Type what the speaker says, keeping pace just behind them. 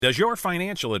Does your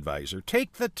financial advisor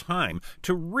take the time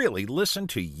to really listen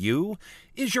to you?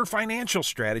 Is your financial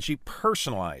strategy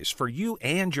personalized for you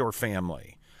and your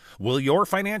family? Will your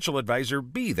financial advisor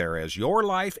be there as your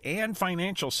life and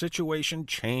financial situation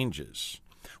changes?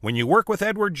 When you work with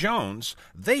Edward Jones,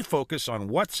 they focus on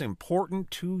what's important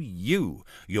to you.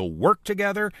 You'll work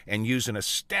together and use an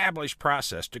established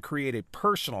process to create a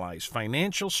personalized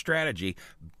financial strategy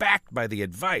backed by the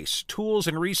advice, tools,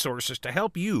 and resources to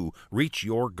help you reach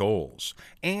your goals.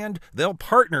 And they'll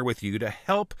partner with you to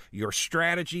help your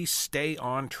strategy stay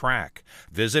on track.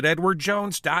 Visit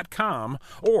edwardjones.com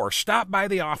or stop by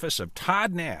the office of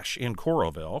Todd Nash in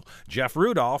Coralville, Jeff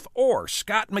Rudolph, or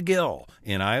Scott McGill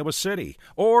in Iowa City,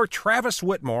 or Travis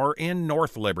Whitmore in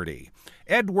North Liberty.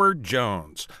 Edward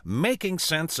Jones, making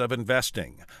sense of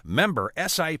investing. Member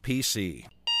SIPC.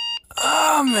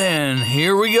 Oh, man,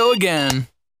 here we go again.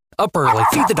 Up early,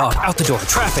 feed the dog, out the door,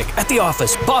 traffic, at the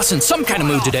office, boss in some kind of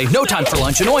mood today, no time for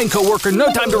lunch, annoying coworker,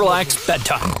 no time to relax,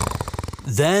 bedtime.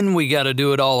 Then we gotta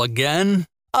do it all again?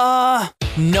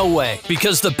 No way.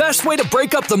 Because the best way to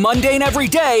break up the mundane every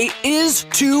day is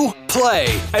to play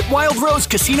at Wild Rose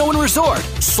Casino and Resort.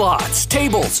 Slots,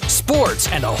 tables, sports,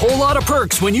 and a whole lot of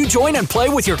perks when you join and play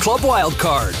with your Club Wild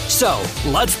card. So,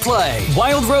 let's play.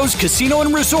 Wild Rose Casino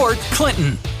and Resort,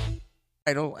 Clinton.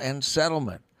 Title and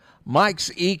settlement.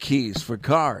 Mike's E-Keys for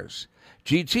cars.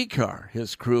 GT Car,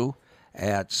 his crew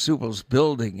at Supple's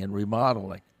Building and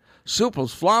Remodeling.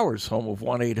 Supple's Flowers, home of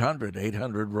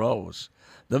 1-800-800-ROSE.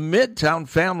 The Midtown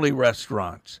Family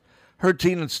Restaurants.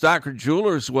 Hertine and Stocker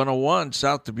Jewelers, 101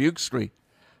 South Dubuque Street,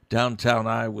 downtown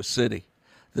Iowa City.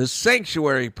 The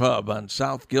Sanctuary Pub on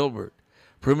South Gilbert.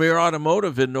 Premier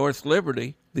Automotive in North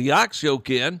Liberty. The Ox Yoke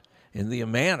Inn in the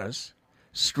Amanas.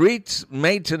 Streets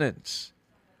Maintenance.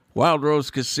 Wild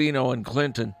Rose Casino in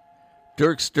Clinton.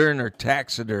 Dirk Sterner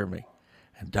Taxidermy.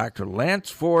 And Dr. Lance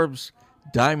Forbes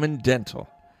Diamond Dental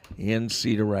in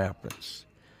Cedar Rapids.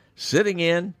 Sitting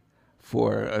in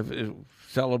for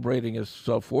celebrating his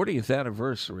 40th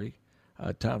anniversary,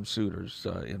 Tom Suiters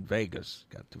in Vegas.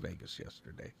 Got to Vegas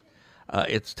yesterday.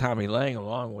 It's Tommy Lang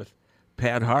along with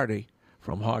Pat Hardy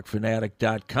from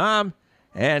Hawkfanatic.com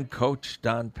and Coach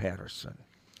Don Patterson.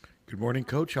 Good morning,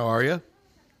 Coach. How are you?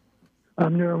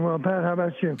 I'm doing well, Pat. How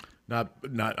about you? Not.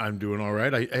 I'm doing all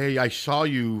right. I saw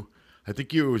you. I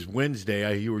think it was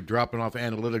Wednesday. You were dropping off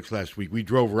analytics last week. We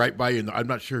drove right by you. And I'm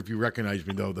not sure if you recognized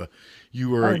me though.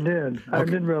 You were. I did. Okay. I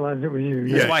did realize it was you.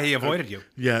 Yeah. That's why he avoided you.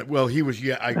 Yeah. Well, he was.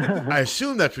 Yeah. I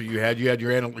assume that's what you had. You had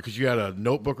your analytics because you had a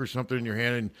notebook or something in your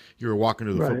hand and you were walking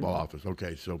to the football office.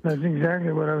 Okay. So that's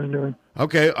exactly what I was doing.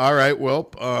 Okay. All right. Well,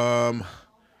 we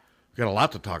got a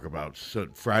lot to talk about. So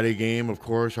Friday game, of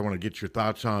course. I want to get your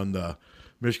thoughts on the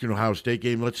Michigan-Ohio State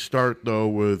game. Let's start though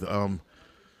with.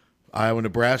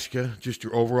 Iowa-Nebraska, just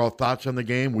your overall thoughts on the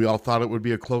game. We all thought it would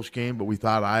be a close game, but we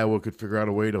thought Iowa could figure out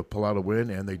a way to pull out a win,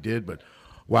 and they did. But,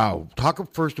 wow,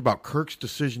 talk first about Kirk's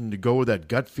decision to go with that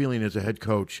gut feeling as a head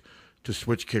coach to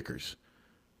switch kickers.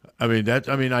 I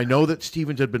know that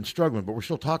Stevens had been struggling, but we're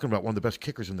still talking about one of the best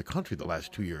kickers in the country the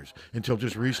last 2 years until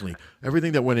just recently.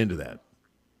 Everything that went into that.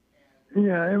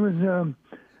 Yeah, it was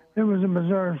a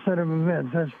bizarre set of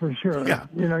events, that's for sure. Yeah.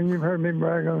 You know, you've heard me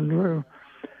brag on Drew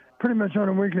pretty much on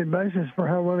a weekly basis for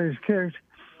how well he's kicked.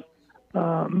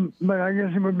 But I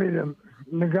guess it would be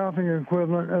the golfing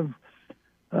equivalent of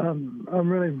a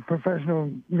really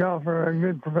professional golfer, a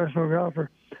good professional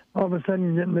golfer, all of a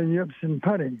sudden getting the yips and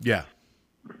putting. Yeah.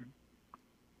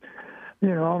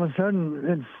 You know, all of a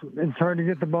sudden it's hard to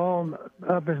get the ball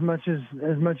up as much as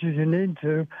you need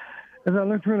to. As I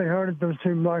looked really hard at those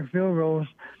two blocked field goals,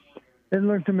 it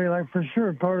looked to me like for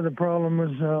sure part of the problem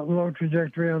was low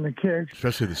trajectory on the kicks.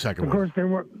 Especially the second one. Of course, they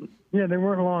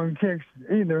weren't long kicks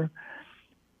either.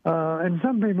 And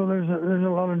some people, there's a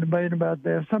lot of debate about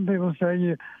this. Some people say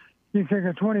you kick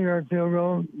a 20-yard field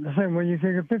goal the same way you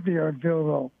kick a 50-yard field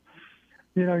goal.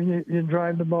 You know, you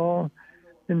drive the ball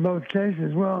in both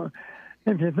cases. Well,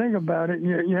 if you think about it,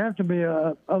 you have to be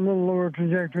a little lower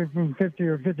trajectory from 50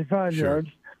 or 55 yards.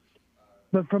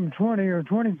 But from 20 or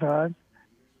 25,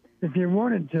 if you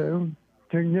wanted to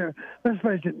let's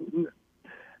face it,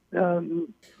 the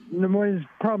way it's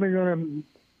probably going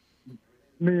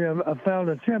to be a foul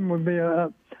attempt would be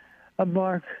a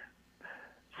block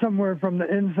somewhere from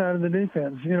the inside of the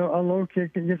defense, you know, a low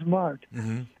kick that gets blocked.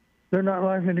 Mm-hmm. They're not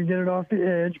likely to get it off the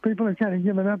edge. People are kind of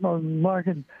giving up on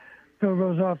blocking field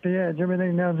goes off the edge.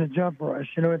 Everything now is a jump rush.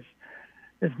 You know,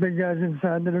 it's big guys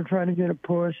inside that are trying to get a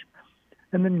push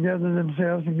and then gather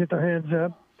themselves and get their hands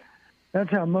up. That's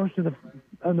how most of the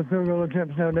field goal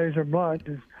attempts nowadays are blocked,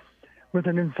 is with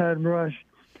an inside rush.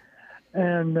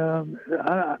 And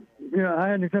I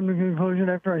had to come to the conclusion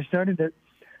after I studied it.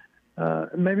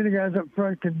 Maybe the guys up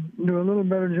front could do a little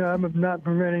better job of not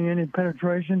preventing any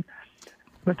penetration.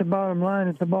 But the bottom line,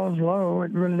 if the ball's low,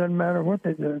 it really doesn't matter what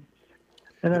they do.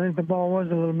 And I think the ball was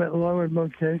a little bit low in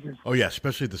both cases. Oh, yeah,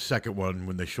 especially the second one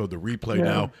when they showed the replay. Yeah.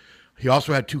 Now, he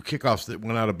also had 2 kickoffs that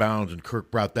went out of bounds, and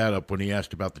Kirk brought that up when he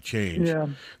asked about the change. Yeah.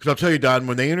 Because I'll tell you, Don,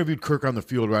 when they interviewed Kirk on the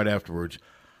field right afterwards,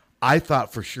 I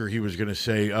thought for sure he was going to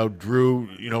say, oh, Drew,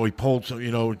 he pulled some,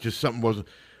 just something wasn't.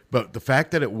 But the fact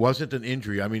that it wasn't an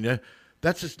injury, I mean,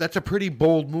 that's a pretty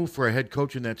bold move for a head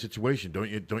coach in that situation, don't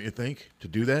you think, to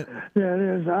do that? Yeah, it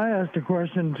is. I asked a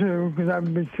question, too, because I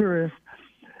would be curious.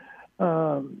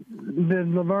 Did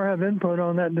LeVar have input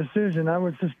on that decision? I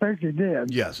would suspect he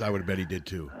did. Yes, I would bet he did,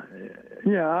 too.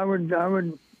 Yeah, I would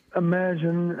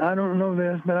imagine, I don't know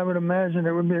this, but I would imagine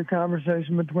it would be a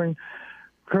conversation between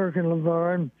Kirk and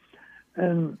LeVar,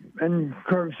 and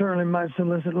Kirk certainly might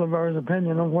solicit LeVar's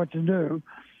opinion on what to do.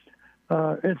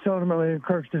 It's ultimately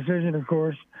Kirk's decision, of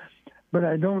course, but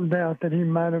I don't doubt that he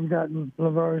might have gotten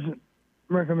LeVar's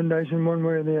recommendation one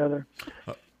way or the other.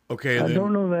 Okay. I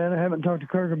don't know that. I haven't talked to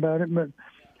Kirk about it, but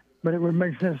it would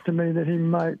make sense to me that he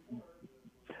might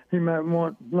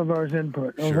want LeVar's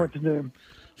input on what to do.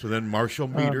 So then Marshall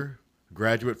Meter,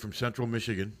 graduate from Central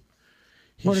Michigan.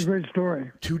 What a great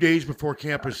story. 2 days before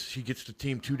campus, he gets the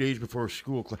team 2 days before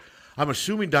school. I'm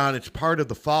assuming, Don, it's part of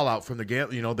the fallout from the game.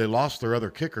 They lost their other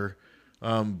kicker,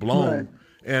 blown. Right.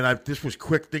 And this was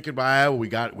quick thinking by Iowa.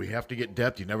 We have to get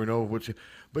depth. You never know which.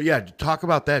 But yeah, talk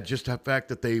about that. Just the fact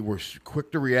that they were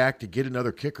quick to react to get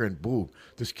another kicker, and boom,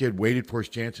 this kid waited for his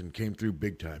chance and came through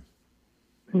big time.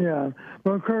 Yeah.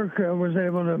 Well, Kirk was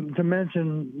able to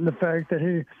mention the fact that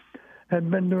he had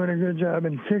been doing a good job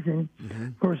in kicking. Mm-hmm.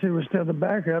 Of course, he was still the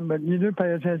backup, but you do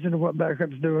pay attention to what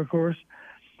backups do, of course.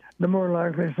 The more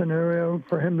likely scenario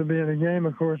for him to be in a game,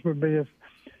 of course, would be if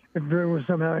Drew was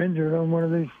somehow injured on one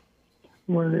of these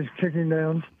kicking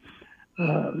downs.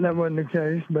 That wasn't the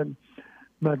case, but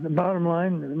the bottom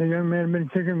line, the young man had been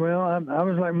kicking well. I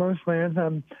was like most fans.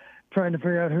 I'm trying to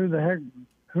figure out who the heck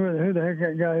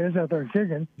that guy is out there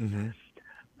kicking. Mm-hmm.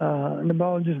 And the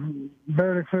ball just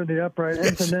barely cleared the upright.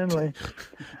 Incidentally,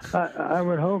 I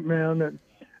would hope now that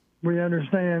we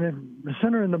understand if the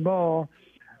center of the ball,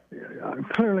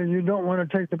 clearly you don't want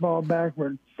to take the ball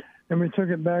backward. And we took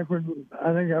it backward.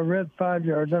 I think I read 5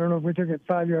 yards. I don't know if we took it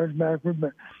 5 yards backward,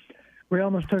 but we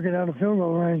almost took it out of field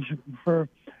goal range for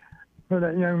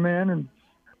that young man. And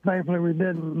thankfully we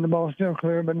didn't. The ball's still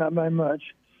clear, but not by much.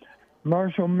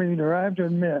 Marshall Meter, I have to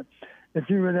admit, if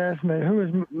you would ask me who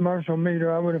is Marshall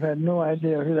Meter, I would have had no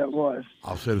idea who that was.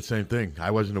 I'll say the same thing.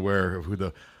 I wasn't aware of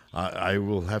who I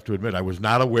will have to admit, I was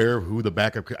not aware of who the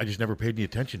backup. I just never paid any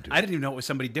attention to. I didn't even know it was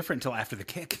somebody different until after the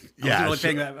kick. Yeah, I was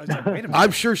like, wait a minute.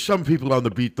 I'm sure some people on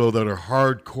the beat, though, that are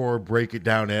hardcore break it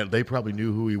down at, they probably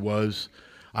knew who he was.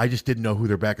 I just didn't know who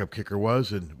their backup kicker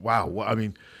was. And wow, I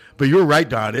mean, but you're right,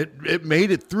 Don. It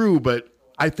made it through, but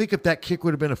I think if that kick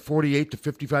would have been a 48 to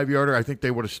 55 yarder, I think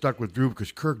they would have stuck with Drew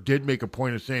because Kirk did make a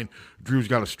point of saying Drew's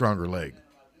got a stronger leg.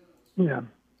 Yeah,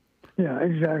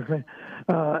 exactly.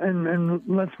 And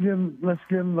let's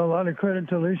give a lot of credit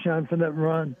to Leishon for that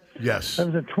run. Yes, that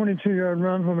was a 22-yard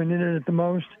run when we needed it the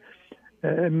most.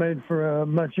 It made for a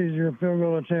much easier field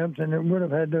goal attempt, and it would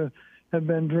have had to have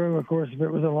been Drew, of course, if it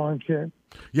was a long kick.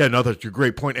 Yeah, no, that's a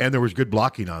great point. And there was good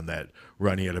blocking on that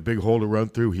run. He had a big hole to run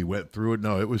through. He went through it.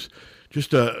 No, it was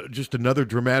just another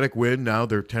dramatic win. Now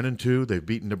they're 10-2. They've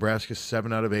beaten Nebraska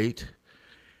 7 out of 8.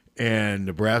 And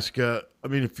Nebraska, I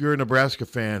mean, if you're a Nebraska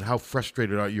fan, how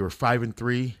frustrated are you? You were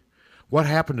 5-3. What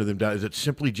happened to them? Is it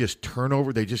simply just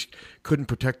turnover? They just couldn't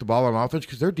protect the ball on offense?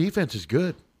 Because their defense is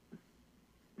good.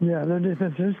 Yeah, their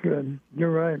defense is good.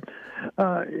 You're right.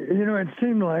 It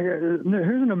seemed like,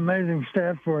 here's an amazing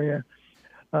stat for you.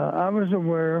 I was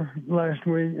aware last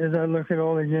week as I look at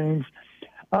all the games,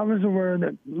 I was aware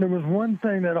that there was one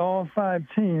thing that all 5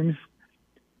 teams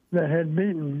that had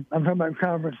beaten, I'm talking about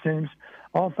conference teams,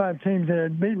 all 5 teams that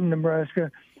had beaten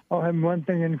Nebraska all had one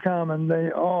thing in common.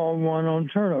 They all won on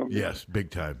turnovers. Yes,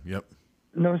 big time. Yep.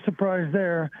 No surprise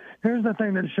there. Here's the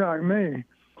thing that shocked me.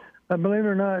 Believe it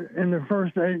or not, in the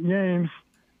first 8 games,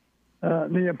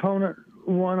 the opponent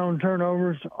won on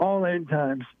turnovers all 8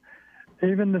 times.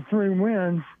 Even the 3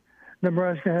 wins,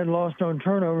 Nebraska had lost on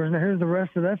turnovers. Now, here's the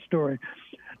rest of that story.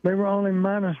 They were only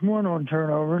 -1 on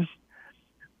turnovers.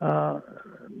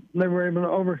 They were able to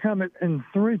overcome it in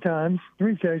 3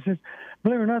 cases.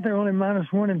 Believe it or not, they were only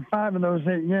 -1 in 5 of those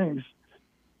 8 games.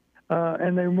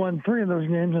 And they won 3 of those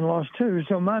games and lost 2.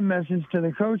 So my message to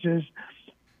the coaches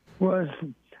was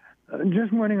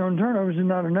just winning on turnovers is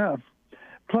not enough.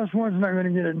 plus one's not going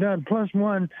to get it done. Plus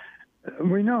one,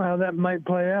 we know how that might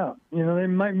play out. You know, they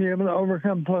might be able to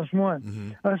overcome plus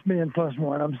one, us being plus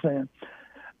one, I'm saying.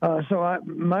 So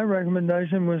my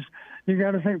recommendation was you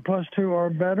got to think plus two or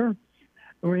better.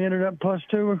 We ended up plus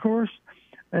two, of course,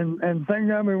 and thank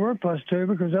God we were plus two,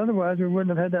 because otherwise we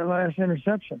wouldn't have had that last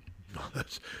interception.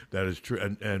 That is true.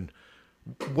 And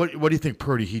what do you think,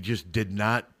 Purdy? He just did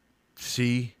not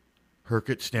see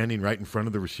Herkett standing right in front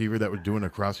of the receiver that was doing a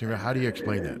crossing route. How do you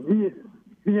explain that?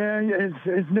 Yeah,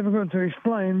 it's difficult to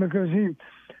explain because he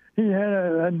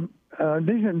had a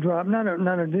decent drop, not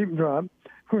a deep drop.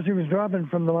 Of course, he was dropping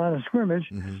from the line of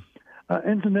scrimmage.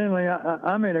 Incidentally,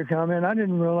 I made a comment. I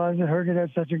didn't realize that Herkett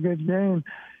had such a good game.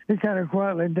 He kind of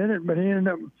quietly did it, but he ended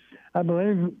up, I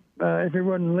believe, if he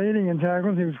wasn't leading in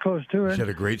tackles, he was close to it. He's had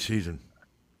a great season.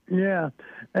 Yeah,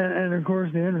 and of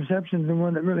course, the interception's the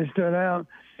one that really stood out.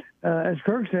 As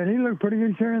Kirk said, he looked pretty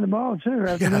good carrying the ball, too,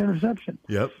 after the interception.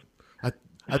 Yep.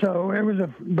 So it was a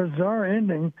bizarre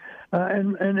ending.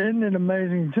 And isn't it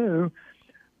amazing, too?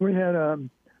 We had a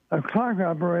clock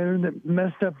operator that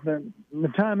messed up the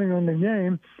timing on the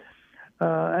game.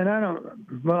 And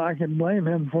I can blame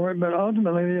him for it, but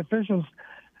ultimately the officials,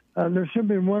 there should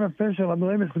be one official, I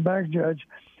believe it's the back judge,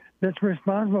 that's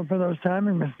responsible for those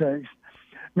timing mistakes.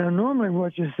 Now, normally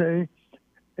what you see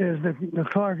is the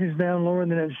clock is down lower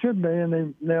than it should be,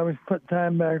 and they always put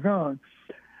time back on.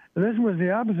 This was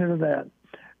the opposite of that.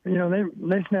 You know,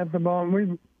 they snapped the ball, and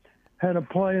we had a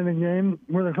play in the game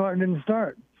where the clock didn't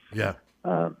start. Yeah.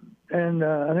 And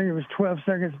I think it was 12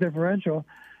 seconds differential.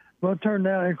 Well, it turned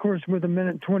out, of course, with a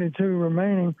minute 22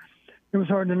 remaining, it was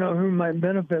hard to know who might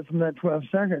benefit from that 12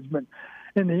 seconds. But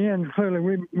in the end, clearly,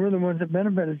 we're the ones that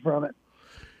benefited from it.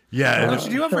 Yeah. Coach,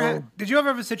 did you ever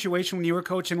have a situation when you were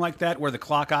coaching like that where the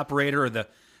clock operator or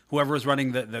whoever was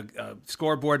running the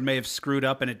scoreboard may have screwed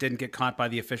up and it didn't get caught by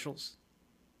the officials?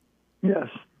 Yes,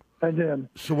 I did.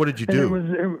 So what did you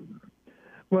do?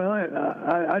 Well,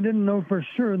 I didn't know for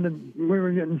sure that we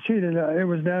were getting cheated. It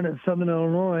was down at Southern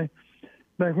Illinois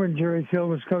back when Jerry Kill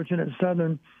was coaching at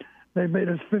Southern. They beat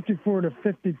us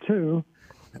 54-52,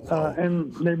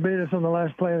 and they beat us on the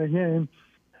last play of the game.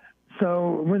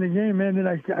 So when the game ended,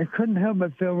 I couldn't help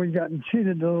but feel we'd gotten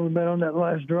cheated a little bit on that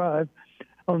last drive,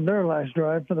 on their last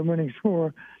drive for the winning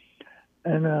score.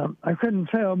 And I couldn't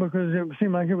tell because it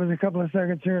seemed like it was a couple of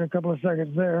seconds here and a couple of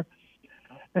seconds there.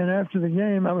 And after the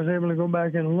game, I was able to go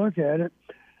back and look at it.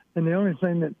 And the only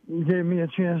thing that gave me a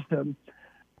chance to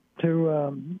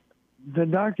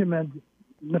document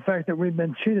the fact that we've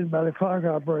been cheated by the clock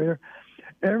operator,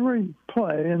 every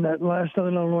play in that last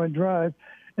Southern Illinois drive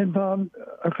involved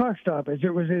a clock stoppage.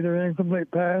 It was either an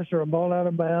incomplete pass or a ball out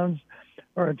of bounds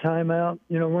or a timeout,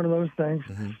 one of those things.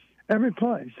 Every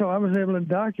play. So I was able to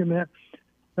document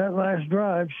that last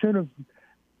drive should have,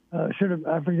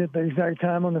 I forget the exact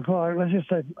time on the clock, let's just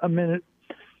say a minute.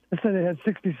 Let's say they had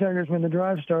 60 seconds when the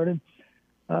drive started.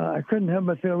 I couldn't help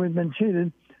but feel we'd been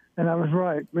cheated, and I was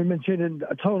right. We've been cheated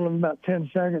a total of about 10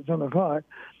 seconds on the clock.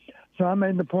 So I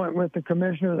made the point with the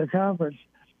commissioner of the conference.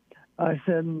 I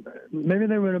said maybe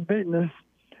they would have beaten us,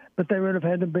 but they would have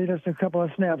had to beat us a couple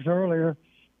of snaps earlier.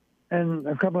 And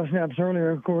a couple of snaps earlier,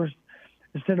 of course,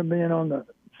 instead of being on the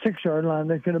 6-yard line,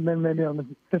 they could have been maybe on the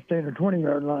 15 or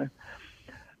 20-yard line.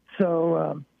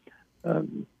 So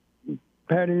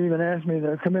Patty even asked me,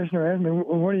 the commissioner asked me,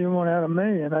 well, what do you want out of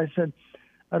me? And I said,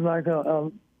 I'd like a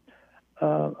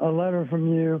letter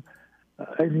from you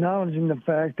acknowledging the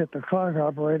fact that the clock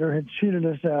operator had cheated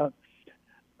us out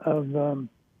of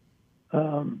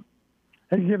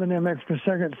had given them extra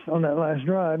seconds on that last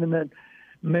drive, and that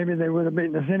maybe they would have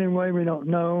beaten us anyway. We don't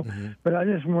know. But I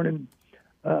just wanted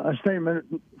a statement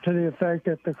to the effect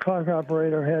that the clock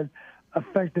operator had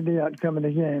affected the outcome of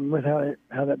the game with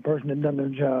how that person had done their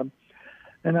job.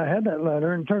 And I had that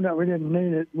letter, and it turned out we didn't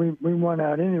need it. We won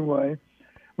out anyway.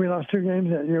 We lost 2 games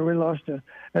that year. We lost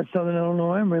at Southern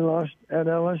Illinois, and we lost at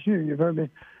LSU. You've heard me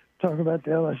talk about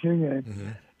the LSU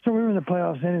game. So we were in the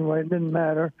playoffs anyway. It didn't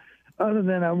matter. Other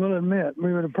than, I will admit,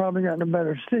 we would have probably gotten a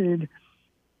better seed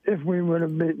if we would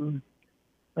have beaten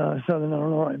Southern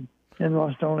Illinois and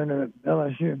lost only to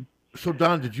LSU. So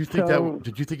Don, did you think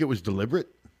it was deliberate?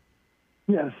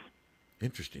 Yes.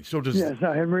 Interesting. So yes,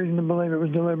 I had reason to believe it was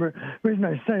deliberate. The reason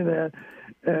I say that,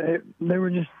 they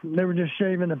were just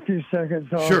shaving a few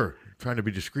seconds off. Sure, trying to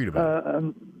be discreet about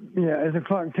it. Yeah, as the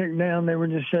clock ticked down, they were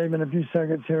just shaving a few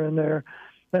seconds here and there.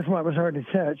 That's why it was hard to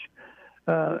catch.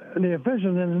 The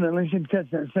officials incidentally should catch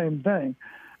that same thing.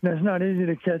 Now, it's not easy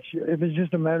to catch if it's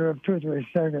just a matter of 2 or 3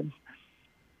 seconds.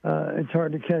 It's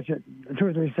hard to catch it, 2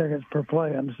 or 3 seconds per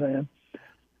play, I'm saying.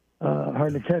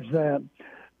 Hard to catch that.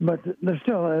 But there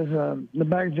still is, the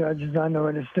back judge, as I know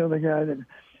it, is still the guy that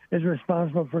is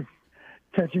responsible for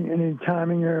catching any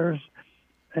timing errors.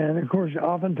 And, of course,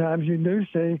 oftentimes you do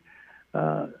see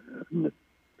the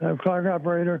clock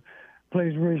operator,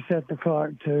 please reset the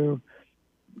clock to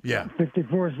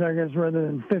 54 seconds rather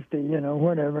than 50,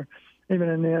 whatever. Even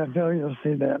in the NFL, you'll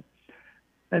see that.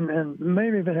 And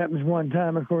maybe if it happens one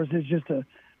time, of course, it's just an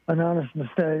honest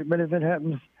mistake. But if it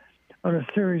happens on a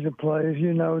series of plays,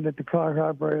 you know that the clock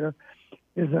operator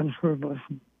is unscrupulous.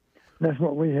 That's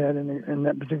what we had in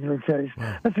that particular case.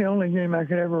 Wow. That's the only game I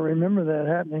could ever remember that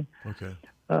happening. Okay.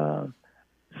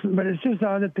 But it's just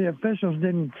odd that the officials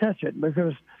didn't catch it,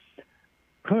 because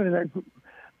clearly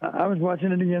I was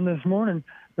watching it again this morning.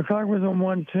 The clock was on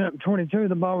 1:22.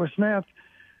 The ball was snapped,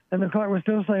 and the clock was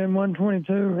still saying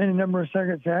 1:22 any number of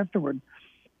seconds afterward.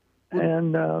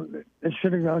 And it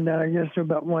should have gone down, I guess, to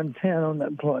about 1:10 on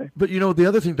that play. But, the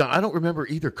other thing, Don, I don't remember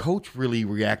either coach really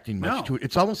reacting much to it.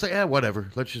 It's almost like,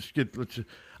 whatever.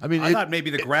 I thought maybe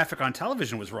the graphic on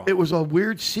television was wrong. It was a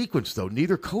weird sequence, though.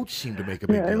 Neither coach seemed to make a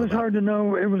big deal. Yeah, it was hard to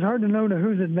know. It was hard to know to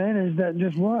whose advantage that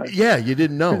just was. Yeah, you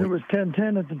didn't know. Because it was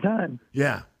 10-10 at the time.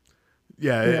 Yeah.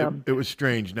 It was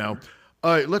strange. Now,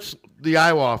 all right, the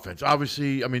Iowa offense.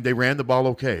 Obviously, they ran the ball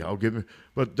okay. I'll give them.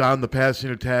 But down the passing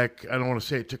attack, I don't want to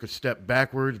say it took a step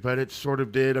backwards, but it sort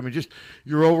of did. Just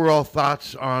your overall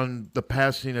thoughts on the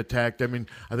passing attack. I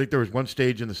think there was one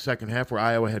stage in the second half where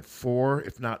Iowa had 4,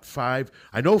 if not 5.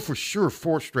 I know for sure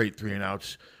 4 straight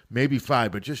 3-and-outs, maybe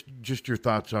 5, but just your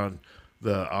thoughts on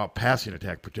the passing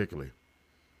attack particularly.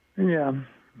 Yeah.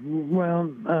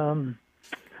 Well,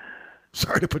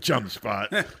 sorry to put you on the spot.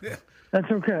 That's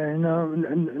okay. No,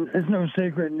 it's no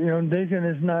secret. Deacon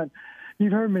is not.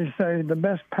 You've heard me say the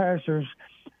best passers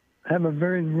have a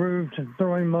very grooved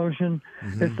throwing motion.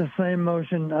 Mm-hmm. It's the same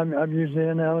motion. I've used the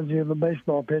analogy of a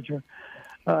baseball pitcher.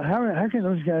 How can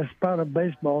those guys spot a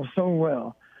baseball so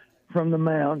well from the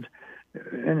mound?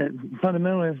 And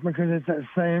fundamentally, it's because it's that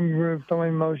same groove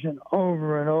throwing motion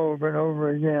over and over and over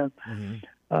again. Mm-hmm.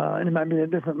 And it might be a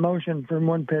different motion from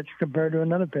one pitch compared to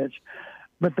another pitch.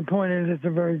 But the point is, it's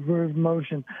a very grooved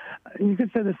motion. You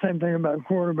could say the same thing about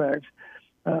quarterbacks.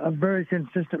 A very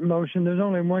consistent motion. There's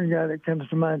only one guy that comes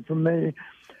to mind for me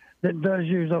that does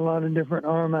use a lot of different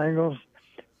arm angles,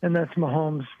 and that's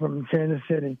Mahomes from Kansas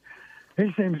City.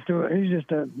 He's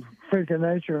just a freak of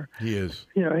nature. He is.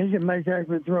 He can make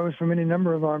accurate throws from any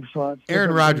number of arm slots.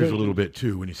 Aaron Rodgers a little bit,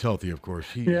 too, when he's healthy, of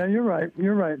course. Yeah, you're right.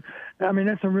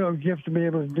 That's a real gift to be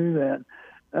able to do that.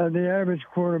 The average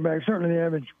quarterback, certainly the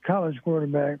average college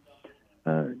quarterback,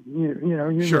 you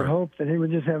would hope that he would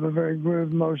just have a very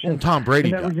grooved motion. And Tom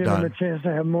Brady, and that would give him a chance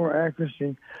to have more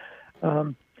accuracy.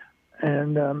 And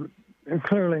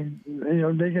clearly,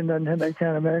 Deacon doesn't have that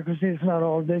kind of accuracy. It's not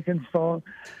all Deacon's fault.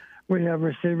 We have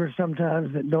receivers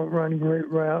sometimes that don't run great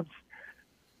routes.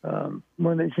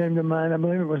 One that came to mind, I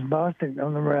believe it was Bostic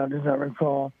on the route, as I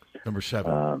recall. Number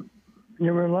 7.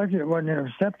 We're lucky it wasn't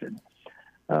intercepted.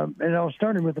 It all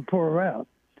started with a poor route.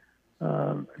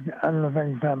 I don't know if I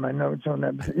can find my notes on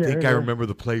that. I think I remember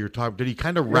the play you're talking. Did he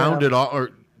kind of round it off, or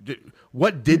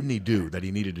what didn't he do that he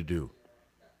needed to do?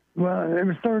 Well, it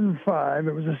was 3rd and 5.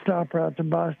 It was a stop route to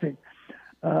Bostic.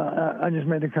 I just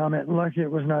made the comment, lucky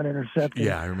it was not intercepted.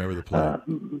 Yeah, I remember the play.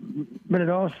 But it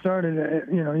all started,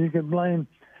 you could blame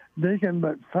Deacon,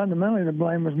 but fundamentally the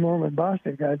blame was more with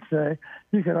Bostic, I'd say.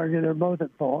 You could argue they're both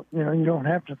at fault. You don't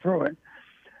have to throw it.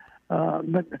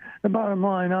 But the bottom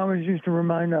line, I always used to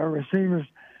remind our receivers,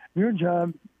 your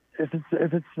job, if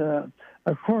it's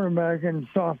a quarterback in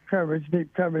soft coverage,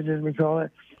 deep coverage as we call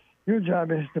it, your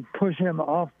job is to push him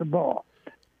off the ball.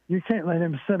 You can't let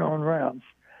him sit on routes.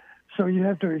 So you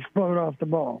have to explode off the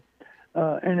ball.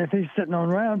 And if he's sitting on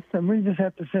routes, then we just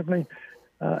have to simply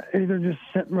either just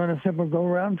sit and run a simple go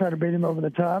route and try to beat him over the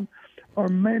top, or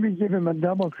maybe give him a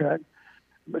double cut.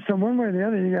 So one way or the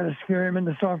other, you got to scare him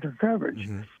into softer coverage.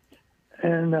 Mm-hmm.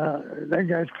 And that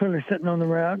guy's clearly sitting on the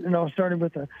route, and it all started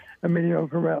with a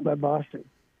mediocre route by Boston.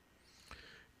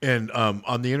 And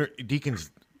on the Deacon's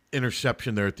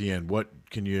interception there at the end, what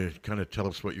can you kind of tell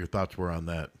us what your thoughts were on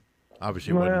that?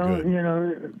 Obviously, it wasn't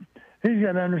good. He's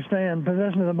got to understand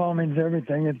possession of the ball means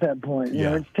everything at that point.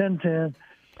 It's 10-10.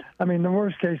 The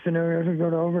worst case scenario is we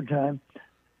go to overtime.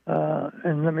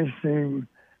 And let me see.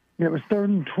 It was 3rd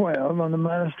and 12 on the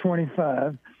minus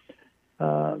 25.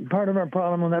 Part of our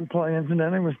problem on that play,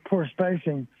 incidentally, was poor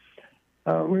spacing.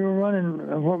 We were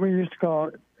running what we used to call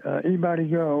E-body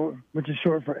go, which is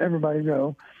short for everybody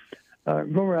go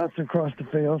routes across the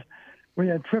field. We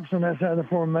had trips on that side of the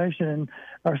formation, and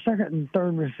our second and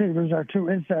third receivers, our 2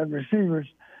 inside receivers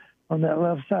on that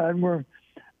left side, were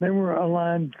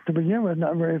aligned to begin with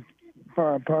not very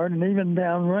far apart, and even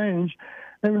downrange,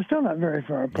 they were still not very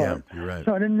far apart. Yeah, you're right.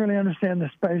 So I didn't really understand the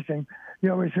spacing.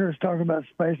 You always hear us talk about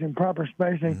spacing, proper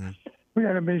spacing. Mm-hmm. We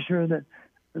got to be sure that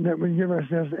we give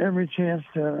ourselves every chance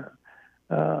to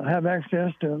have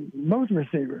access to both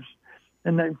receivers.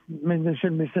 And they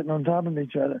shouldn't be sitting on top of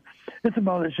each other. It's a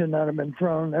ball that should not have been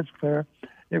thrown. That's clear.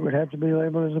 It would have to be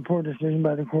labeled as a poor decision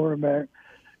by the quarterback.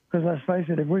 Because let's face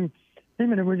it,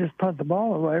 even if we just punt the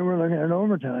ball away, we're looking at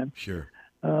overtime. Sure.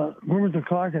 Where was the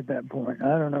clock at that point?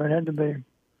 I don't know. It had to be.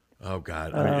 Oh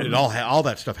God! I mean, all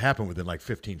that stuff happened within like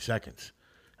 15 seconds.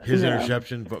 His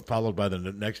interception, followed by the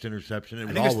next interception. I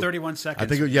think it was 31 seconds. I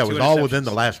think it was all within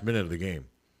the last minute of the game.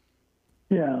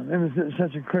 Yeah, it was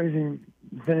such a crazy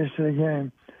finish to the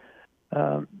game.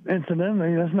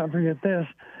 Incidentally, let's not forget this.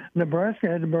 Nebraska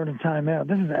had to burn a timeout.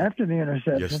 This is after the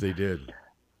interception. Yes, they did.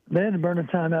 They had to burn a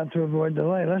timeout to avoid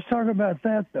delay. Let's talk about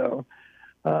that, though.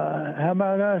 How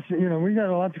about us? You know, we got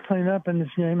a lot to clean up in this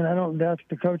game, and I don't doubt that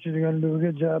the coaches are going to do a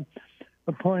good job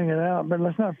of pointing it out. But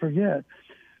let's not forget,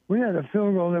 we had a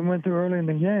field goal that went through early in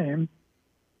the game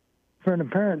for an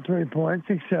apparent 3 points,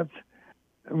 except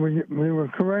we were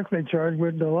correctly charged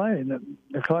with delay.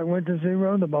 The clock went to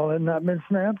 0. The ball had not been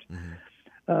snapped.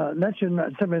 Mm-hmm. That should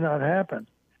simply not happen.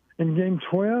 In Game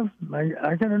 12,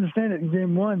 I can understand it in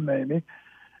Game 1 maybe,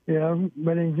 you know,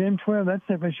 but in Game 12 that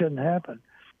simply shouldn't happen.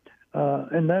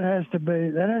 And that has to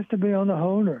be on the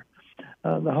holder.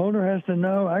 The holder has to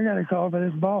know, I got to call for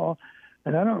this ball,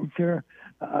 and I don't care.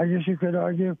 I guess you could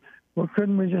argue, well,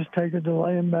 couldn't we just take a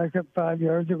delay and back up 5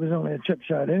 yards? It was only a chip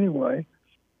shot anyway.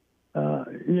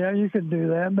 Yeah, you could do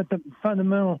that, but the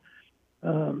fundamental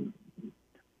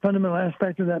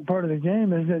aspect of that part of the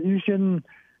game is that you shouldn't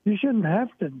have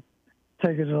to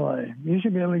take a delay. You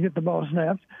should be able to get the ball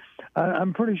snapped.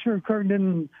 I'm pretty sure Kirk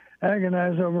didn't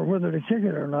agonize over whether to kick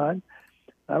it or not.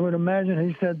 I would imagine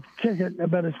he said kick it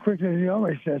about as quickly as he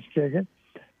always says kick it,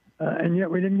 and yet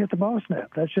we didn't get the ball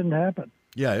snapped. That shouldn't happen.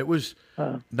 Yeah, it was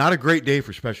not a great day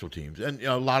for special teams, and you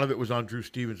know, a lot of it was on Drew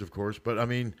Stevens, of course. But I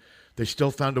mean, they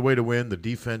still found a way to win. The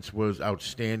defense was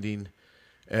outstanding.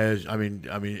 I mean,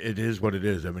 it is what it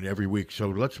is. I mean, every week. So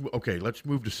let's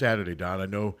move to Saturday,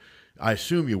 Don. I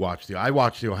assume you watched I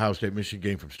watched the Ohio State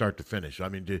Michigan game from start to finish. I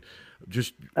mean,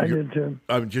 I did too.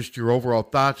 I mean, just your overall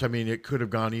thoughts. I mean, it could have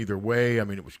gone either way. I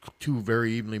mean, it was two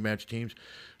very evenly matched teams.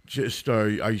 Just are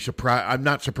you surprised? I'm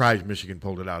not surprised Michigan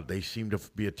pulled it out. They seem to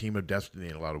be a team of destiny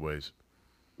in a lot of ways.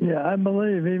 Yeah, I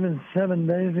believe even 7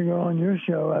 days ago on your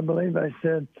show, I believe I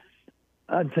said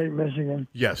I'd take Michigan.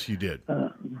 Yes, you did.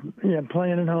 Yeah,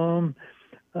 playing at home.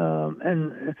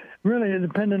 And really, it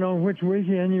depended on which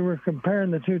weekend you were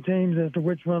comparing the two teams as to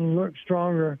which one looked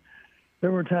stronger.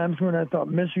 There were times when I thought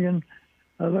Michigan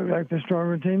looked like the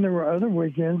stronger team. There were other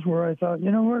weekends where I thought,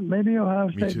 you know what, maybe Ohio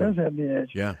State does have the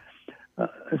edge. Yeah.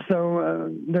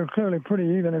 So they're clearly pretty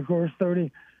even, of course.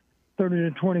 30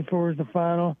 to 24 is the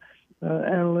final.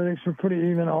 Analytics were pretty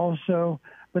even also,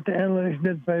 but the analytics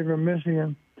did favor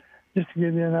Michigan. Just to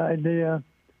give you an idea,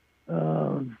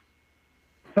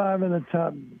 five of the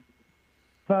top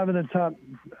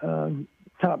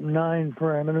 9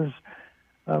 parameters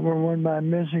were won by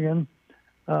Michigan,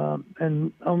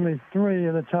 and only 3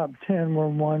 of the top 10 were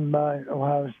won by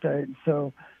Ohio State.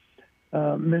 So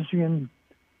Michigan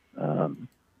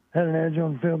had an edge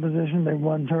on field position. They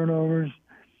won turnovers.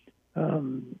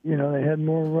 They had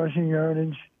more rushing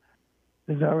yardage,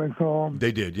 as I recall.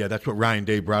 They did, yeah. That's what Ryan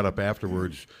Day brought up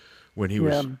afterwards when he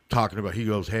was talking about. He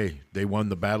goes, "Hey, they won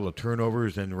the battle of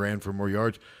turnovers and ran for more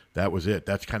yards." That was it.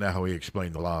 That's kind of how he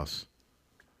explained the loss.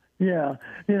 Yeah,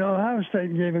 Ohio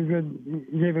State gave a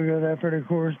good effort, of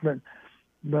course, but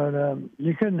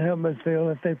you couldn't help but feel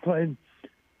if they played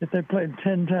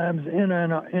 10 times in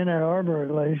Ann Arbor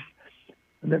at least,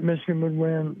 that Michigan would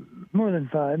win more than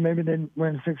 5. Maybe they'd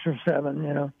win 6 or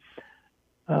 7.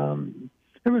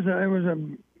 It was a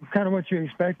kind of what you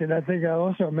expected. I think I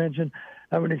also mentioned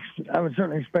I would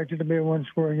certainly expect it to be a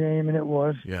 1-score game, and it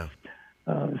was. Yeah.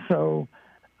 So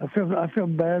I feel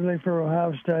badly for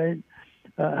Ohio State.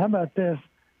 How about this?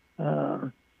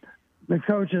 The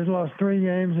coach has lost 3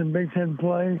 games in Big Ten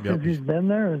play since he's been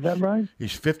there. Is that right?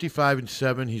 He's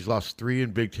 55-7. He's lost 3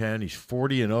 in Big Ten. He's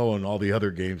 40-0 in all the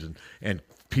other games, and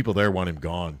people there want him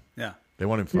gone. Yeah, they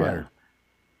want him fired. Yeah.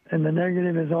 And the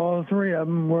negative is all 3 of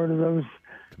them were to those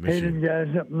hated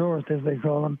guys up north, as they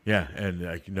call them. Yeah, and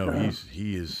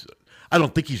he is. I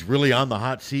don't think he's really on the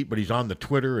hot seat, but he's on the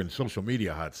Twitter and social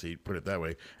media hot seat. Put it that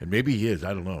way, and maybe he is.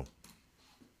 I don't know.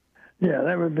 Yeah,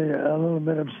 that would be a little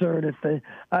bit absurd if they.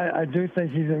 I do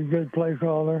think he's a good play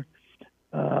caller,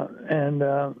 and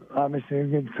obviously a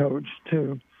good coach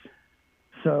too.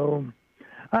 So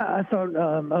I thought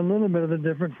a little bit of the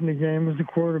difference in the game was the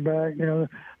quarterback.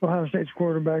 Ohio State's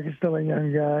quarterback is still a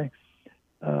young guy.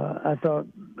 I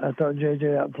thought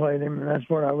J.J. outplayed him, and that's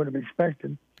what I would have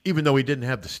expected. Even though he didn't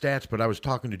have the stats, but I was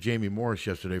talking to Jamie Morris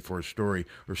yesterday for a story,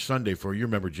 or Sunday for, you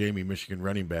remember Jamie, Michigan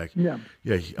running back. Yeah.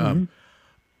 Yeah.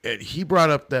 And he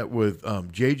brought up that with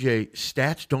J.J.,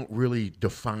 stats don't really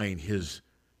define his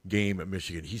game at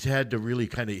Michigan. He's had to really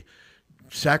kind of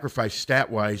sacrifice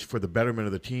stat-wise for the betterment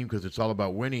of the team because it's all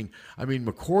about winning. I mean,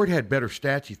 McCord had better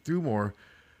stats. He threw more.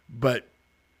 But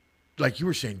like you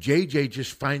were saying, J.J.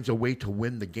 just finds a way to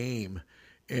win the game.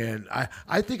 And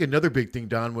I think another big thing,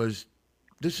 Don, was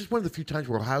this is one of the few times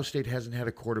where Ohio State hasn't had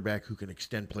a quarterback who can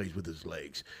extend plays with his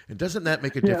legs. And doesn't that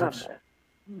make a difference?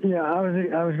 Yeah, I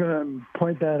was going to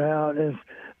point that out. Is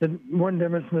the one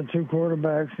difference in the two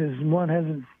quarterbacks is one has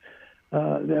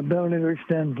the ability to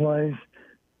extend plays,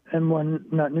 and one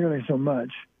not nearly so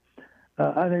much.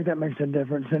 I think that makes a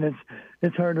difference, and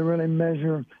it's hard to really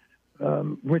measure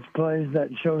which plays that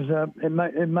shows up. It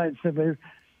might simply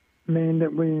mean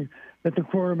that the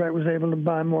quarterback was able to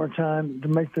buy more time to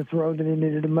make the throw that he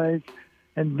needed to make,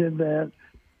 and did that,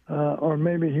 or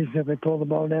maybe he simply pulled the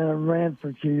ball down and ran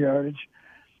for key yardage.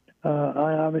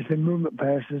 Obviously, movement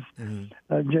passes.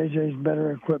 JJ's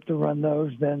better equipped to run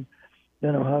those than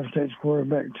Ohio State's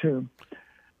quarterback too.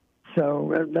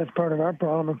 So that's part of our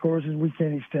problem, of course, is we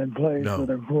can't extend plays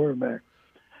with our quarterback.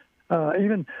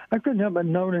 Even I couldn't help but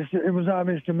notice it was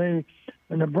obvious to me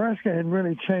Nebraska had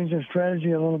really changed their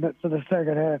strategy a little bit for the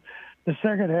second half. The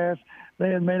second half, they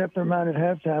had made up their mind at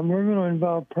halftime. We're going to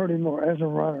involve Purdy more as a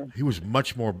runner. He was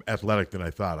much more athletic than I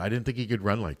thought. I didn't think he could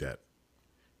run like that.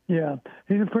 Yeah,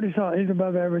 he's a pretty solid. He's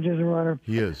above average as a runner.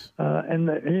 He is. And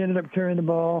he ended up carrying the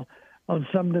ball on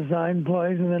some design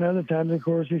plays, and then other times, of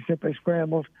course, he simply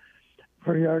scrambled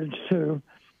for yardage too.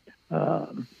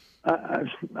 I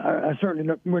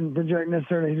certainly wouldn't project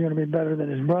necessarily he's going to be better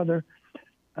than his brother.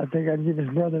 I think I'd give his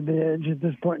brother the edge at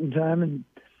this point in time,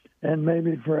 and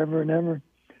maybe forever and ever.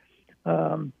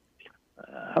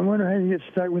 I wonder how you get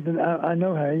stuck with it. I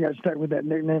know how he got stuck with that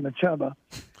nickname of Chubba,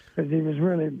 because he was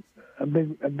really a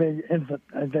big infant,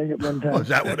 I think, at one time. Oh, is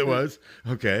that what it was?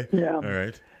 Okay. Yeah. All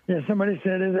right. Yeah, somebody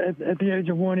said at the age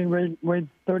of 1 he weighed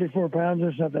 34 pounds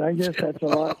or something. I guess that's a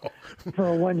lot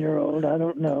for a 1-year-old. I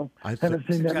don't know. Haven't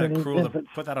seen that many infants. To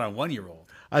put that on a 1-year-old.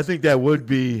 I think that would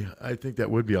be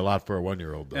a lot for a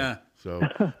 1-year-old, though. Yeah. So,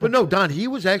 but no, Don, he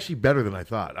was actually better than I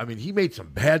thought. I mean, he made some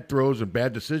bad throws and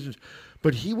bad decisions,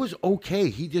 but he was okay.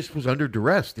 He just was under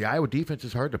duress. The Iowa defense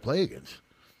is hard to play against.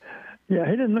 Yeah,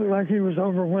 he didn't look like he was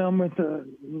overwhelmed with the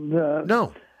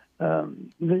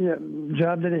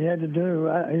job that he had to do.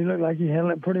 He looked like he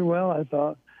handled it pretty well, I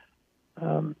thought.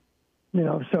 I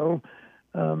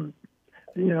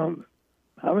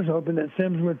was hoping that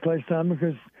Sims would play some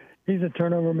because he's a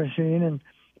turnover machine,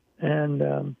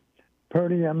 and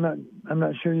Purdy, I'm not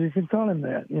sure you could call him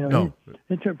that.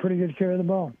 He took pretty good care of the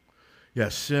ball. Yeah,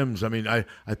 Sims. I mean, I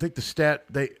think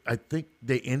I think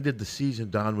they ended the season,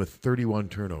 Don, with 31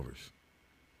 turnovers.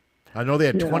 I know they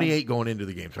had 28 going into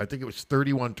the game, so I think it was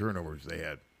 31 turnovers they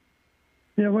had.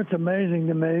 Yeah, what's amazing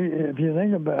to me, if you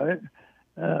think about it,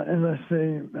 and let's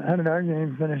see, how did our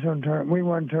game finish on turnovers? We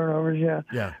won turnovers, yeah.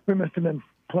 Yeah. We must have been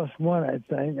 +1, I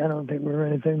think. I don't think we were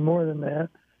anything more than that.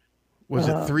 Was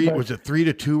it 3? Was it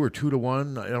 3-2 or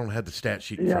 2-1? I don't have the stat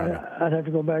sheet in front of me. I'd have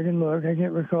to go back and look. I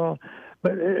can't recall,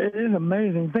 but it is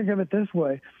amazing. Think of it this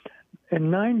way: in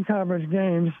 9 conference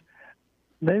games,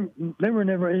 they were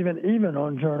never even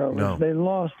on turnovers. No. They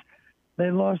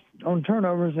lost on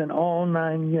turnovers in all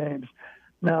 9 games.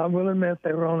 Now I will admit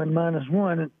they were only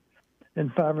 -1 in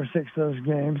 5 or 6 of those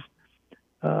games.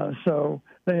 So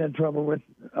they had trouble with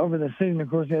over the season. Of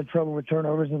course, they had trouble with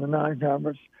turnovers in the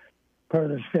non-conference part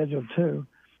of their schedule too.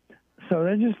 So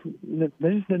they just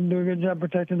didn't do a good job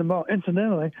protecting the ball.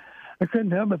 Incidentally, I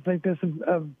couldn't help but think this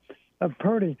of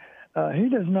Purdy. He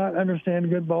does not understand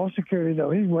good ball security,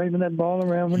 though. He's waving that ball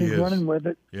around when he's running with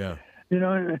it. Yeah.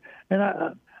 And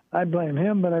I blame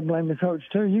him, but I blame the coach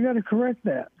too. You got to correct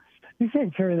that. You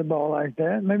can't carry the ball like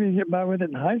that. Maybe you get by with it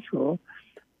in high school,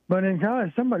 but in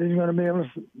college, somebody's going to be able to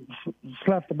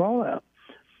slap the ball out.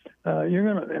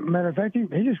 Matter of fact, he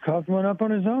just coughed one up on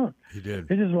his own. He did.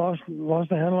 He just lost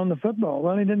the handle on the football.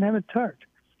 Well, he didn't have it tucked.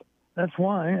 That's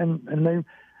why. And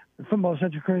football's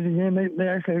such a crazy game. They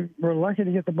actually were lucky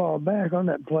to get the ball back on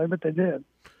that play, but they did.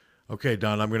 Okay,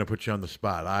 Don, I'm going to put you on the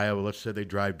spot. Iowa, let's say they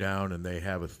drive down and they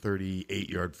have a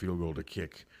 38-yard field goal to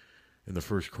kick in the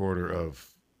first quarter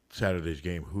of Saturday's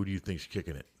game. Who do you think's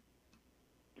kicking it?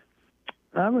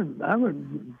 I would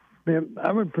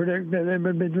I would predict that it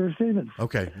would be Drew Stevens.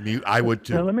 Okay, I would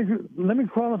too. Now let me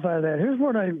qualify that. Here's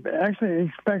what I actually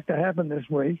expect to happen this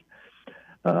week.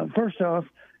 First off,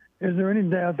 is there any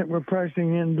doubt that we're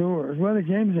practicing indoors? Well, the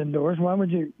game's indoors. Why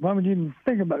would you even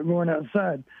think about going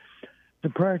outside to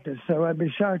practice? So I'd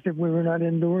be shocked if we were not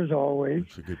indoors all week.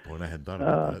 That's a good point. I hadn't thought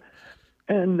about that.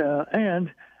 And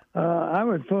I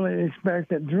would fully expect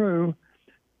that Drew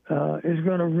is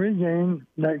going to regain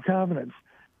that confidence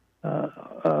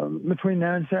between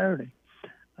now and Saturday.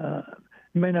 It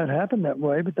may not happen that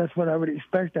way, but that's what I would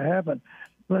expect to happen.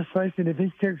 Let's face it, if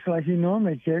he kicks like he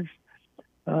normally kicks,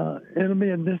 it'll be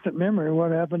a distant memory of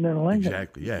what happened in Lincoln.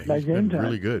 Exactly, yeah. He's been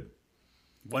really good.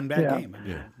 One bad game.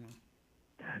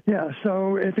 Yeah,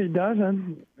 so if he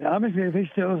doesn't, obviously if he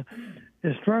still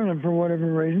is struggling for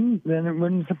whatever reason, then it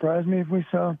wouldn't surprise me if we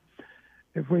saw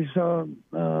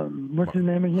what's his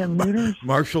name again? Meters?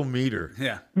 Marshall Meter.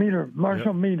 Yeah.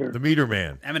 Marshall Meter. The Meter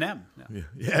Man. Eminem.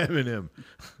 Yeah, Eminem.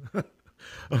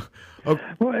 Okay.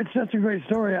 Well, it's such a great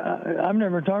story. I've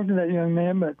never talked to that young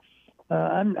man, but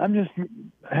I'm just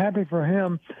happy for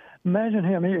him. Imagine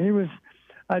him. He was.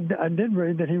 I did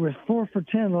read that he was 4 for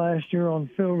 10 last year on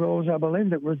field goals. I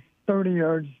believe that was 30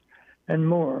 yards and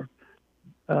more,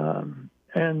 and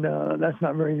that's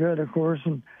not very good, of course.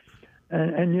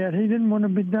 And yet he didn't want to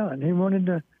be done. He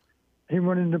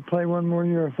wanted to play one more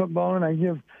year of football, and I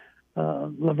give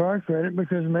LeVar credit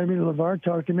because maybe LeVar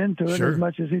talked him into it as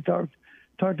much as he talked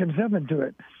himself into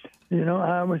it. You know,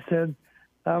 I always said,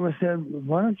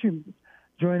 why don't you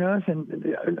join us? And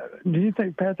do you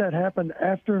think, Pat, that happened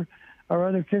after our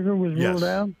other kicker was ruled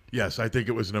out? Yes, I think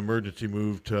it was an emergency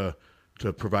move to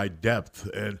provide depth,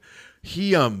 and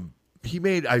he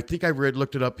made, I think I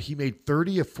looked it up, he made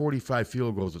 30 of 45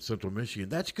 field goals at Central Michigan.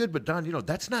 That's good, but Don,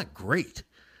 that's not great.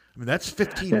 I mean, that's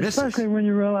 15 misses. Especially when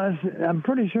you realize, I'm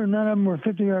pretty sure none of them were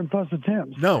 50-yard plus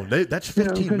attempts. No, that's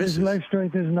 15 misses. Because his leg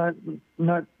strength is not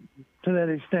to that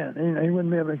extent. He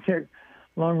wouldn't be able to kick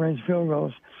long-range field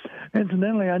goals.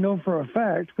 Incidentally, I know for a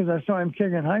fact, because I saw him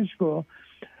kick in high school,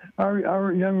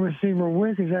 our young receiver,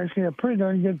 Wick, is actually a pretty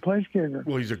darn good place kicker.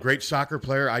 Well, he's a great soccer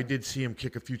player. I did see him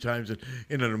kick a few times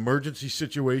in an emergency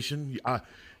situation.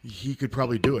 He could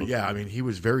probably do it. Yeah, I mean, he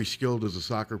was very skilled as a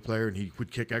soccer player, and he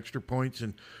would kick extra points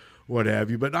and what have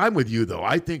you. But I'm with you, though.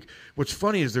 I think what's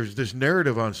funny is there's this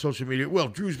narrative on social media, well,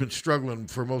 Drew's been struggling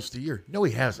for most of the year. No,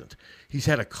 he hasn't. He's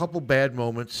had a couple bad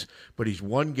moments, but he's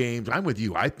won games. I'm with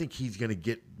you. I think he's going to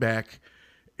get back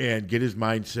and get his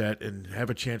mindset and have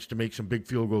a chance to make some big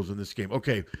field goals in this game.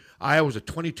 Okay, Iowa's a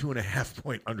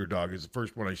 22.5-point underdog is the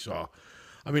first one I saw.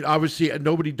 I mean, obviously,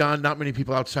 not many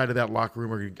people outside of that locker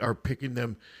room are picking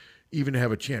them even to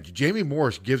have a chance. Jamie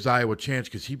Morris gives Iowa a chance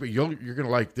because you're going to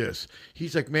like this.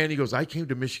 He's like, man, he goes, I came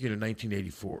to Michigan in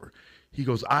 1984. He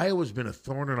goes, Iowa's been a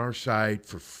thorn in our side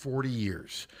for 40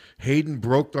 years. Hayden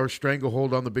broke our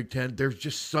stranglehold on the Big Ten. There's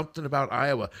just something about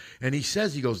Iowa. And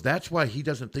he goes, that's why he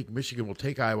doesn't think Michigan will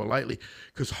take Iowa lightly,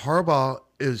 because Harbaugh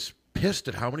is pissed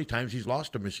at how many times he's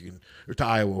lost to Michigan or to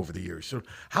Iowa over the years. So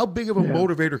how big of a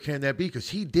motivator can that be? Because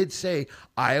he did say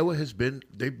Iowa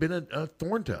they've been a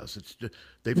thorn to us. It's just,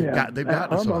 they've gotten us a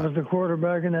lot. Harbaugh was the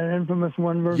quarterback in that infamous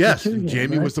 1 versus 2 Yes, game,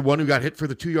 Jamie was the one who got hit for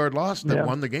the 2-yard loss that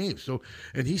won the game. So,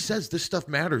 and he says this stuff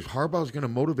matters. Harbaugh's going to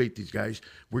motivate these guys.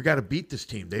 We got to beat this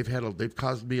team. They've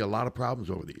caused me a lot of problems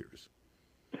over the years.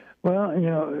 Well,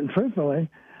 truthfully,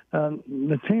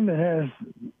 the team that has,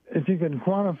 if you can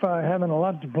quantify having a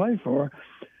lot to play for,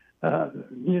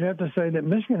 you'd have to say that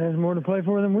Michigan has more to play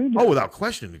for than we do. Oh, without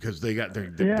question, because they got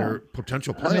their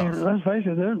potential playoff. I mean, let's face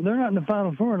it, they're not in the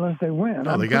Final Four unless they win.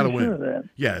 No, they got to win. Sure of that.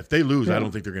 Yeah, if they lose, I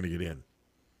don't think they're going to get in.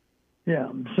 Yeah,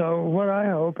 so what I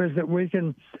hope is that we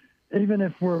can, even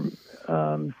if we're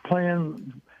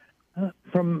playing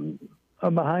from a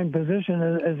behind position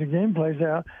as the game plays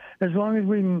out, as long as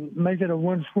we can make it a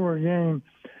one-score game.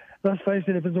 Let's face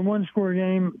it, if it's a one-score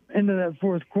game into that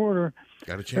fourth quarter,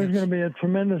 there's going to be a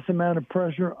tremendous amount of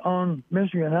pressure on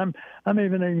Michigan. I'm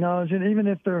even acknowledging, even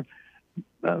if they're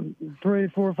 3,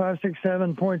 4, 5, 6,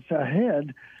 7 points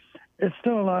ahead, it's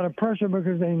still a lot of pressure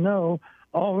because they know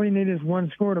all we need is one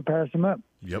score to pass them up.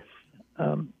 Yep.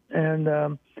 So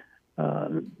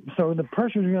the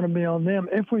pressure is going to be on them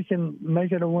if we can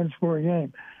make it a one-score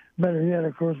game. Better yet,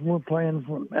 of course, we're playing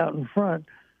from out in front.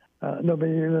 There'll be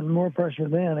even more pressure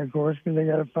then, of course, because they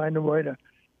got to find a way to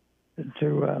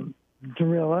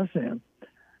reel us in.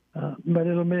 But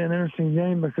it'll be an interesting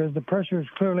game because the pressure is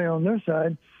clearly on their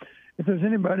side. If there's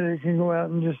anybody that can go out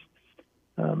and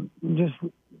just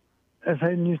as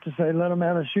Hayden used to say, let them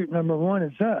out of shoot number one,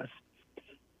 it's us.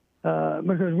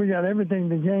 Because we got everything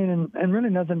to gain and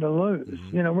really nothing to lose.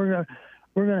 Mm-hmm. We're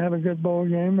gonna have a good bowl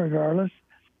game regardless.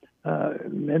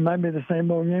 it might be the same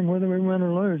ball game whether we win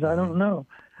or lose. I don't know.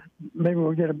 Maybe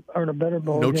we'll earn a better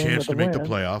bowl No game chance to with a make the win.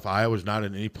 playoff. Iowa's not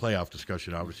in any playoff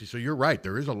discussion, obviously. So you're right.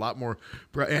 There is a lot more.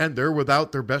 And they're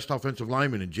without their best offensive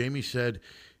lineman. And Jamie said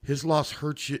his loss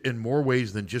hurts you in more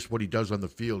ways than just what he does on the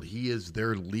field. He is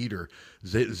their leader,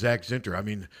 Zach Zinter. I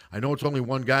mean, I know it's only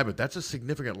one guy, but that's a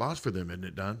significant loss for them, isn't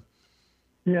it, Don?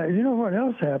 Yeah, you know what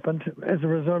else happened as a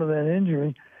result of that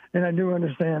injury? And I do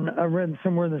understand. I read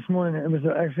somewhere this morning it was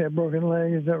actually a broken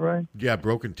leg. Is that right? Yeah,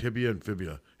 broken tibia and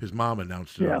fibula. His mom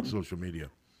announced it on social media.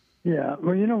 Yeah.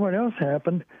 Well, you know what else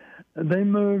happened? They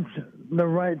moved the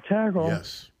right tackle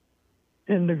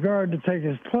in the guard to take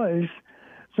his place.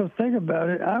 So think about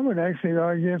it. I would actually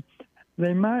argue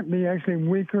they might be actually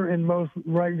weaker in both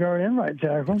right guard and right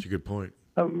tackle. That's a good point.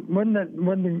 Wasn't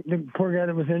the poor guy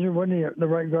that was injured? Wasn't he the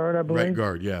right guard, I believe? Right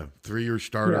guard, yeah. 3-year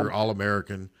starter,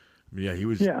 All-American. Yeah, he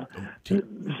was. Yeah.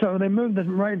 So they moved the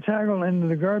right tackle into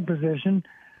the guard position.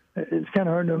 It's kind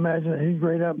of hard to imagine that he'd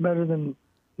grade out better than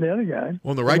the other guy.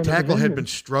 Well, the right tackle had been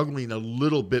struggling a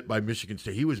little bit by Michigan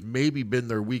State. He was maybe been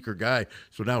their weaker guy.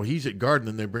 So now he's at guard, and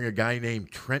then they bring a guy named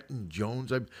Trenton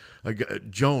Jones.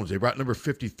 Jones. They brought number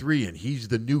 53, and he's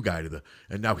the new guy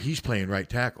and now he's playing right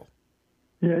tackle.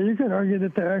 Yeah, you could argue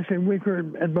that they're actually weaker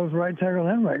at both right tackle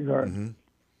and right guard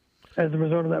as a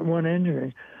result of that one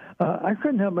injury. I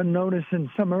couldn't help but notice in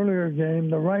some earlier game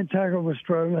the right tackle was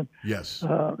struggling. Yes.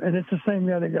 And it's the same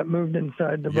guy that got moved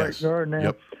inside the right guard now.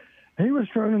 Yep. He was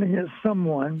struggling against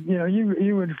someone. You know,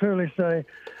 you would clearly say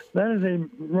that is a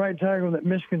right tackle that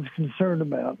Michigan's concerned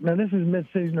about. Now, this is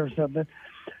midseason or something,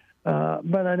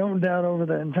 but I don't doubt over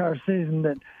the entire season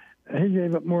that he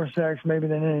gave up more sacks maybe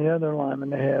than any other lineman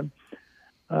they had.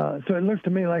 So it looks to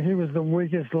me like he was the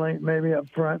weakest link maybe up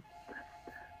front.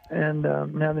 And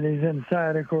now that he's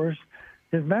inside, of course,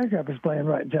 his backup is playing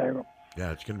right tackle.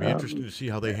 Yeah, it's going to be interesting to see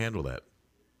how they handle that.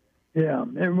 Yeah,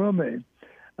 it will be.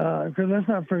 Because let's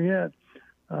not forget,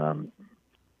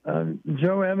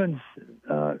 Joe Evans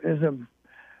is a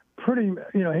pretty,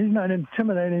 he's not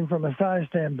intimidating from a size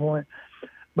standpoint,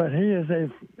 but he is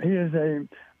a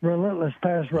relentless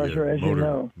pass rusher, as you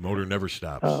know. Motor never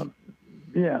stops.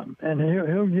 Yeah, and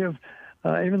he'll give,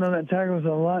 even though that tackle is a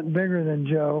lot bigger than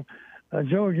Joe,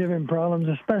 Joe will give him problems,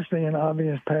 especially in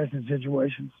obvious passing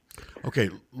situations. Okay,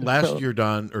 last year,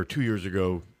 Don, or 2 years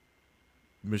ago,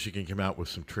 Michigan came out with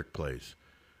some trick plays,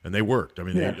 and they worked. I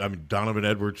mean, Donovan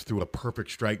Edwards threw a perfect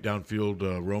strike downfield.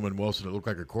 Roman Wilson, it looked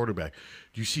like a quarterback.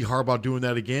 Do you see Harbaugh doing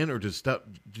that again, or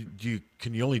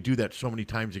can you only do that so many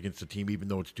times against a team, even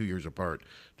though it's 2 years apart?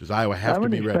 Does Iowa have to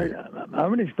be ready? I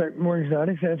would expect more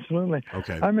exotics, absolutely.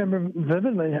 Okay. I remember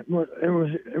vividly it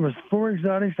was 4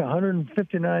 exotics,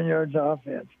 159 yards of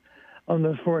offense on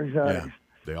those 4 exotics. Yeah,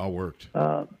 they all worked.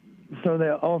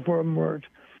 So all 4 of them worked.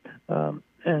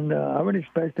 And I would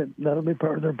expect that'll be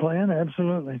part of their plan,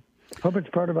 absolutely. Hope it's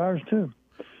part of ours, too.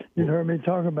 You've heard me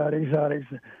talk about exotics.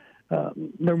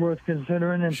 They're worth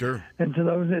considering. And, sure. And to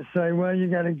those that say, well, you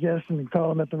got to guess and call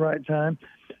them at the right time.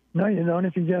 No, you don't.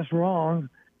 If you guess wrong,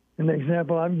 in the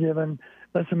example I've given,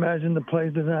 let's imagine the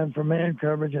play's designed for man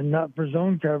coverage and not for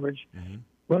zone coverage. Mm-hmm.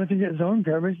 Well, if you get zone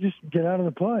coverage, just get out of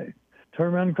the play.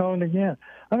 Turn around and call it again.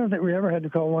 I don't think we ever had to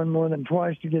call one more than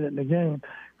twice to get it in the game,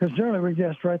 because generally we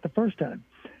guessed right the first time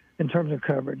in terms of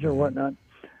coverage or whatnot.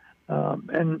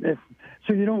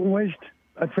 So you don't waste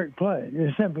a trick play.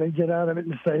 You simply get out of it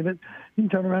and save it. You can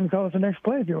turn around and call it the next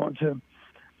play if you want to.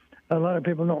 A lot of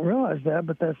people don't realize that,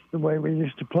 but that's the way we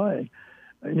used to play.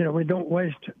 We don't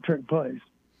waste trick plays.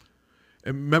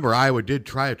 And remember, Iowa did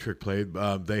try a trick play.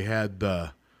 They had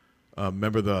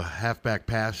remember the halfback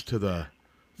pass to the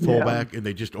fullback, and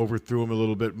they just overthrew him a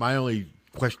little bit. My only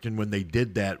question when they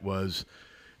did that was,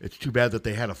 it's too bad that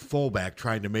they had a fullback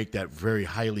trying to make that very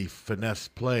highly finesse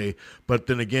play. But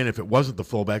then again, if it wasn't the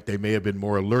fullback, they may have been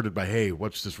more alerted by, hey,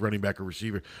 what's this running back or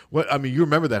receiver? You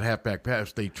remember that halfback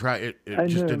pass? They tried it; it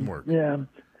just didn't work. Yeah.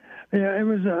 It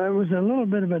was a little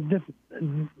bit of a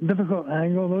difficult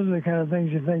angle. Those are the kind of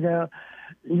things you think out.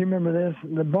 You remember this?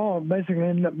 The ball basically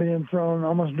ended up being thrown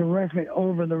almost directly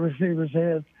over the receiver's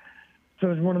head. So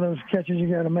it's one of those catches you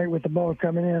got to make with the ball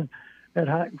coming in at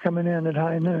high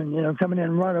noon. Coming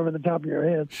in right over the top of your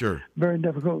head. Sure. Very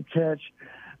difficult catch.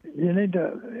 You need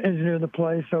to engineer the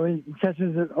play so he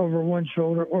catches it over one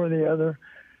shoulder or the other.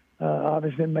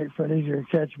 Obviously, make for an easier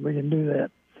catch. We can do that,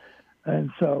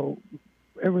 and so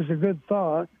it was a good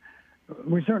thought.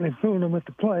 We certainly fooled him with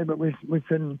the play, but we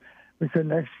couldn't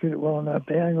execute it well enough.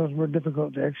 The angles were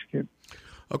difficult to execute.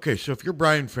 Okay, so if you're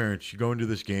Brian Ferentz, you go into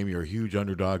this game, you're a huge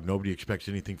underdog, nobody expects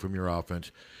anything from your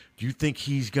offense. Do you think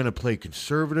he's going to play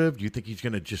conservative? Do you think he's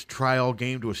going to just try all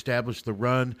game to establish the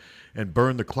run and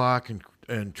burn the clock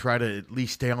and try to at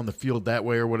least stay on the field that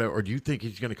way or whatever? Or do you think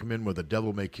he's going to come in with a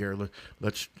devil-may-care? What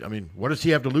does he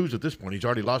have to lose at this point? He's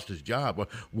already lost his job.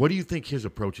 What do you think his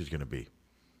approach is going to be?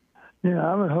 Yeah,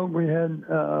 I would hope we had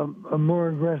a more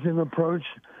aggressive approach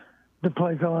to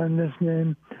play call in this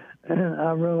game. And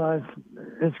I realize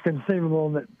it's conceivable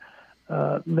that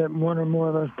one or more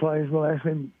of those plays will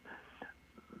actually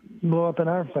blow up in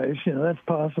our face. That's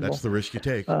possible. That's the risk you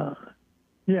take.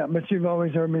 Yeah, but you've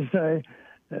always heard me say,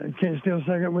 can't steal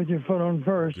second with your foot on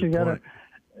first. Good point.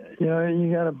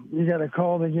 You gotta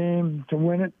call the game to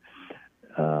win it.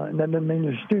 That doesn't mean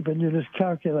you're stupid. You're just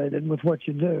calculated with what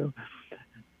you do.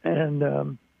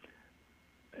 And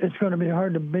it's going to be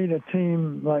hard to beat a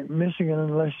team like Michigan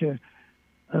unless you're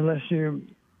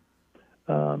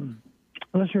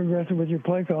aggressive with your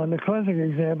play call. And the classic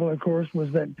example, of course,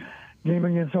 was that game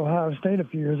against Ohio State a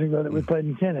few years ago that we played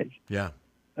in Kinnick. Yeah.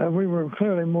 We were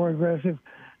clearly more aggressive,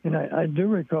 and I do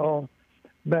recall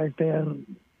back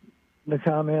then the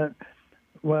comment,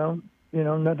 well,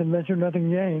 nothing ventured,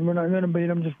 nothing gained. We're not going to beat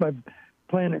them just by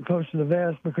playing it close to the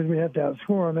vest because we have to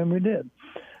outscore them, and we did.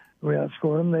 We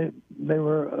outscored them. They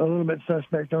were a little bit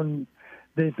suspect on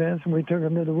defense, and we took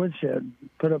them to the woodshed,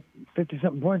 put up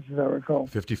 50-something points, as I recall.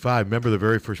 55. Remember, the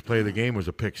very first play of the game was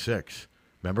a pick six.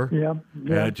 Remember? Yeah.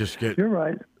 And You're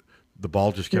right. The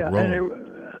ball just kept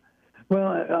rolling.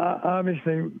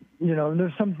 Obviously,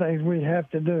 there's some things we have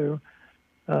to do,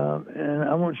 and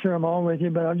I won't share them all with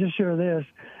you, but I'll just share this.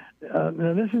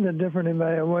 Now, this is a different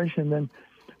evaluation than,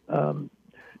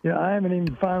 I haven't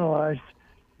even finalized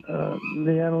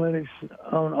the analytics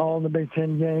on all the Big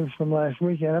Ten games from last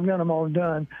weekend. I've got them all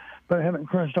done, but I haven't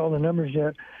crunched all the numbers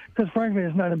yet because, frankly,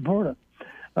 it's not important.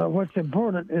 What's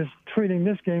important is treating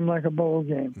this game like a bowl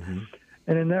game. Mm-hmm.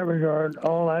 And in that regard,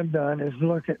 all I've done is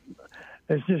look at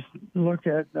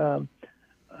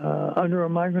under a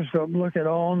microscope, look at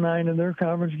all 9 of their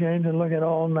conference games and look at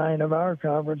all 9 of our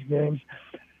conference games,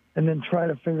 and then try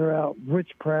to figure out which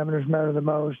parameters matter the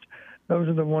most. Those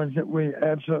are the ones that we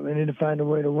absolutely need to find a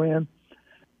way to win.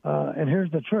 And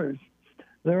here's the truth.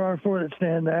 There are 4 that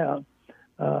stand out,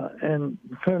 and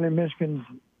clearly Michigan's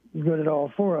good at all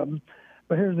 4 of them.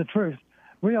 But here's the truth.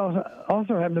 We also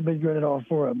happen to be good at all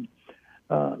 4 of them.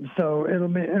 So it'll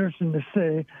be interesting to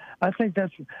see. I think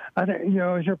you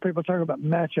always hear people talk about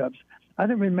matchups. I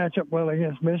think we match up well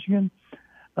against Michigan,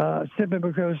 simply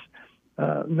because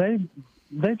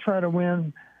they try to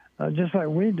win just like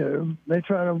we do. They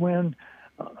try to win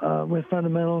with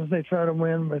fundamentals. They try to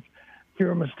win with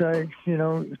fewer mistakes,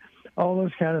 all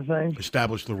those kind of things.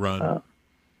 Establish the run.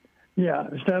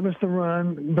 Establish the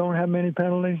run. Don't have many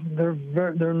penalties.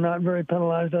 They're not very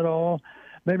penalized at all.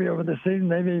 Maybe over the season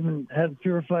they've even had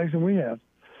fewer flags than we have.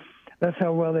 That's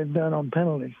how well they've done on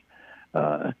penalties.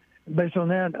 Based on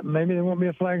that, maybe there won't be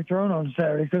a flag thrown on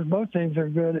Saturday because both teams are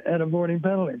good at avoiding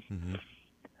penalties. Mm-hmm.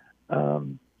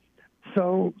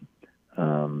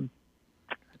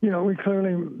 We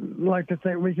clearly like to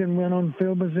think we can win on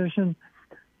field position.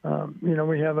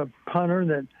 We have a punter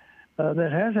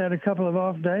that has had a couple of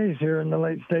off days here in the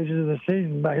late stages of the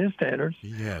season by his standards.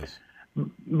 He has.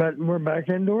 But we're back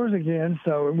indoors again,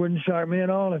 so it wouldn't shock me at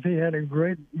all if he had a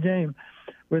great game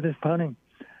with his punting.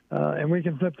 And we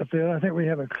can flip the field. I think we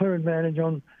have a clear advantage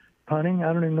on punting.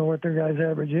 I don't even know what their guy's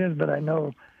average is, but I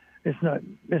know it's not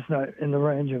in the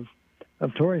range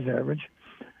of Torrey's average.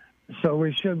 So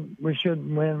we should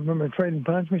win. When we're trading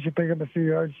punts, we should pick up a few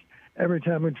yards every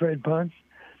time we trade punts.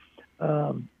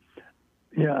 I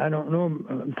don't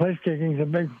know. Place kicking is a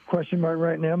big question mark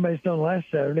right now based on last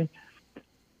Saturday.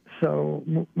 So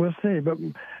we'll see. But,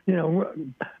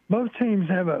 both teams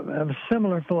have a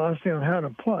similar philosophy on how to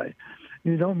play.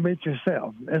 You don't beat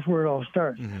yourself. That's where it all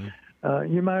starts.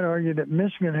 Mm-hmm. You might argue that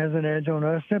Michigan has an edge on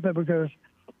us simply because,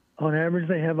 on average,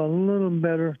 they have a little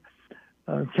better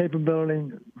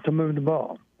capability to move the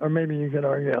ball. Or maybe you could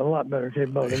argue a lot better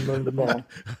capability to move the ball.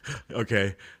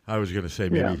 Okay. I was going to say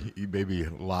maybe a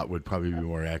lot would probably be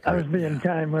more accurate. I was being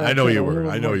kind. I know you were.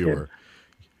 I know you were.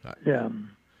 Yeah.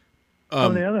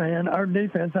 On the other hand, our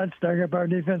defense, I'd stack up our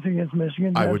defense against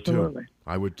Michigan. I would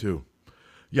too.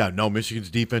 Yeah, no, Michigan's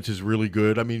defense is really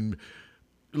good. I mean,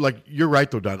 you're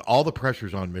right, though, Don. All the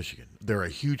pressure's on Michigan. They're a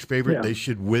huge favorite. Yeah. They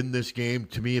should win this game.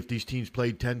 To me, if these teams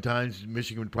played 10 times,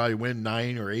 Michigan would probably win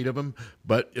 9 or 8 of them.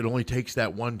 But it only takes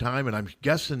that one time, and I'm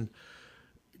guessing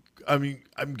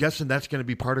that's going to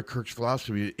be part of Kirk's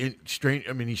philosophy.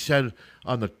 He said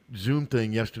on the Zoom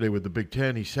thing yesterday with the Big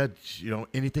Ten, he said,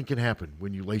 anything can happen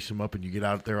when you lace them up and you get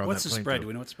out there on What's that the plane. spread? Do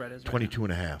we know what the spread is?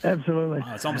 22.5. Absolutely.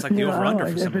 Oh, it's almost like the over-under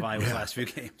for some of Iowa's last few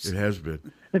games. It has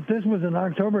been. If this was an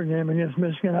October game against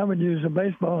Michigan, I would use a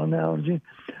baseball analogy.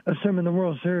 Assuming the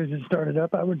World Series had started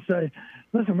up, I would say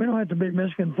listen, we don't have to beat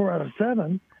Michigan 4 out of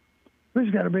 7. We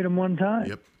just got to beat them one time.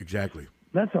 Yep, exactly.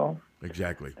 That's all.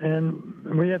 Exactly. And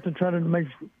we have to try to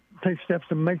take steps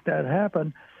to make that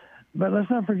happen. But let's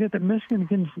not forget that Michigan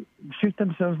can shoot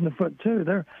themselves in the foot too.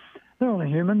 They're only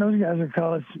human. Those guys are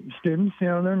college students. You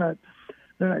know, they're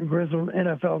not grizzled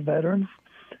NFL veterans.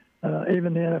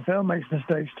 Even the NFL makes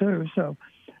mistakes too. So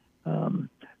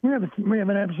we have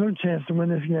an absolute chance to win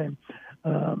this game.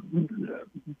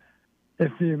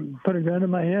 If you put a gun to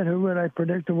my head, who would I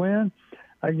predict to win?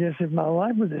 I guess if my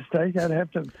life was at stake, I'd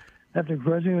have to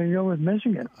grudgingly go with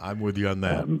Michigan. I'm with you on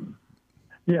that.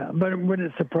 Yeah, but would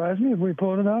it surprise me if we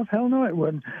pulled it off? Hell no, it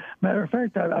wouldn't. Matter of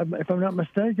fact, if I'm not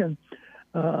mistaken,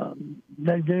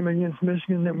 that game against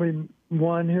Michigan that we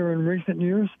won here in recent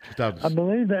years, I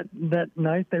believe that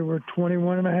night they were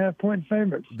 21.5-point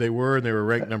favorites. They were, and they were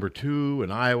ranked number 2,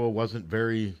 and Iowa wasn't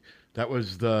very – that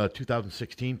was the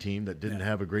 2016 team that didn't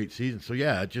have a great season. So,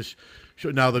 yeah, it just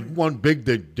showed. Now, the one big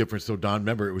difference, though, Don,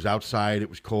 remember, it was outside, it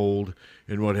was cold,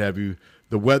 and what have you.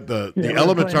 The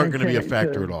elements aren't going to be a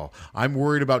factor at all. I'm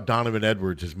worried about Donovan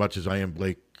Edwards as much as I am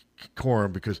Blake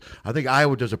Corum, because I think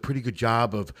Iowa does a pretty good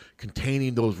job of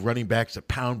containing those running backs that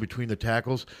pound between the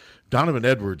tackles. Donovan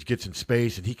Edwards gets in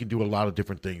space, and he can do a lot of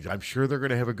different things. I'm sure they're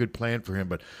going to have a good plan for him.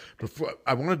 But before,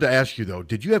 I wanted to ask you, though,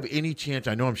 did you have any chance –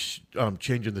 I know I'm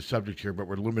changing the subject here, but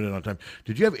we're limited on time.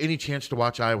 Did you have any chance to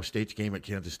watch Iowa State's game at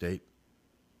Kansas State?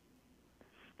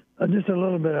 Just a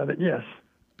little bit of it, yes.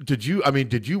 Did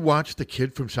you watch the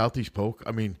kid from Southeast Polk?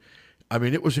 I mean,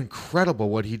 it was incredible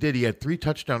what he did. He had 3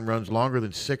 touchdown runs longer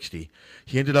than 60.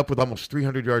 He ended up with almost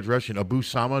 300 yards rushing. Abu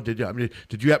Sama, did you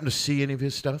happen to see any of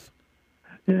his stuff?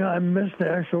 You know, I missed the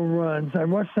actual runs. I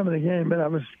watched some of the game, but I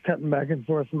was cutting back and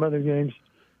forth from other games.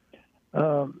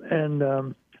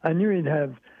 I knew he'd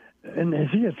have – and is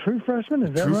he a true freshman?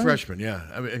 Is that right? True freshman, yeah.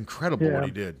 I mean, incredible what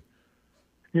he did.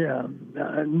 Yeah.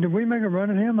 Did we make a run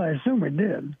at him? I assume we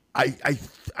did.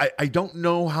 I don't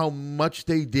know how much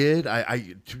they did.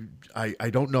 I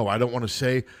don't know. I don't want to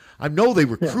say. I know they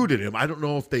recruited him. I don't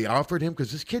know if they offered him,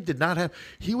 because this kid did not have.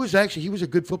 He was a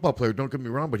good football player. Don't get me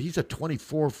wrong, but he's a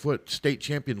 24-foot state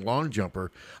champion long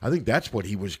jumper. I think that's what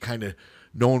he was kind of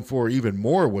known for even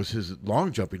more, was his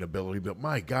long jumping ability. But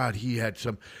my God, he had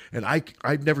some. And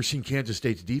I've never seen Kansas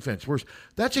State's defense worse.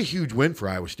 That's a huge win for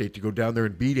Iowa State to go down there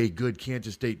and beat a good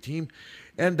Kansas State team.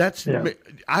 And that's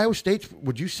Iowa State's.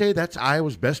 Would you say that's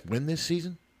Iowa's best win this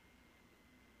season?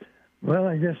 Well,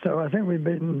 I guess so. I think we've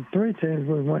beaten 3 teams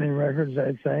with winning records,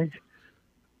 I think,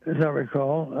 as I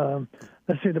recall.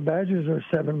 Let's see, the Badgers are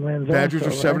 7 wins. Badgers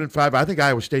are 7-5. I think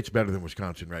Iowa State's better than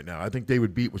Wisconsin right now. I think they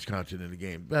would beat Wisconsin in the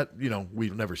game. But,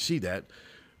 we'll never see that.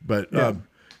 But and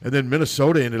then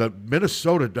Minnesota ended up.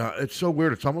 Minnesota, it's so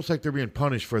weird. It's almost like they're being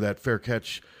punished for that fair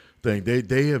catch thing.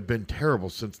 They have been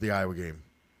terrible since the Iowa game.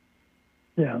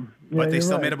 Yeah, but they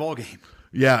still made a bowl game.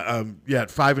 Yeah, at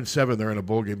 5-7, they're in a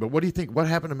bowl game. But what do you think? What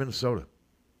happened to Minnesota?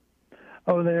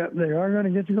 Oh, they are going to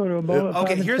get to go to a bowl.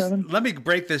 Okay, let me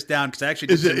break this down, because I actually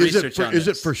did some research on this. Is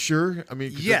it for sure? I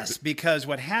mean, yes, because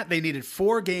they needed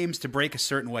 4 games to break a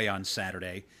certain way on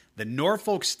Saturday. The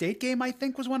Norfolk State game, I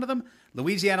think, was one of them.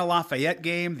 Louisiana Lafayette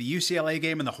game, the UCLA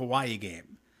game, and the Hawaii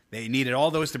game. They needed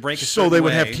all those to break a certain way. So they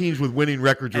would have teams with winning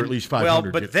records, or at least 500.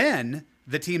 Well, but then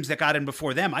the teams that got in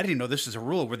before them, I didn't even know this was a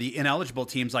rule, were the ineligible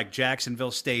teams like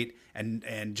Jacksonville State and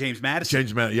James Madison.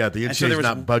 The NCAA's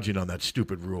not budging on that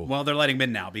stupid rule. Well, they're letting them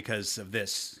in now because of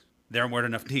this. There weren't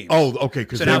enough teams. Oh, okay.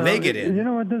 So now they get in. You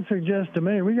know what this suggests to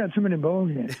me? We got too many bowl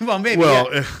games. Well, maybe. Well,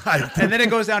 and then it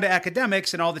goes down to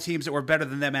academics, and all the teams that were better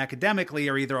than them academically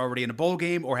are either already in a bowl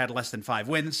game or had less than 5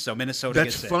 wins. So Minnesota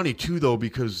gets in. That's funny, too, though,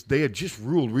 because they had just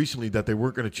ruled recently that they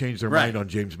weren't going to change their mind on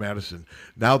James Madison.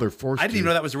 Now they're forced to. I didn't even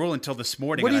know that was a rule until this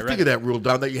morning. What do you think of that rule,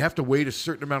 Don, that you have to wait a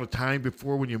certain amount of time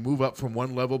before, when you move up from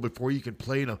one level, before you can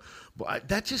play in a –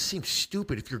 that just seems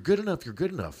stupid. If you're good enough, you're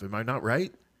good enough. Am I not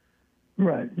right?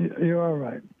 Right. You are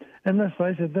right. And let's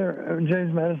face it,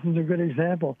 James Madison's a good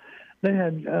example. They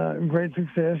had great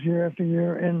success year after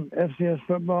year in FCS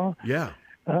football. Yeah.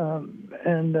 They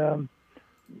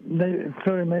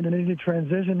clearly made an easy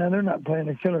transition. Now, they're not playing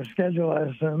a killer schedule, I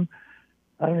assume.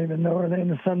 I don't even know. Are they in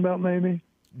the Sun Belt, maybe?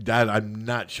 That I'm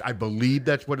not sure. I believe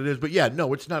that's what it is. But, yeah,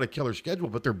 no, it's not a killer schedule,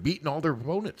 but they're beating all their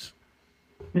opponents.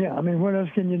 Yeah, I mean, what else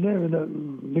can you do?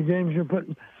 The games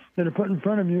that are put in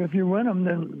front of you, if you win them,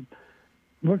 then –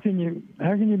 how can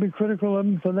you be critical of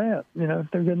them for that? If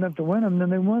they're good enough to win them,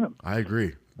 then they win them. I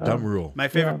agree. Dumb rule. My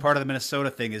favorite part of the Minnesota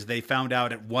thing is they found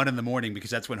out at 1 a.m, because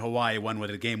that's when Hawaii won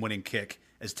with a game-winning kick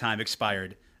as time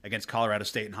expired against Colorado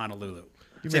State in Honolulu.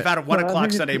 So they found at 1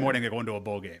 o'clock Sunday morning they're going to a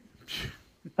bowl game.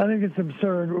 I think it's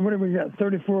absurd. What have we got?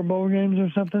 34 bowl games or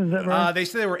something? Is that right? They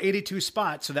said there were 82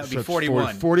 spots, so that would be it's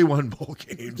 41. 41 bowl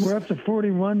games. We're up to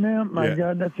 41 now. My Yeah.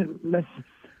 God, that's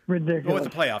ridiculous. Well, with the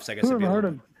playoffs, I guess. Who it'd be ever a heard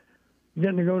little of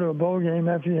getting to go to a bowl game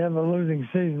after you have a losing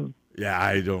season? Yeah,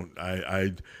 I don't.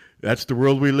 I that's the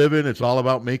world we live in. It's all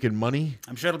about making money.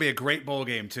 I'm sure it'll be a great bowl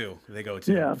game too. If they go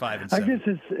to Yeah, 5 and I 7.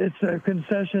 guess it's a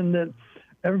concession that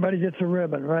everybody gets a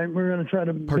ribbon, right? We're going to try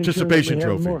to Participation be sure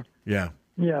that we have trophy. more. Yeah.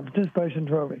 Yeah, participation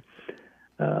trophy.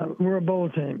 We're a bowl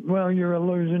team. Well, you're a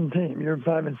losing team. You're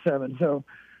 5 and 7, so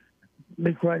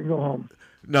be quiet and go home.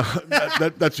 No,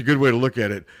 that's a good way to look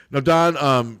at it. Now,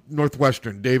 Don,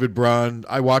 Northwestern, David Braun.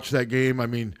 I watched that game. I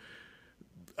mean,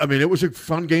 it was a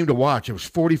fun game to watch. It was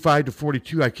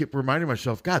 45-42. I kept reminding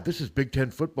myself, God, this is Big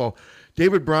Ten football.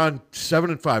 David Braun,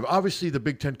 7-5. Obviously, the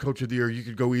Big Ten Coach of the Year. You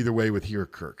could go either way with he or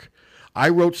Kirk. I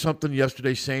wrote something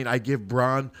yesterday saying I give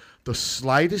Braun the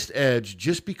slightest edge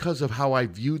just because of how I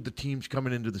viewed the teams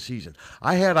coming into the season.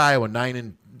 I had Iowa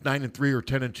 9-3 or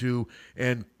 10-2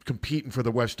 and competing for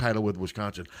the West title with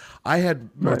Wisconsin. I had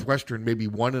Northwestern maybe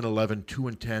 1-11,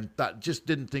 2-10. Just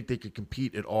didn't think they could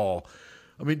compete at all.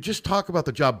 I mean, just talk about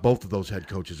the job both of those head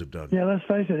coaches have done. Yeah, let's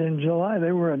face it. In July,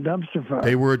 they were a dumpster fire.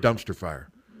 They were a dumpster fire,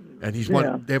 and he's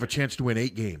won. They have a chance to win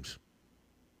 8 games.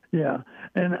 Yeah,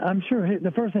 and I'm sure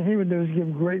the first thing he would do is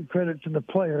give great credit to the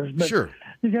players. But Sure.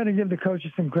 You got to give the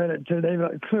coaches some credit, too. They've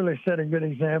clearly set a good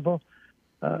example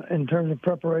in terms of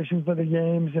preparation for the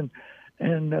games.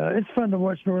 And it's fun to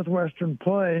watch Northwestern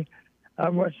play. I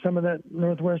watched some of that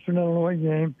Northwestern-Illinois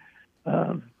game.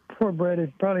 Poor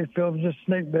Brady probably feels just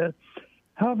snake bit.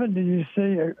 How often do you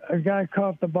see a guy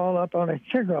cough the ball up on a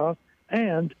kickoff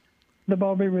and the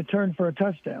ball be returned for a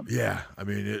touchdown? Yeah, I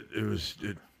mean,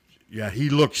 yeah, he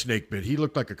looked snake bit. He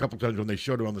looked like a couple times when they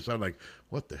showed him on the side, like,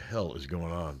 what the hell is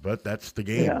going on? But that's the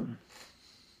game.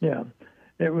 Yeah.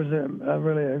 It was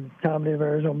really a comedy of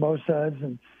errors on both sides,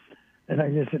 and I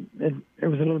guess it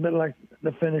was a little bit like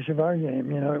the finish of our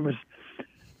game. It was,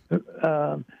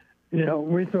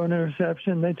 we throw an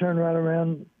interception, they turn right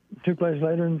around 2 plays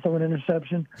later and throw an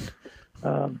interception.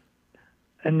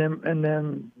 And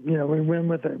then we win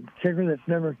with a kicker that's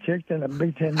never kicked in a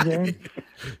Big Ten game.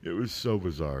 It was so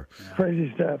bizarre.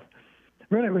 Crazy stuff.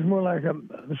 Really, it was more like a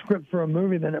script for a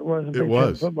movie than it was a Big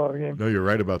Ten football game. No, you're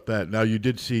right about that. Now, you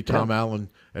did see Tom Allen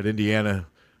at Indiana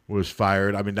was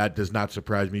fired. I mean, that does not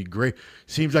surprise me. Great,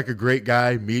 seems like a great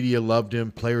guy. Media loved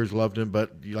him. Players loved him.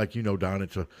 But like Don,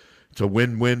 it's a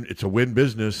win-win. It's a win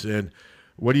business. And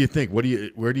what do you think?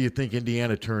 Where do you think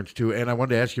Indiana turns to? And I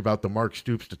wanted to ask you about the Mark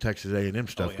Stoops to Texas A&M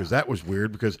stuff because that was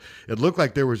weird because it looked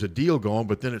like there was a deal going,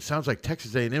 but then it sounds like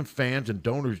Texas A&M fans and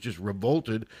donors just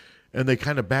revolted and they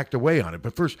kind of backed away on it.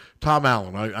 But first, Tom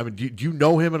Allen. I mean, do you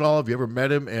know him at all? Have you ever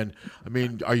met him? And I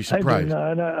mean, are you surprised? I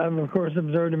do not. I've of course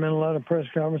observed him in a lot of press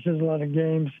conferences, a lot of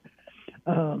games.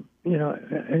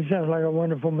 He sounds like a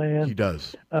wonderful man. He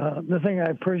does. The thing I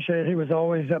appreciate, he was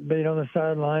always upbeat on the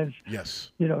sidelines.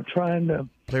 Yes. Trying to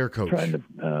player coach, trying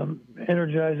to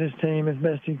energize his team as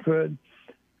best he could.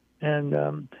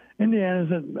 And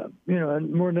Indiana's a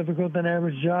more difficult than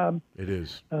average job. It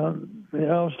is. It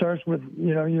all starts with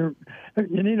you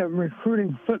need a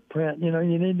recruiting footprint. You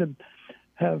need to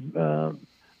have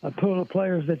a pool of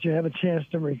players that you have a chance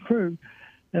to recruit.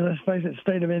 And let's face it,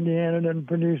 state of Indiana doesn't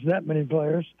produce that many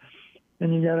players,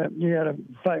 and you gotta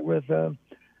fight with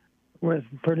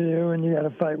Purdue, and you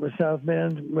gotta fight with South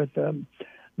Bend, with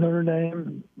Notre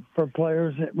Dame for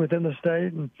players within the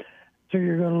state, and so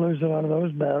you're going to lose a lot of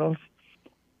those battles.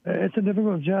 It's a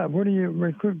difficult job. Where do you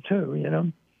recruit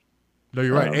to? No,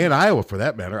 you're right, and Iowa for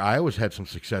that matter. Iowa's had some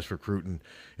success recruiting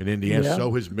in Indiana. Yeah.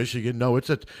 So has Michigan. No,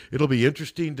 it'll be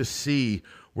interesting to see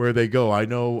where they go. I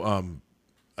know.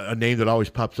 A name that always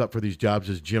pops up for these jobs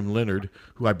is Jim Leonard,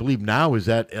 who I believe now is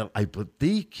at. I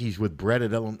think he's with Brett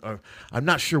at Illinois. I'm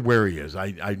not sure where he is.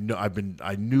 I'm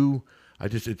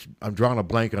drawing a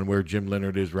blank on where Jim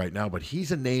Leonard is right now, but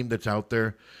he's a name that's out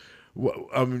there.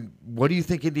 What do you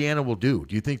think Indiana will do?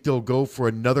 Do you think they'll go for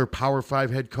another Power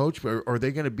 5 head coach, or are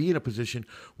they going to be in a position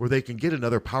where they can get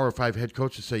another Power 5 head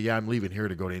coach to say, "Yeah, I'm leaving here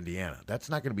to go to Indiana"? That's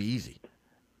not going to be easy.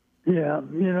 Yeah,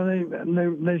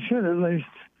 they should at least.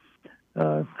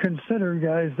 Consider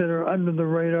guys that are under the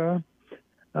radar,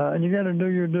 and you got to do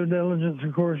your due diligence.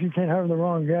 Of course, you can't hire the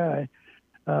wrong guy,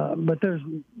 but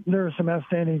there are some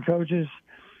outstanding coaches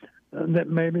that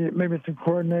maybe it's a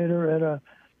coordinator at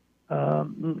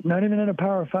not even at a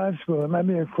Power 5 school. It might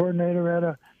be a coordinator at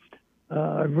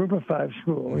a Group of 5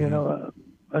 school.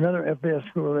 Another FBS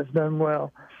school that's done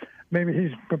well. Maybe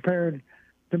he's prepared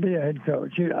to be a head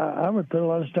coach. I would put a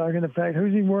lot of stock in the fact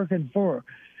who's he working for.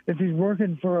 If he's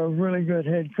working for a really good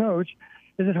head coach,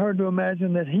 is it hard to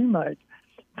imagine that he might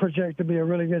project to be a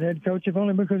really good head coach, if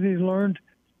only because he's learned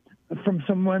from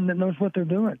someone that knows what they're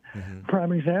doing.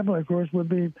 Prime example, of course, would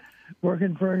be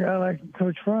working for a guy like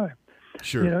Coach Fry.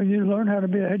 Sure. You know, you learn how to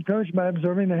be a head coach by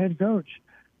observing the head coach.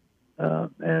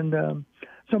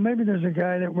 So maybe there's a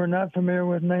guy that we're not familiar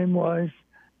with name-wise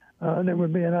that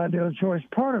would be an ideal choice.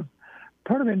 Part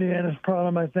of Indiana's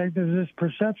problem, I think, is this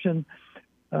perception,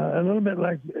 a little bit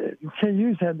like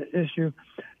KU's had the issue.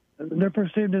 They're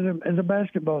perceived as a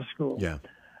basketball school. Yeah.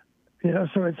 You know,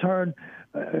 so it's hard.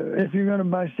 If you're going to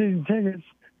buy season tickets,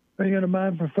 are you going to buy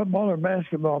them for football or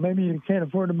basketball? Maybe you can't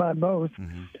afford to buy both.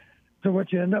 So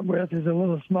what you end up with is a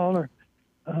little smaller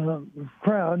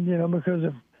crowd, you know, because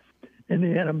of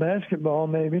Indiana basketball,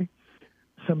 maybe.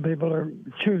 Some people are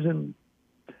choosing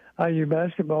IU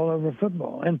basketball over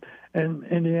football. And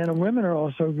Indiana women are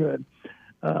also good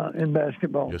in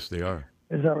basketball. Yes, they are.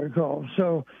 As I recall.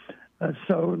 So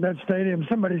that stadium,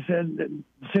 somebody said that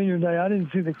senior day, I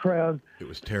didn't see the crowd. It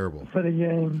was terrible. For the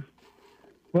game.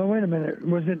 Well, wait a minute.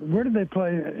 Where did they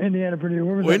play? Indiana, Purdue?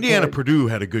 Where was Well, Indiana, Purdue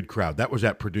had a good crowd. That was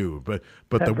at Purdue. But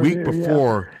the Purdue, week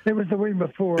before. Yeah. It was the week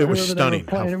before. It was stunning.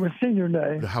 It was senior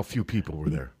day. How few people were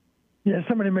there. Yeah,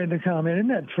 somebody made the comment. Isn't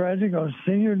that tragic on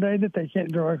senior day that they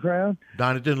can't draw a crowd?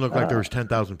 Don, it didn't look like there was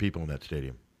 10,000 people in that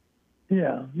stadium.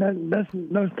 Yeah,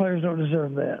 those players don't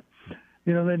deserve that.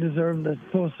 You know, they deserve the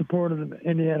full support of the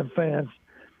Indiana fans.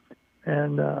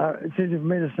 And it's easy for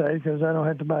me to say because I don't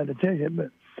have to buy the ticket,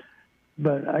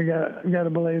 but I got to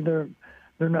believe they're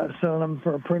not selling them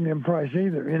for a premium price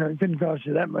either. You know, it couldn't cost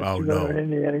you that much to go to an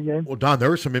Indiana game. Well, Don, there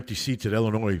were some empty seats at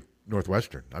Illinois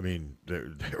Northwestern. I mean,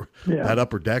 that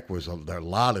upper deck was there a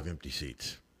lot of empty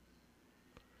seats.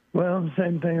 Well, the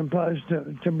same thing applies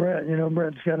to Brett. You know,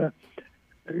 Brett's got a.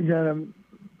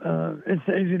 It's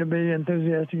easy to be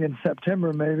enthusiastic in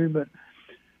September, maybe, but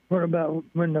what about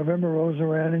when November rolls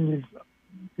around and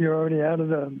you're already out of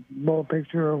the bowl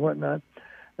picture or whatnot?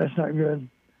 That's not good.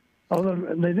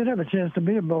 Although they did have a chance to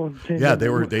be a bowl team. Yeah, they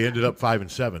ended up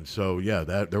 5-7. So yeah,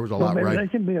 there was a lot maybe right. They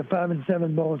can be a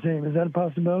 5-7 bowl team. Is that a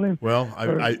possibility? Well,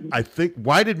 I think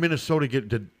why did Minnesota get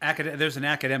to? There's an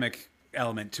academic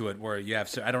element to it where you have.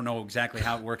 So I don't know exactly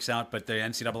how it works out, but the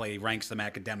NCAA ranks them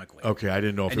academically. Okay, I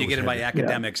didn't know if and it you was get it by heavy.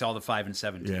 academics, all the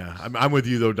 5-7 teams. Yeah, I'm with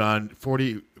you though, Don.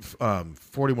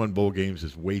 41 bowl games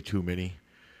is way too many.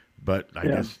 But I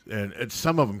guess, and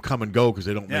some of them come and go because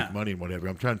they don't make money and whatever.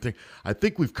 I'm trying to think. I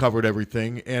think we've covered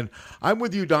everything, and I'm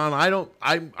with you, Don.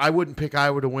 I wouldn't pick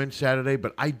Iowa to win Saturday,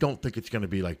 but I don't think it's going to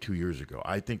be like 2 years ago.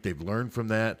 I think they've learned from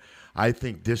that. I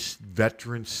think this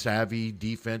veteran savvy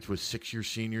defense with 6-year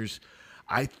seniors,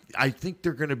 I think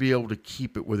they're going to be able to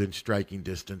keep it within striking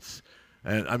distance.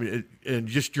 And I mean, and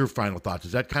just your final thoughts.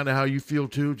 Is that kind of how you feel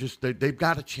too? Just they've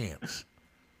got a chance.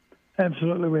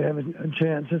 Absolutely, we have a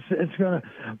chance.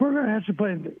 We're gonna have to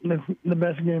play the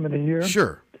best game of the year.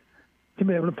 Sure. To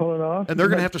be able to pull it off, and they're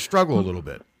gonna have to struggle a little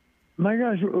bit. My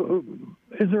gosh,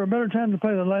 is there a better time to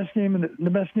play the last game of the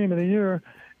best game of the year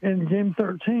in Game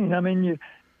 13? I mean,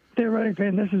 theoretically,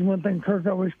 and this is one thing Kirk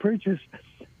always preaches: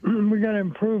 we got to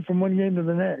improve from one game to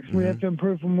the next. Mm-hmm. We have to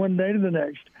improve from one day to the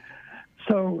next.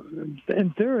 So,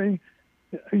 in theory,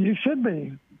 you should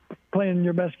be playing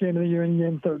your best game of the year in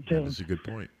Game 13. That's a good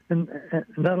point. And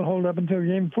that'll hold up until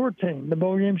Game 14. The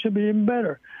bowl game should be even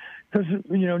better because,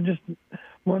 you know, just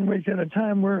 1 week at a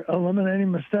time, we're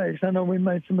eliminating mistakes. I know we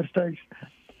made some mistakes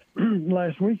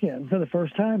last weekend for the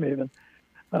first time even,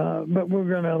 but we're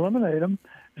going to eliminate them.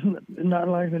 It's not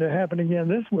likely to happen again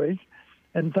this week.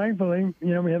 And thankfully,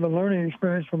 you know, we have a learning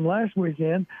experience from last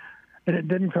weekend, and it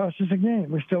didn't cost us a game.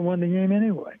 We still won the game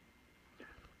anyway.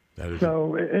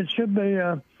 So it should be,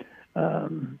 you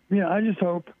know, I just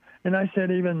hope. And I said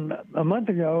even a month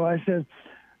ago, I said,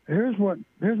 here's what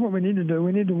we need to do.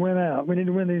 We need to win out. We need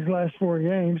to win these last 4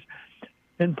 games,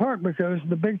 in part because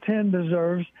the Big Ten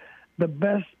deserves the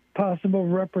best possible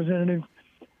representative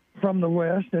from the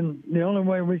West. And the only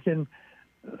way we can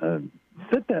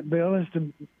fit that bill is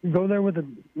to go there with a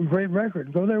great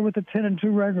record, go there with a 10-2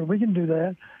 record. We can do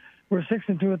that. We're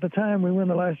 6-2 at the time. We win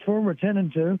the last 4. We're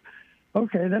 10-2.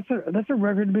 Okay, that's a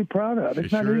record to be proud of.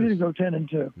 It's not easy to go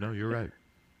 10-2. No, you're right.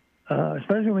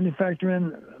 Especially when you factor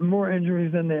in more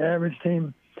injuries than the average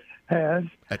team has.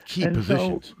 At key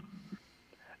positions.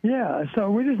 So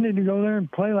we just need to go there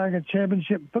and play like a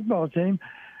championship football team.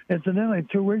 Incidentally,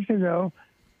 2 weeks ago,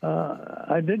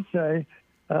 I did say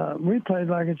we played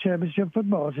like a championship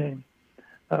football team.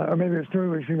 Or maybe it was 3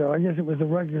 weeks ago. I guess it was the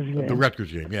Rutgers game. The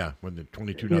Rutgers game, yeah, when the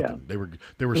 22-0.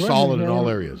 They were solid in all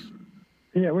areas.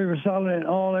 Yeah, we were solid in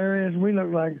all areas. We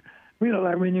looked like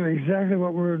we knew exactly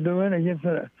what we were doing against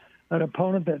an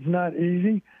opponent that's not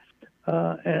easy.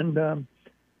 And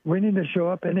we need to show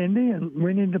up in Indy, and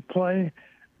we need to play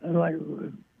like,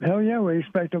 hell yeah, we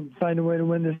expect to find a way to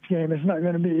win this game. It's not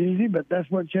going to be easy, but that's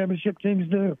what championship teams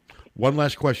do. One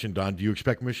last question, Don. Do you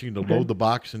expect Michigan to load the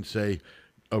box and say,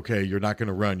 okay, you're not going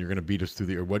to run, you're going to beat us through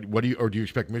the air? Or do you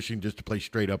expect Michigan just to play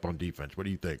straight up on defense? What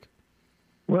do you think?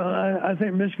 Well, I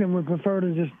think Michigan would prefer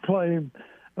to just play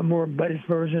a more base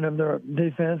version of their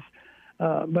defense.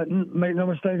 But make no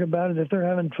mistake about it, if they're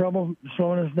having trouble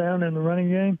slowing us down in the running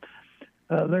game,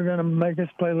 they're going to make us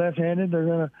play left-handed. They're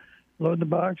going to load the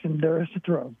box and dare us to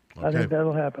throw. Okay. I think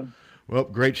that'll happen. Well,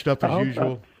 great stuff as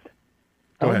usual.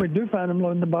 I hope we do find them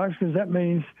loading the box, because that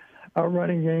means our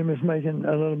running game is making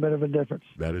a little bit of a difference.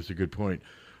 That is a good point.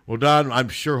 Well, Don, I'm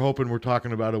sure hoping we're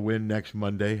talking about a win next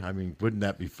Monday. I mean, wouldn't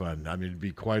that be fun? I mean, it'd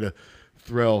be quite a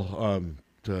thrill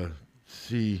to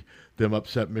see them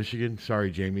upset Michigan. Sorry,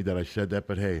 Jamie, that I said that,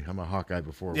 but hey, I'm a Hawkeye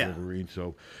before a Wolverine.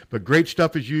 So, but great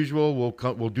stuff as usual.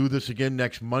 We'll do this again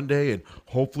next Monday, and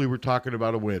hopefully we're talking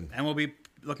about a win. And we'll be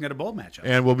looking at a bowl matchup.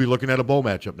 And we'll be looking at a bowl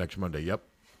matchup next Monday. Yep.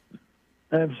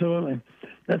 Absolutely.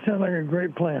 That sounds like a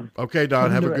great plan. Okay, Don.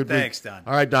 Have a good week. Thanks, Don.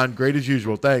 All right, Don. Great as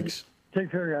usual. Thanks.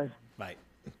 Take care, guys. Bye.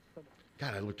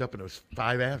 God, I looked up and it was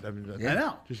 5 after. I mean, I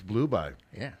know. Just blew by.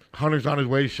 Yeah. Hunter's on his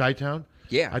way to Chi-Town.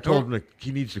 Yeah. I told him that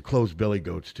he needs to close Billy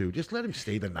Goats, too. Just let him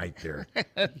stay the night there.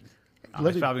 He's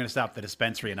probably going to stop at the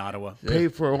dispensary in Ottawa. Pay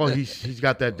for well, he's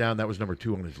got that down. That was number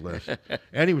 2 on his list.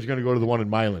 And he was going to go to the one in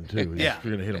Milan, too. He's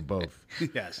going to hit them both.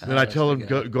 Yes. And then I tell him,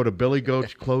 go to Billy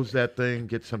Goats, close that thing,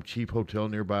 get some cheap hotel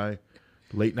nearby,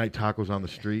 late-night tacos on the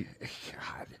street.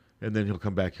 God. And then he'll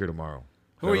come back here tomorrow.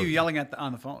 Who are you yelling at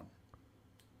on the phone?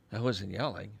 I wasn't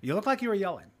yelling. You look like you were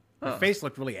yelling. Your face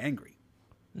looked really angry.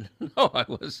 No, I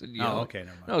wasn't yelling. Oh, okay,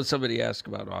 never mind. No, somebody asked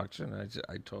about auction.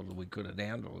 I told them we couldn't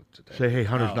handle it today. Say, hey,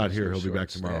 Hunter's not here. He'll be back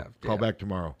tomorrow. short-staffed, Call back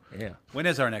tomorrow. Yeah. When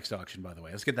is our next auction, by the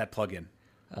way? Let's get that plug in.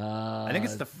 I think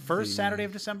it's the first Saturday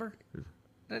of December.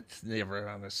 That's never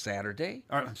on a Saturday.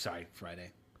 Or I'm sorry,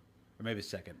 Friday, or maybe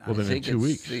second. Well, then in 2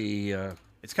 weeks.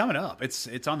 It's coming up.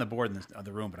 It's on the board in the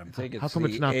other room, but I'm. How come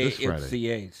it's not this Friday? It's the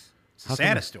 8th. It's the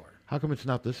Santa store. How come it's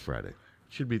not this Friday? It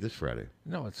should be this Friday.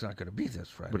 No, it's not going to be this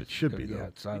Friday. But it should be, Yeah, though.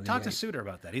 it's on Talk the to 8th. Suter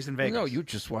about that. He's in Vegas. No, you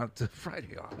just want the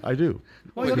Friday off. I do.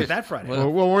 Well, you'll get that Friday.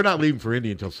 Well, we're not leaving for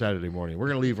Indy until Saturday morning. We're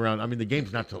going to leave around. I mean, the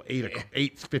game's not till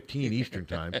 8:15 Eastern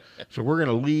time, so we're going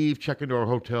to leave, check into our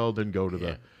hotel, then go to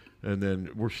the, and then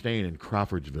we're staying in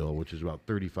Crawfordsville, which is about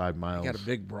 35 miles. You got a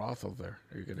big brothel there.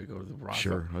 Are you going to go to the brothel?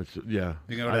 Sure. Yeah.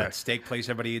 You go to that steak place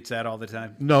everybody eats at all the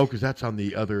time. No, because that's on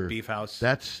the other Beef House.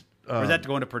 That's. Or is that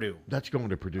going to Purdue? That's going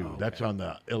to Purdue. Oh, okay. That's on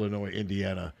the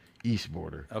Illinois-Indiana east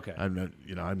border. Okay.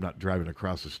 I'm not driving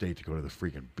across the state to go to the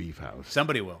freaking Beef House.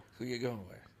 Somebody will. Who you going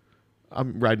with?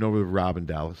 I'm riding over with Rob in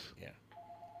Dallas. Yeah.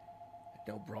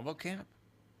 No Bromo camp?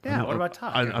 Yeah. What about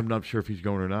Todd? I'm not sure if he's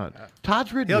going or not.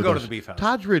 Todd's ridden. He'll with go us. to the Beef House.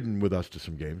 Todd's ridden with us to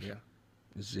some games. Yeah.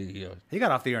 Is he? He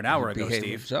got off the air an hour ago, behave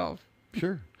Steve. himself?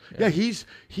 Sure. Yeah,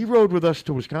 he rode with us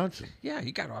to Wisconsin. Yeah,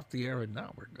 he got off the air an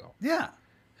hour ago. Yeah.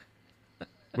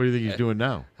 What do you think he's doing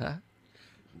now? Huh?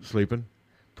 Sleeping?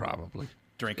 Probably.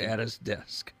 Drinking. At his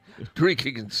desk.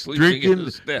 Drinking and sleeping at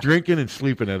his desk. Drinking and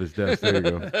sleeping at his desk. There you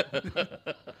go.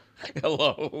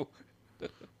 Hello.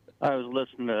 I was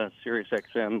listening to Sirius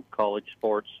XM College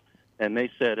Sports, and they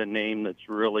said a name that's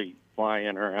really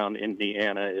flying around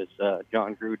Indiana is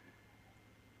John Gruden.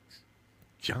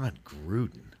 John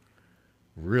Gruden.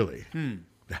 Really?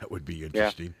 That would be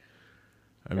interesting.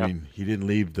 I mean, he didn't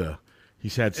leave the...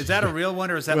 He's had. Is that a real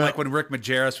one, or is that like when Rick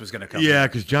Majerus was going to come? Yeah,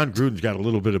 because John Gruden's got a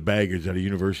little bit of baggage at a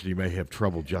university you may have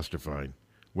trouble justifying,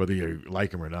 whether you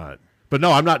like him or not. But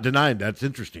no, I'm not denying that's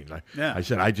interesting. I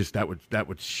said that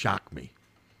would shock me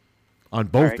on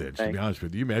both ends. To be honest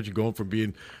with you, imagine going from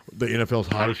being the NFL's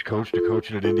hottest coach to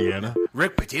coaching at Indiana.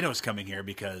 Rick Pitino's coming here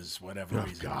because whatever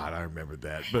reason. God, I remember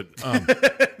that. But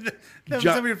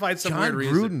somebody would find some weird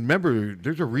reason. Gruden, remember,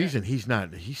 there's a reason he's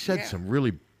not. He said some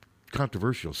really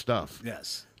controversial stuff.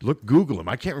 Yes. Google him.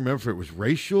 I can't remember if it was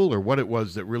racial or what it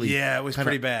was that really. Yeah, it was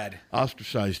pretty bad.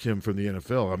 Ostracized him from the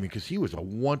NFL. I mean, because he was a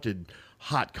wanted,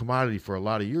 hot commodity for a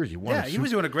lot of years. He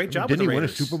was doing a great job. Didn't with the he win a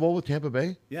Raiders. Super Bowl with Tampa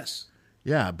Bay? Yes.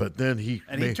 Yeah, but then he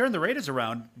turned the Raiders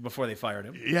around before they fired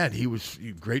him. Yeah, and he was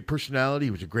a great personality.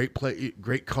 He was a great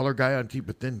color guy on TV.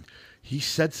 But then he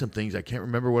said some things I can't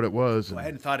remember what it was. I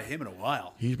hadn't thought of him in a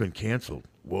while. He's been canceled.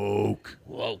 Woke.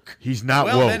 He's well, not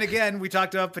woke. Well, then again, we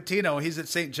talked about Patino. He's at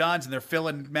St. John's, and they're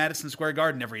filling Madison Square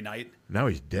Garden every night. Now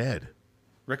he's dead.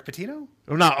 Rick Pitino?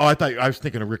 Oh, no, I was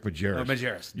thinking of Rick Majerus. Oh,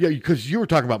 Majerus. Yeah, because you were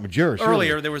talking about Majerus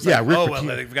Earlier. There was like, Rick well,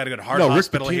 Pitino. they've got to go to heart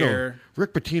hospital here.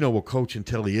 Rick Pitino will coach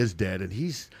until he is dead, and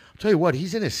I'll tell you what,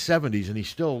 he's in his 70s, and he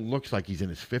still looks like he's in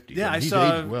his 50s. Yeah, I he's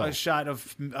saw aged well. a shot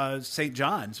of St.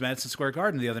 John's, Madison Square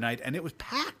Garden, the other night, and it was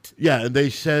packed. Yeah, and they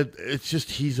said it's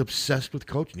just he's obsessed with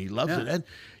coaching. He loves it. And,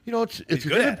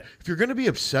 if you're going to be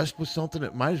obsessed with something,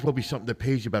 it might as well be something that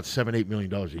pays you about $7-8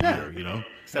 million a year,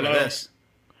 Instead of this.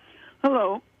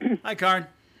 Hello. Hi, Karn.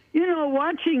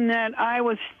 Watching that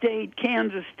Iowa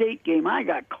State-Kansas State game, I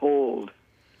got cold.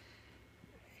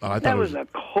 That was a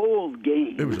cold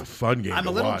game. It was a fun game. I'm a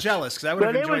to little watch. jealous because I would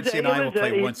have enjoyed seeing Iowa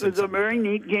play once. It was a very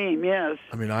neat game, yes.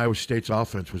 I mean, Iowa State's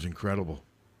offense was incredible.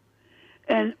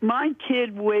 And my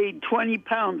kid weighed 20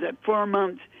 pounds at 4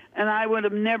 months, and I would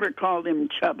have never called him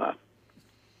Chubba.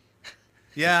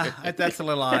 Yeah, that's a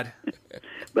little odd.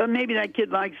 But maybe that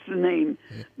kid likes the name.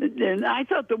 And I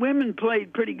thought the women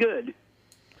played pretty good.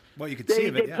 Well, you could see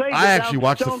it. Yeah. Played I actually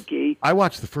watched I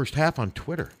watched the first half on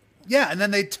Twitter. Yeah, and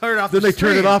then they turn it off. Then they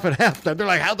turn it off at halftime. They're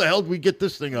like, "How the hell did we get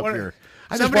this thing up here?"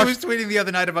 Somebody was tweeting the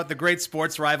other night about the great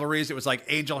sports rivalries. It was like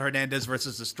Angel Hernandez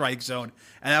versus the Strike Zone,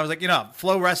 and I was like,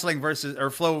 Flow Wrestling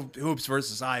Flow Hoops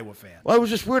versus Iowa fans. Well, it was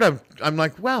just weird. I'm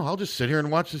like, well, I'll just sit here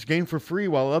and watch this game for free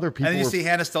while other people. And then you see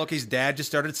Hannah Stuelke's dad just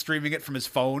started streaming it from his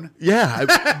phone. Yeah,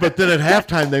 but then at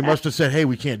halftime they must have said, "Hey,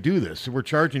 we can't do this. We're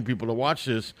charging people to watch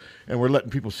this, and we're letting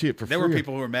people see it for free." There were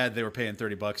people who were mad they were paying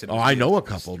 $30. Oh, I know a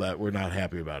couple that were not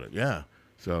happy about it. Yeah,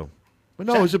 so. But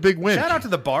no, it was a big win. Shout out to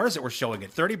the bars that were showing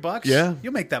it. $30. Yeah,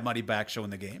 you'll make that money back showing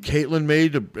the game. Caitlin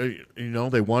made,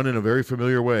 they won in a very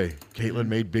familiar way. Caitlin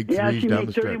made big threes down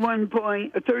the stretch.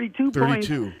 32 points,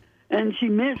 and she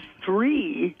missed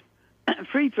 3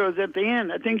 free throws at the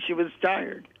end. I think she was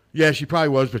tired. Yeah, she probably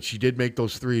was, but she did make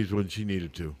those threes when she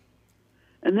needed to.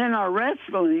 And then our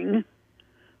wrestling,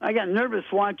 I got nervous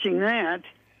watching that,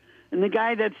 and the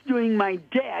guy that's doing my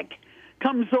deck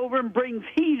comes over and brings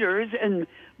heaters and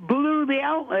blew the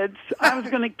outlets. I was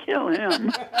going to kill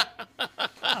him.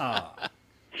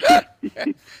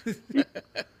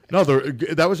 No,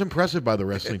 that was impressive by the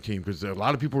wrestling team because a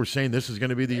lot of people were saying this is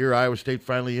going to be the year Iowa State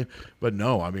finally. But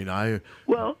no, I mean,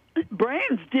 Well,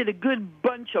 Brands did a good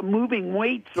bunch of moving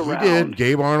weights around. He did.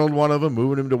 Gabe Arnold, one of them,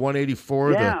 moving him to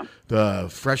 184. Yeah. The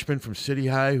freshman from City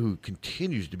High who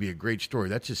continues to be a great story.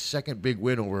 That's his second big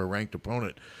win over a ranked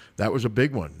opponent. That was a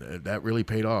big one. That really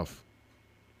paid off.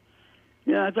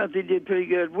 Yeah, I thought they did pretty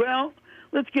good. Well,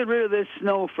 let's get rid of this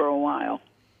snow for a while.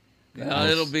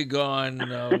 It'll be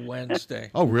gone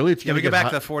Wednesday. Oh, really? It's we get back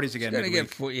to the 40s again. It's going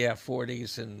to get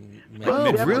 40s and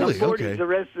really? 40s Okay. the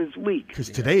rest of this week. Because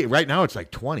today, right now, it's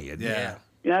like 20. Yeah.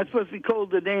 Yeah, it's supposed to be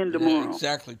cold today and tomorrow. Yeah,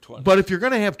 exactly 20. But if you're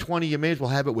going to have 20, you may as well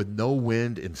have it with no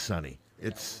wind and sunny.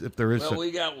 If there is. Well,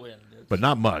 we got wind. But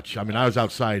not much. I mean, I was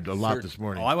outside a lot this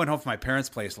morning. Oh, I went home from my parents'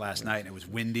 place last night, and it was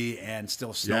windy and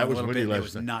still snowing Yeah, it was a little windy bit. last It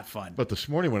was night. not fun. But this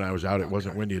morning when I was out, it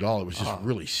wasn't windy at all. It was just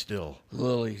really still.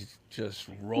 Lily just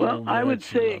rolled. Well, I would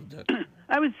say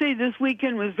this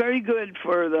weekend was very good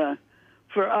for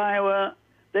Iowa.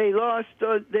 They lost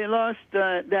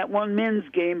that one men's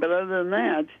game, but other than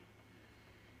that,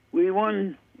 we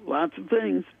won lots of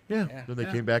things. Yeah. Then they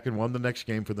came back and won the next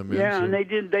game for the men. Yeah, and they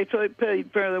did. They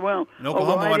played fairly well. And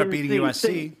Oklahoma wound up beating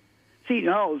USC. Seton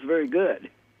Hall was very good.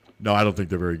 No, I don't think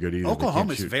they're very good either.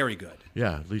 Oklahoma's very good.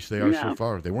 Yeah, at least they are so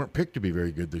far. They weren't picked to be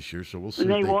very good this year, so we'll see.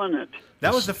 And they won it.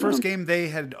 That was the first game they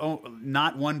had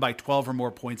not won by 12 or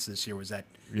more points this year. Was that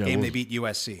game they beat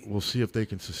USC? We'll see if they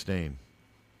can sustain.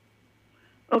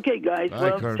 Okay, guys.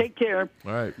 Well, take care.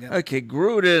 All right. Yeah. Okay,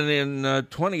 Gruden in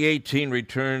 2018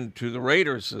 returned to the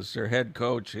Raiders as their head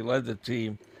coach. He led the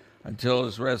team until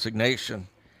his resignation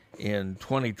in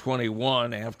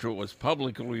 2021 after it was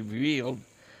publicly revealed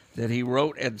that he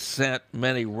wrote and sent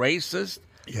many racist,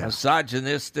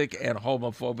 misogynistic, and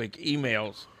homophobic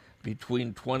emails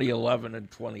between 2011 and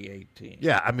 2018.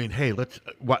 Yeah, I mean, hey,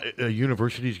 a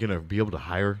university's going to be able to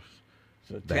hire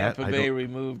So Tampa Bay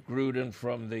removed Gruden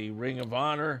from the Ring of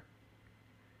Honor,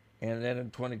 and then in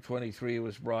 2023 he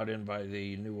was brought in by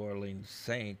the New Orleans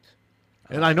Saints.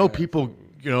 And I know people,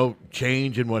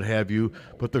 change and what have you,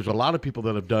 but there's a lot of people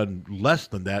that have done less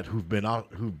than that who've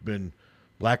been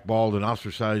blackballed and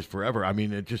ostracized forever. I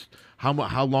mean, it just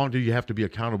how long do you have to be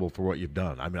accountable for what you've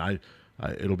done? I mean,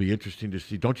 it'll be interesting to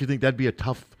see. Don't you think that'd be a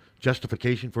tough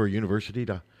justification for a university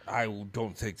to? I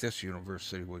don't think this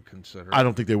university would consider it. I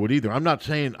don't think they would either. I'm not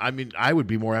saying, I mean, I would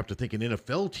be more apt to think an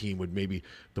NFL team would maybe.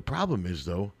 The problem is,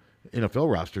 though,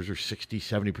 NFL rosters are 60,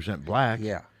 70% black.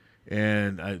 Yeah.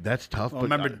 And that's tough. Well,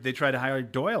 remember, they tried to hire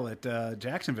Doyle at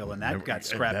Jacksonville, and that got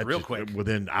scrapped real quick.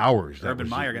 Within hours. Urban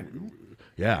Meyer.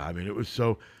 Yeah, I mean, it was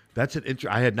so. That's an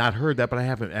I had not heard that, but I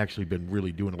haven't actually been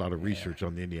really doing a lot of research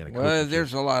on the Indiana coaching. Well,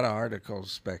 there's a lot of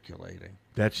articles speculating.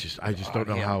 That's just I just don't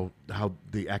know how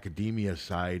the academia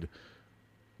side,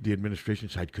 the administration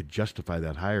side, could justify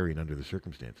that hiring under the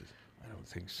circumstances. I don't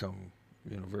think some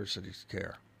universities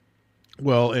care.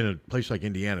 Well, in a place like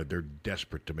Indiana, they're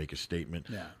desperate to make a statement.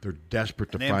 Yeah. They're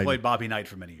desperate to They find. employed Bobby Knight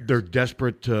for many years. They're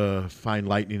desperate to find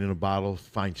lightning in a bottle,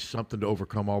 find something to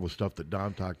overcome all the stuff that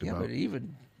Don talked Yeah, about. but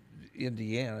even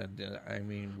Indiana, I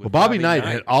mean... Well, Bobby Knight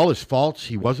had all his faults.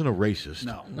 He wasn't a racist.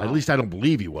 No. At least I don't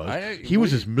believe he was. He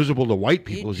was as miserable to white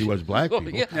people as he was black people.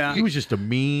 Yeah. He was just a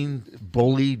mean,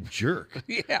 bully jerk.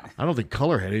 Yeah. I don't think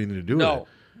color had anything to do with No. it.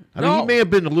 I mean, he may have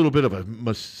been a little bit of a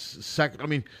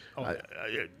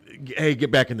hey,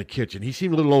 get back in the kitchen. He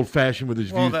seemed a little old-fashioned with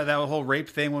his Well, views. that whole rape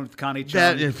thing with Connie Chung.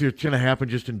 That if it's going to happen,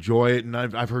 just enjoy it. And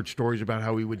I've heard stories about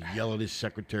how he would yell at his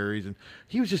secretaries, and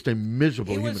he was just a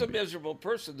miserable He human was a being. miserable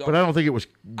person, though. But I don't think it was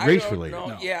race-related.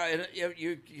 No. Yeah, and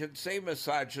you can say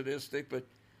misogynistic, but,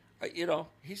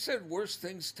 he said worse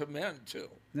things to men, too.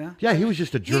 Yeah, he was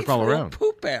just a jerk all around.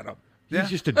 Poop at him. He's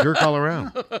just a jerk all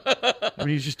around. I mean,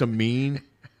 he's just a mean,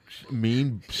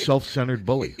 self-centered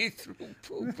bully. He threw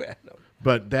poop at him.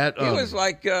 But that He was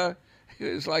like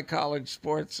college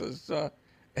sports as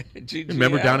GG.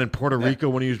 remember down in Puerto Rico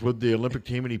when he was with the Olympic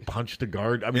team and he punched the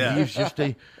guard. I mean, he was just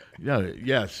a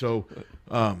So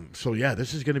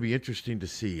this is going to be interesting to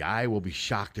see. I will be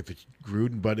shocked if it's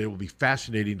Gruden, but it will be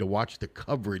fascinating to watch the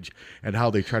coverage and how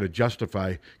they try to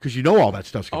justify, because all that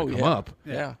stuff's going to come up.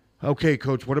 Yeah. Okay,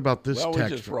 Coach, what about this Well,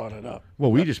 text? we just brought it up.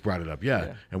 Well, we just brought it up,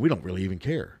 yeah, and we don't really even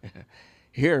care.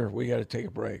 Here, we got to take a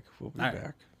break. We'll be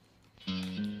back.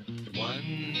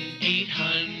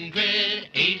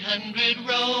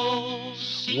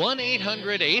 1-800-800-ROSE.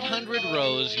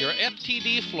 1-800-800-ROSE. Your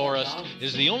FTD florist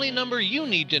is the only number you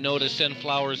need to know to send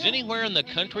flowers anywhere in the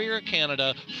country or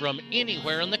Canada from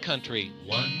anywhere in the country.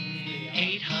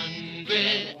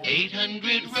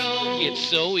 1-800-800-ROSE. It's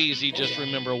so easy. Just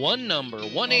remember one number.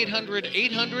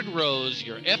 1-800-800-ROSE.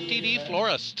 Your FTD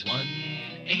florist.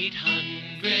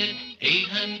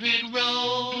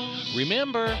 1-800-800-ROSE.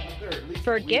 Remember,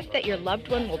 for a gift that your loved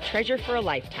one will treasure for a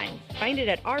lifetime, find it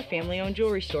at our family-owned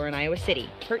jewelry store in Iowa City,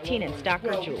 13 and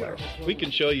Stocker Jewelers. We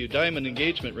can show you diamond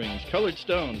engagement rings, colored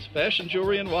stones, fashion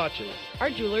jewelry, and watches. Our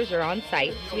jewelers are on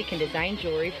site, so we can design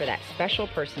jewelry for that special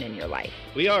person in your life.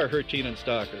 We are Hertine and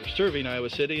Stocker, serving Iowa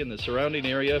City and the surrounding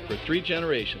area for 3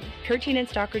 generations. Hertine and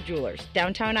Stocker Jewelers,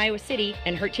 downtown Iowa City,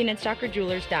 and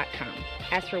HertineandStockerJewelers.com.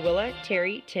 Ask for Willa,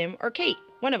 Terry, Tim, or Kate.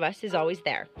 One of us is always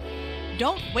there.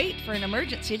 Don't wait for an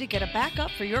emergency to get a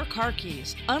backup for your car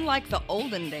keys. Unlike the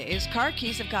olden days, car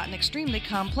keys have gotten extremely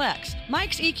complex.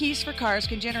 Mike's eKeys for Cars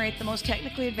can generate the most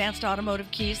technically advanced automotive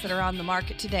keys that are on the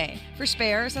market today. For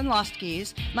spares and lost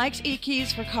keys, Mike's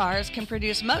eKeys for Cars can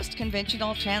produce most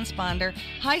conventional transponder,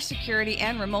 high security,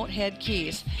 and remote head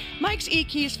keys. Mike's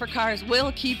eKeys for Cars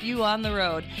will keep you on the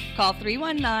road. Call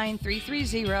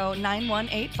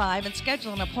 319-330-9185 and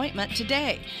schedule an appointment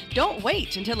today. Don't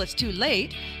wait until it's too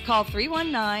late. Call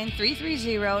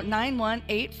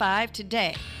 319-330-9185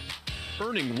 today.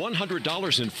 Earning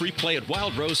 $100 in free play at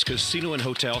Wild Rose Casino and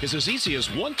Hotel is as easy as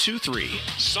 1, 2, 3.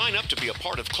 Sign up to be a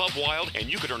part of Club Wild,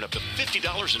 and you could earn up to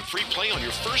 $50 in free play on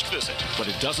your first visit. But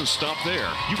it doesn't stop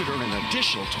there. You could earn an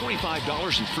additional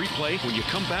 $25 in free play when you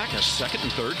come back a second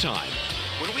and third time.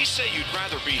 When we say you'd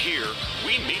rather be here,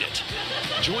 we mean it.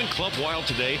 Join Club Wild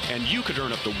today, and you could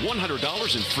earn up to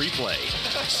 $100 in free play.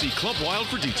 See Club Wild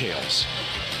for details.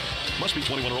 Must be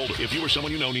 21 or older. If you or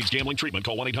someone you know needs gambling treatment,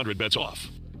 call 1-800-BETS-OFF.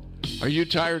 Are you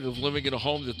tired of living in a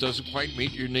home that doesn't quite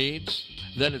meet your needs?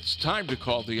 Then it's time to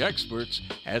call the experts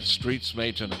at Streets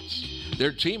Maintenance.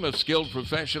 Their team of skilled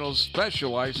professionals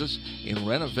specializes in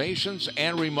renovations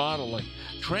and remodeling,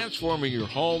 transforming your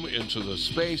home into the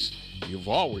space you've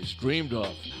always dreamed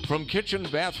of. From kitchen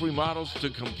and bath remodels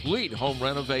to complete home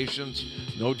renovations,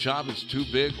 no job is too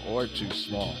big or too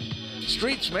small.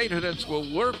 Streets Maintenance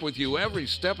will work with you every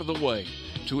step of the way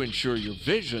to ensure your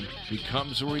vision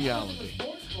becomes a reality.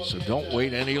 So don't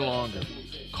wait any longer.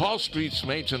 Call Streets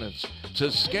Maintenance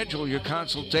to schedule your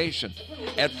consultation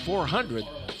at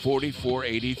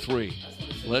 400-4483.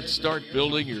 Let's start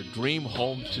building your dream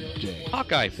home today.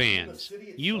 Hawkeye fans,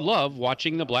 you love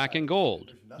watching the black and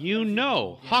gold. You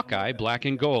know Hawkeye Black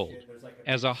and Gold.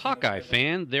 As a Hawkeye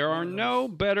fan, there are no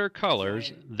better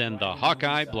colors than the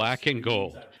Hawkeye Black and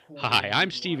Gold. Hi,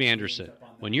 I'm Steve Anderson.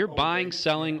 When you're buying,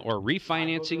 selling, or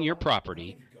refinancing your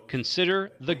property,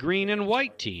 consider the green and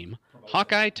white team,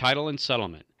 Hawkeye Title and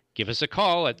Settlement. Give us a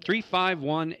call at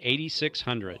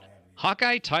 351-8600.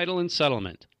 Hawkeye Title and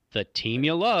Settlement. The team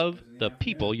you love, the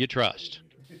people you trust.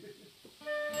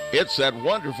 It's that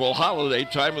wonderful holiday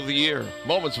time of the year.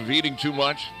 Moments of eating too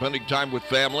much, spending time with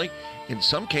family, in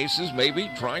some cases maybe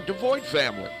trying to avoid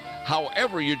family.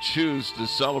 However you choose to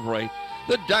celebrate,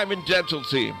 the Diamond Dental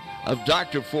team of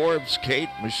Dr. Forbes, Kate,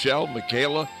 Michelle,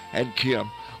 Michaela, and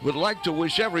Kim would like to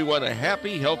wish everyone a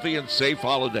happy, healthy, and safe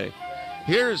holiday.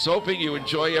 Here's hoping you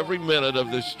enjoy every minute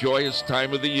of this joyous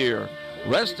time of the year.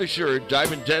 Rest assured,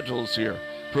 Diamond Dental is here,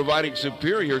 providing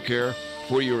superior care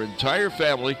for your entire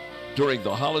family during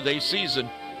the holiday season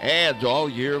and all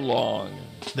year long.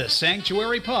 The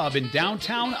Sanctuary Pub in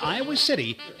downtown Iowa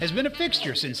City has been a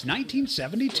fixture since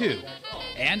 1972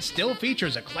 and still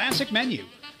features a classic menu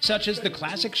such as the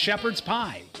classic shepherd's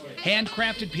pie,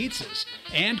 handcrafted pizzas,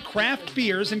 and craft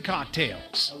beers and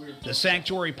cocktails. The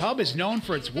Sanctuary Pub is known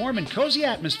for its warm and cozy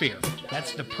atmosphere.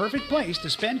 That's the perfect place to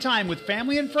spend time with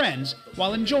family and friends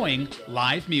while enjoying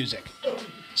live music.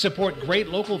 Support great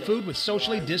local food with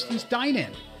socially distanced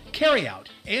dine-in, carry-out,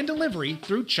 and delivery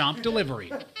through Chomp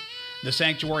Delivery. The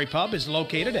Sanctuary Pub is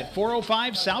located at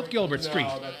 405 South Gilbert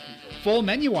Street. Full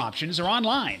menu options are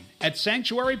online at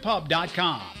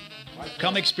sanctuarypub.com.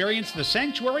 Come experience the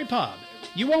Sanctuary Pub.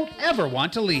 You won't ever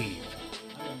want to leave.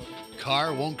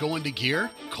 Car won't go into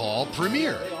gear? Call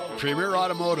Premier. Premier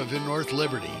Automotive in North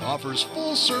Liberty offers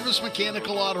full-service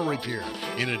mechanical auto repair,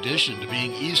 in addition to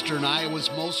being Eastern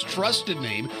Iowa's most trusted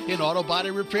name in auto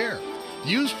body repair.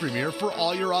 Use Premier for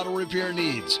all your auto repair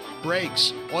needs: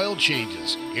 brakes, oil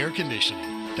changes, air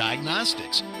conditioning,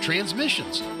 diagnostics,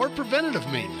 transmissions, or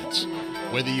preventative maintenance.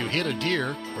 Whether you hit a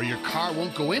deer or your car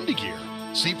won't go into gear,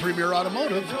 see Premier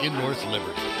Automotive in North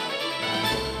Liberty.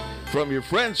 From your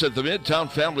friends at the Midtown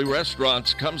Family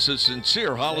Restaurants comes a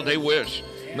sincere holiday wish.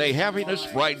 May happiness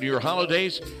brighten your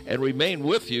holidays and remain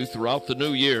with you throughout the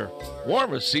new year.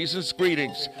 Warmest season's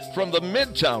greetings from the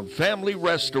Midtown Family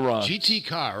Restaurant. GT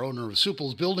Carr, owner of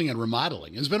Supple's Building and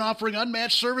Remodeling, has been offering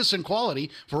unmatched service and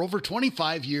quality for over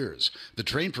 25 years. The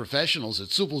trained professionals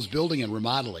at Supple's Building and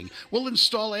Remodeling will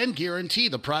install and guarantee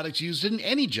the products used in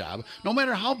any job, no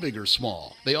matter how big or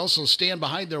small. They also stand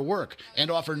behind their work and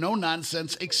offer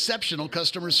no-nonsense, exceptional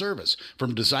customer service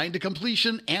from design to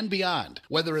completion and beyond.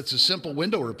 Whether it's a simple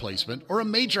window replacement or a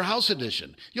major house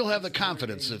addition, you'll have the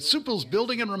confidence that Supple's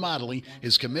Building and Remodeling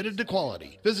is committed to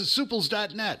quality. Visit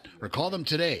supples.net or call them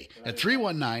today at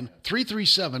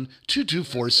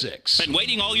 319-337-2246. Been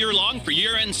waiting all year long for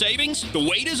year-end savings? The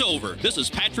wait is over. This is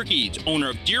Patrick Eads,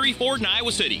 owner of Deary Ford in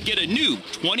Iowa City. Get a new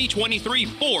 2023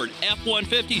 Ford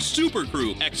F-150 Super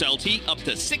Crew XLT up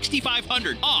to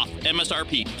 $6,500 off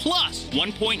MSRP plus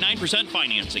 1.9%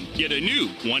 financing. Get a new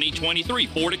 2023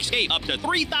 Ford Escape up to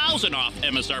 $3,000 off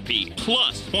MSRP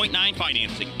plus 0.9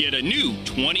 financing. Get a new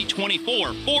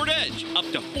 2024 Ford Edge up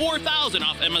to $4,000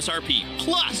 off MSRP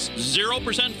plus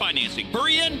 0% financing.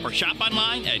 Hurry in or shop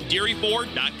online at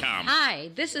DearyFord.com. Hi,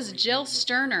 this is Jill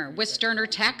Sterner with Sterner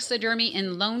Taxidermy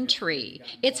in Lone Tree.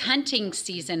 It's hunting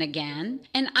season again,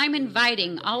 and I'm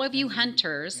inviting all of you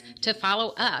hunters to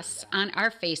follow us on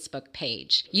our Facebook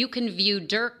page. You can view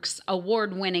Dirk's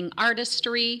award-winning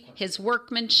artistry, his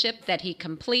workmanship that he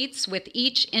completes with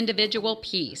each individual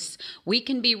piece. We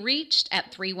can be reached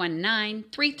at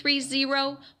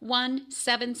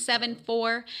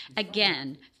 319-330-1774.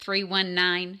 Again,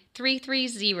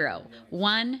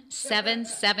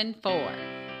 319-330-1774.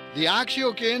 The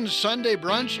Oxyokin Sunday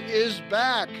Brunch is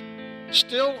back.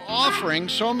 Still offering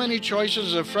so many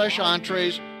choices of fresh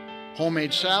entrees,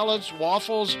 homemade salads,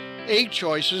 waffles, egg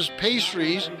choices,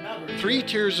 pastries, 3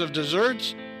 tiers of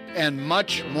desserts, and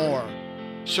much more.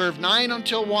 Serve 9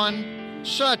 until 1.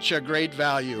 Such a great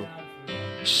value.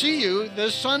 See you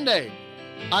this Sunday.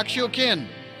 Oxyokin,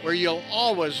 where you'll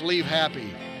always leave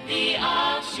happy. The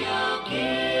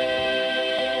Oxyokin.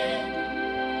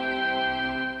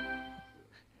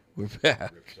 We're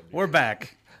back. We're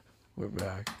back. We're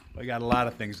back. We got a lot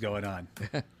of things going on.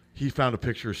 He found a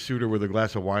picture of Suter with a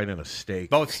glass of wine and a steak.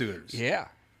 Both suitors. Yeah.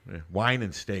 Wine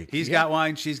and steak. He's got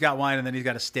wine, she's got wine, and then he's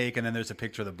got a steak, and then there's a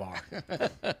picture of the bar.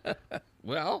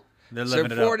 Well, they're it's their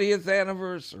living it up. 40th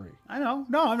anniversary. I know.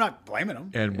 No, I'm not blaming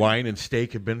them. And wine and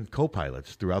steak have been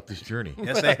co-pilots throughout this journey.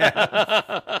 Yes, they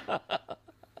have.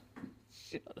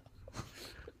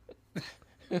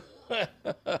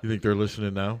 You think they're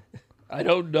listening now? I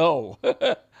don't know.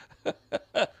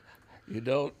 You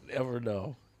don't ever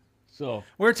know. So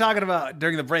we're talking about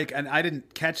during the break, and I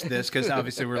didn't catch this because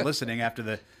obviously we're listening after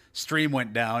the stream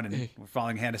went down, and we're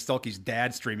following Hannah Stolke's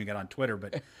dad streaming it on Twitter.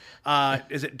 But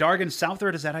is it Dargan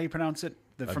Southard? Is that how you pronounce it?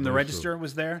 From the Register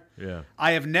was there? Yeah.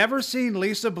 I have never seen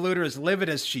Lisa Bluter as livid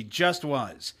as she just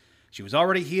was. She was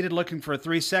already heated looking for a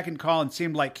 3-second call and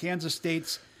seemed like Kansas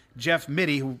State's Jeff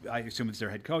Mittie, who I assume is their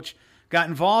head coach, got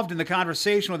involved in the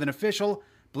conversation with an official,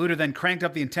 Bluter then cranked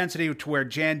up the intensity to where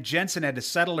Jan Jensen had to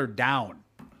settle her down.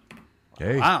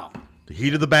 Hey, wow. The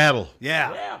heat of the battle.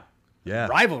 Yeah.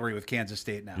 Rivalry with Kansas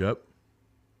State now. Yep.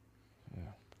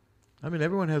 I mean,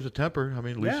 everyone has a temper. I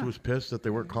mean, Lisa Yeah. was pissed that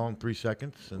they weren't calling 3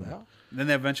 seconds. And Then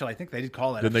they eventually, I think they did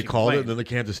call that. then if they she called it. complained. Then the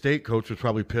Kansas State coach was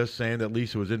probably pissed, saying that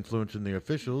Lisa was influencing the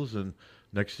officials. And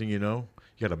next thing you know,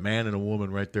 you got a man and a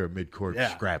woman right there at midcourt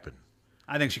scrapping.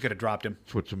 I think she could have dropped him.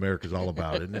 That's what America's all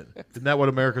about, isn't it? Isn't that what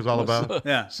America's all about?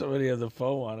 Yeah. Somebody on the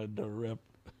phone wanted to rip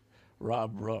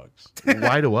Rob Brooks.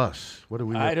 Why to us? What do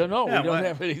we? I don't know. Yeah, we don't why-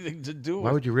 have anything to do with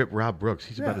Why would you rip Rob Brooks?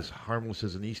 He's about Yeah. as harmless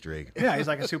as an Easter egg. Yeah, he's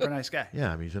like a super nice guy.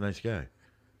 Yeah, I mean, he's a nice guy.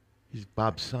 He's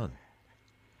Bob's son.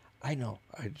 I know.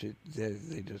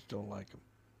 They just don't like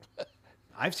him.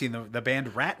 I've seen the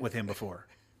band Rat with him before.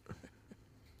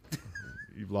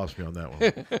 You've lost me on that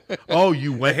one. Oh,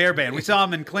 you went The hair band. We saw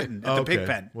him in Clinton at the Pig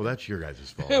Pen. Well, that's your guys'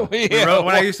 fault. We rode,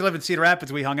 when I used to live in Cedar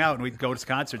Rapids, we hung out and we'd go to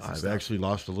concerts and I've stuff. actually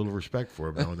lost a little respect for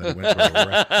him now. And then went for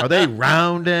a Are they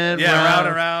round and Yeah, round? round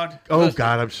and round. Oh,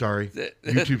 God, I'm sorry.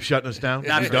 YouTube shutting us down?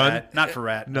 Not You for done? Rat. Not for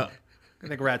Rat. No. I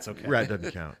think Rat's okay. Rat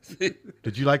doesn't count.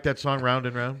 Did you like that song, Round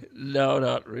and Round? No,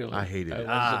 not really. I hated it.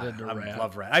 I wasn't into I Rat.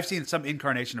 love Rat. I've seen some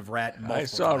incarnation of Rat. I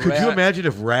saw Could Rat. you imagine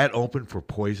if Rat opened for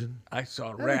Poison? I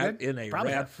saw That'd be Rat good. in a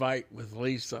Probably. Rat fight with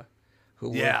Lisa,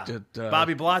 who Yeah. worked at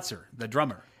Bobby Blotzer, the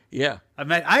drummer. Yeah. I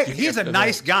met. He's a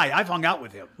nice guy. I've hung out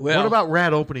with him. What about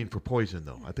Rat opening for Poison,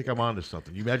 though? I think I'm onto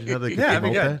something. You imagine how they could Yeah, that'd be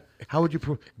promote good. that? How would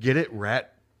you get it,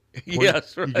 Rat? Poison?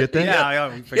 Yes, You right. get that?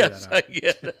 Yeah, we figured Yes, that out. I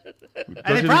get it. And Don't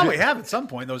they you think probably it- have at some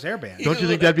point, those hair bands. Don't you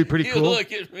think that'd be pretty You cool? look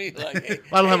at me like, hey,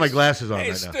 I don't have my hey, glasses on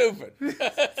hey, right now.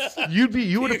 stupid.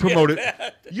 You would have promoted.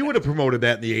 You would have promoted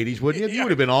that in the '80s, wouldn't you? You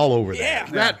would have been all over that.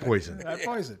 Yeah. Rat Poison. Rat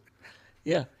Poison.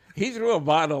 Yeah. He threw a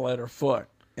bottle at her foot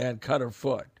and cut her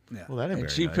foot. Yeah. Well, that ain't And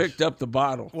very she nice. picked up the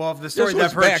bottle. Well, the This stories was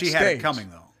I've heard, she had it backstage. coming,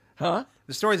 though. Huh?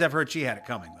 The stories I've heard, she had it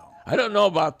coming, though. I don't know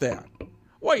about that.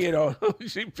 Well, you know,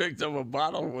 she picked up a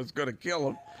bottle and was going to kill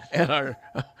him. And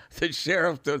the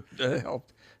sheriff that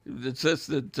helped, the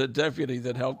assistant deputy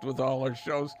that helped with all her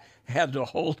shows, had to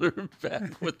hold her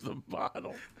back with the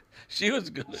bottle. She was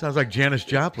going to... Sounds like Janis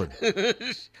Joplin.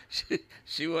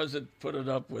 she wasn't putting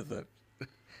up with it.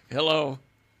 Hello.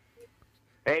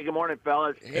 Hey, good morning,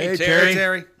 fellas. Hey,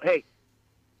 Terry. Hey,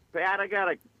 Pat, I got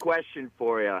a question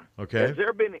for you. Okay. Has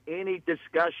there been any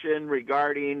discussion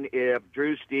regarding if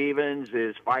Drew Stevens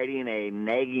is fighting a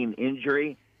nagging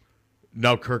injury?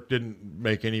 No, Kirk didn't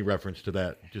make any reference to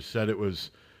that. Just said it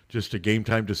was just a game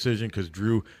time decision because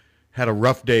Drew had a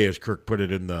rough day, as Kirk put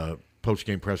it in the post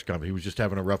game press conference. He was just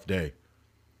having a rough day.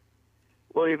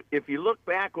 Well, if you look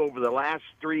back over the last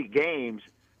 3 games,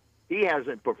 he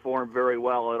hasn't performed very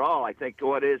well at all. I think,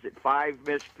 5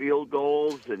 missed field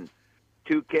goals and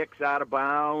 2 kicks out of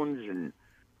bounds. And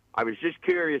I was just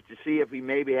curious to see if he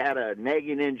maybe had a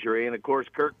nagging injury. And, of course,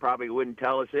 Kirk probably wouldn't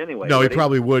tell us anyway. No, he would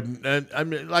probably wouldn't. And I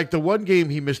mean, like the one game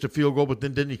he missed a field goal, but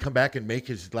then didn't he come back and make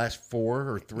his last 4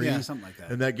 or 3? Yeah, something like that.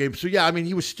 In that game. So, yeah, I mean,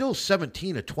 he was still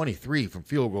 17 of 23 from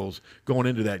field goals going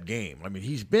into that game. I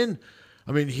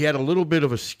mean, he had a little bit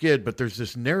of a skid, but there's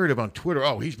this narrative on Twitter,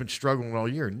 he's been struggling all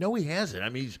year. No, he hasn't. I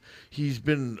mean, he's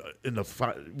been in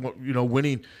the,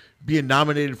 winning, being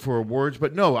nominated for awards.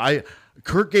 But no,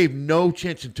 Kirk gave no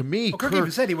chance. And to me, Kirk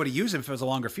even said he would have used him if it was a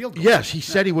longer field goal. Yes, he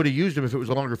said he would have used him if it was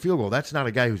a longer field goal. That's not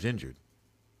a guy who's injured.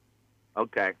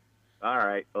 Okay. All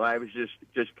right. Well, I was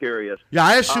just curious. Yeah,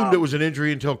 I assumed it was an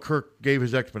injury until Kirk gave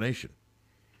his explanation.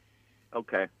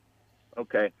 Okay.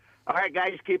 All right,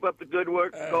 guys, keep up the good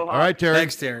work. Go Hawks. All right, Terry.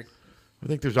 Thanks, Terry. I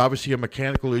think there's obviously a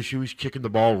mechanical issue. He's kicking the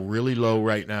ball really low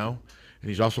right now, and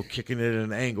he's also kicking it at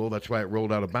an angle. That's why it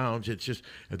rolled out of bounds. It's just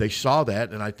they saw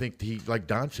that, and I think like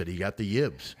Don said, he got the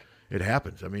yibs. It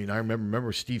happens. I mean, I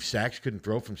remember Steve Sachs couldn't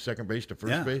throw from second base to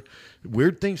first base.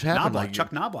 Weird things happen.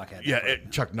 Chuck Knobloch had that. Yeah,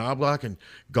 Chuck Knobloch and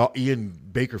Ian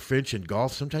Baker Finch in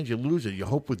golf. Sometimes you lose it. You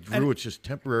hope with Drew it's just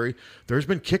temporary. There's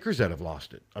been kickers that have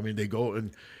lost it. I mean, they go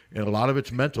and a lot of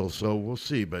it's mental. So we'll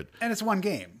see. But And it's one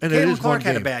game. and Caitlin it is Clark one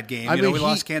had a game. bad game. I mean, we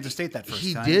lost Kansas State that first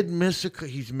time. He did miss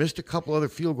he's missed a couple other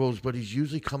field goals, but he's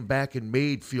usually come back and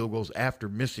made field goals after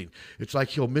missing. It's like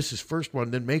he'll miss his first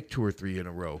one, then make 2 or 3 in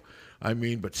a row. I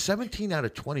mean, but 17 out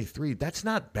of 23, that's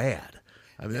not bad.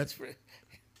 I mean, that's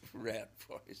Rat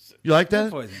Poison. You like that?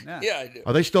 Rat Poison, yeah. I do.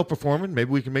 Are they still performing?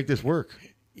 Maybe we can make this work.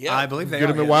 Yeah, I believe they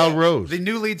Get are. him at Wild Rose. The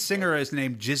new lead singer is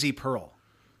named Jizzy Pearl.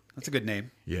 That's a good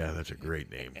name. Yeah, that's a great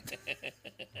name.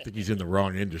 I think he's in the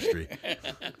wrong industry.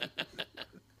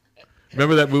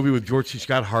 Remember that movie with George C.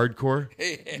 Scott, Hardcore?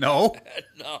 No.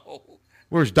 No.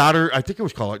 Where his daughter, I think it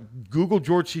was called, Google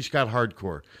George C. Scott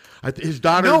Hardcore. His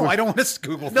daughter. No, I don't want to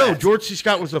Google that. No, George C.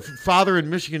 Scott was a father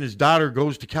in Michigan. His daughter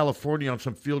goes to California on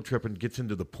some field trip and gets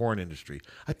into the porn industry.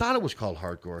 I thought it was called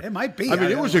Hardcore. It might be. I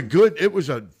mean, it was a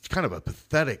kind of a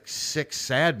pathetic, sick,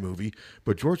 sad movie,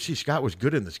 but George C. Scott was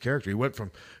good in this character. He went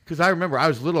from, because I remember, I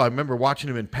was little, I remember watching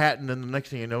him in Patton, and the next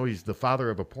thing you know, he's the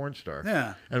father of a porn star.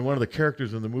 Yeah. And one of the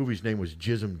characters in the movie's name was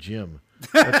Jism Jim.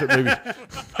 That's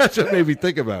what made me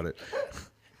think about it.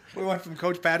 We went from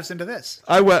Coach Patterson to this.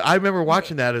 I remember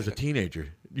watching that as a teenager.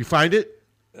 You find it?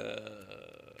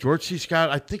 George C. Scott,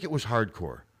 I think it was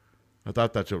Hardcore. I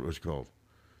thought that's what it was called.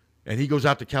 And he goes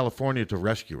out to California to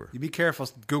rescue her. You be careful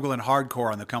Googling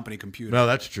Hardcore on the company computer. No,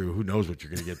 that's true. Who knows what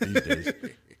you're going to get these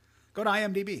days? Go to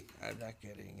IMDb. I'm not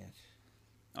getting it.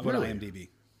 I'll go to IMDb.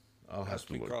 I'll have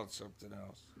to look. Called something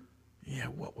else. Yeah,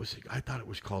 what was it? I thought it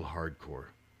was called Hardcore.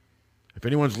 If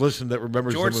anyone's listened that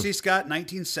remembers George C. Scott,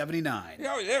 1979.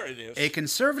 Oh, there it is. A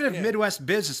conservative Midwest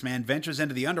businessman ventures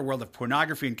into the underworld of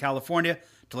pornography in California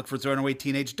to look for his runaway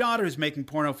teenage daughter who's making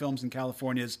porno films in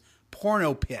California's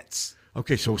porno pits.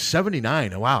 Okay, so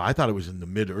 79. Wow, I thought it was in the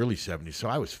mid-early 70s, so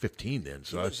I was 15 then.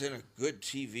 So he was in a good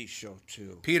TV show,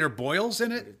 too. Peter Boyle's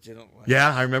in it?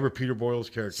 Yeah, I remember Peter Boyle's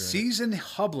character. Susan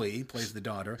Hubley plays the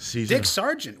daughter. Susan. Dick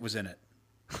Sargent was in it.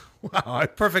 Wow.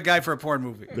 Perfect guy for a porn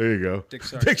movie. There you go. Dick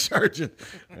Sargent. Dick Sargent.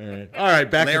 All right,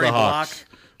 back Larry to the Hawks.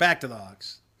 Block. Back to the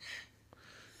Hawks.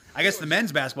 I guess the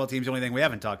men's basketball team's the only thing we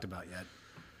haven't talked about yet.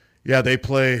 Yeah, they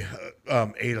play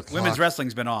 8 o'clock. Women's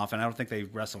wrestling's been off, and I don't think they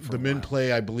wrestle for the a men while.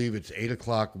 play, I believe it's 8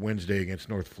 o'clock Wednesday against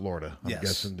North Florida. I'm Yes.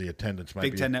 guessing the attendance might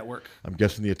Big be... Ten Network. I'm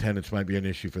guessing the attendance might be an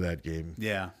issue for that game.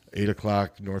 Yeah. 8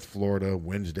 o'clock North Florida,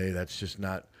 Wednesday. That's just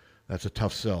not... That's a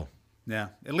tough sell. Yeah.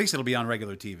 At least it'll be on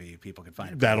regular TV. People can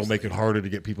find it. That'll make it harder to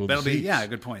get people in the That'll be, seats. yeah,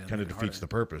 good point. Kind of defeats the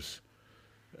purpose.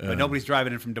 But nobody's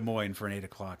driving in from Des Moines for an 8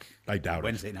 o'clock I doubt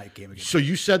Wednesday night game again. So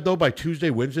you said, though, by Tuesday,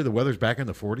 Wednesday, the weather's back in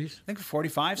the 40s? I think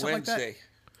 45, something like Wednesday. that.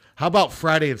 How about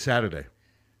Friday and Saturday?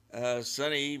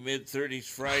 Sunny, mid-30s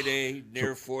Friday,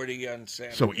 near 40 on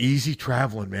Saturday. So easy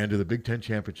traveling, man, to the Big Ten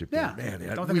championship game. Yeah. Man,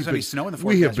 I don't think there's any snow in the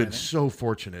forecast. We have been right? so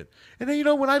fortunate. And then, you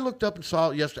know, when I looked up and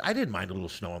saw it yesterday, I didn't mind a little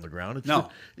snow on the ground. It's No.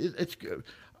 It's good.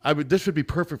 This would be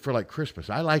perfect for like Christmas.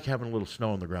 I like having a little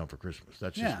snow on the ground for Christmas.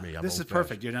 That's just me. I'm this is old-fashioned.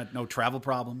 perfect. You're not no travel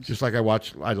problems. Just like I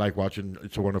like watching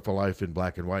It's a Wonderful Life in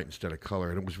black and white instead of color.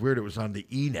 And it was weird. It was on the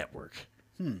E Network.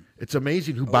 It's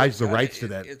amazing who buys the rights to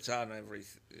that. It's on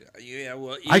everything. Yeah,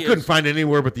 well, I couldn't find it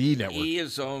anywhere but the E Network. E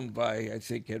is owned by, I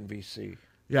think, NBC.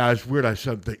 Yeah, it's weird. I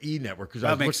said the E Network because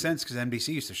That makes sense because NBC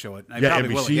used to show it. I yeah,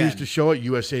 probably will NBC again. used to show it.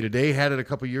 USA Today had it a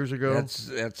couple years ago. That's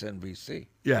NBC.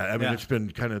 Yeah, I mean Yeah. it's been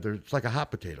kind of it's like a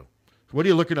hot potato. So what are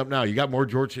you looking up now? You got more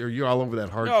George? Or you're all over that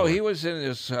hardcore? No, he was in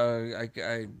this.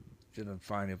 I didn't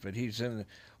find it, but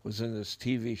was in this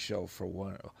TV show for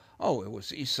one. Oh, it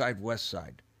was East Side, West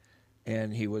Side,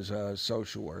 and he was a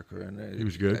social worker, and He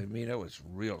was good? I mean, it was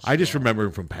real. I just strong. remember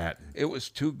him from Patton. It was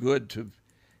too good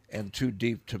and too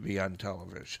deep to be on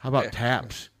television. How about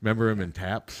Taps? Remember him in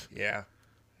Taps? Yeah.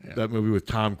 That movie with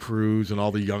Tom Cruise and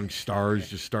all the young stars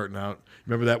just starting out.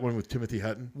 Remember that one with Timothy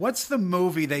Hutton? What's the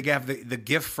movie they have the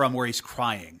gift from where he's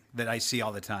crying that I see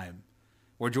all the time?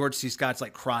 Where George C. Scott's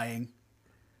like crying.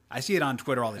 I see it on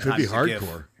Twitter all the Could time. be It's a GIF.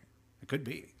 hardcore. It could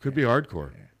be. Could be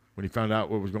hardcore. When he found out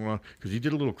what was going on. Because he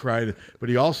did a little cry, but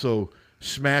he also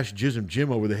smashed Jism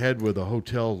Jim over the head with a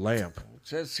hotel lamp. It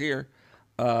says here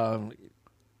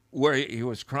where he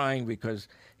was crying because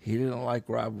he didn't like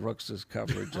Rob Brooks's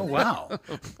coverage. Oh, wow.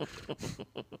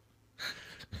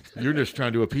 You're just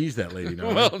trying to appease that lady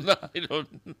now. Well, no, I don't.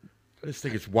 I just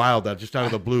think it's wild that just out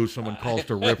of the blue someone calls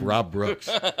to rip Rob Brooks.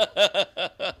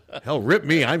 Hell, rip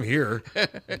me. I'm here.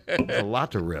 There's a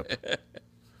lot to rip.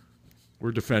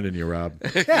 We're defending you, Rob.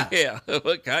 Yeah. Yeah,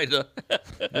 what kind of?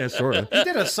 Yeah, sort of. He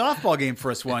did a softball game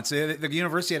for us once. The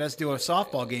university had us do a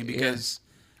softball game because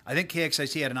I think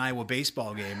KXIC had an Iowa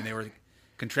baseball game, and they were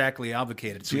contractually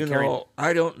obligated. So You we carried know,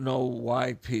 I don't know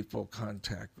why people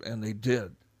contact, and they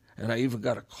did. And I even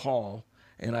got a call,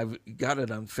 and I've got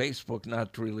it on Facebook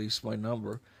not to release my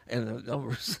number, and the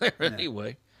number's there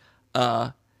anyway.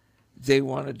 They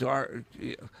wanted to,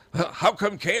 how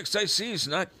come KXIC is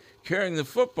not carrying the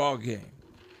football game?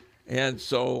 And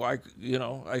so I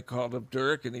called up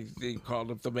Dirk, and he called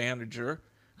up the manager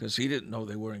because he didn't know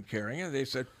they weren't carrying it. They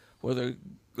said, well, they're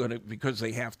going to, because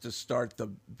they have to start the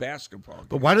basketball game.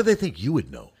 But why do they think you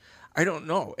would know? I don't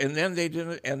know. And then they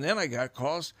didn't. And then I got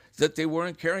calls that they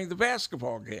weren't carrying the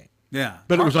basketball game. Yeah,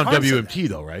 But it was on Harm said WMT,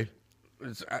 though, right?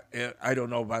 I don't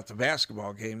know about the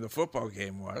basketball game. The football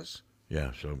game was.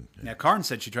 Yeah, so. Yeah, Karn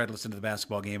said she tried to listen to the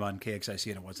basketball game on KXIC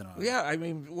and it wasn't on. Yeah, I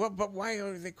mean, but why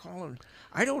are they calling?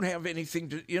 I don't have anything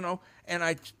to, and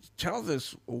I tell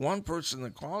this one person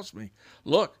that calls me,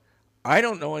 look, I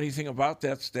don't know anything about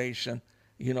that station.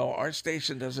 Our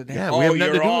station doesn't have, we have nothing to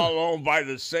you're do all owned by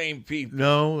the same people.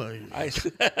 No. That's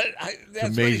it's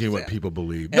amazing what people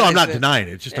believe. And No, I'm not said, denying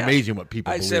it. It's just amazing what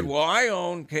people believe. I said, well, I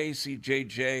own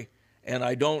KCJJ, and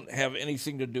I don't have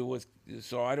anything to do with,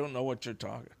 so I don't know what you're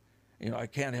talking. I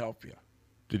can't help you.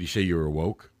 Did he say you were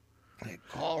woke?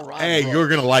 Call Rob Hey, Brooks. you're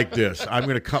going to like this. I'm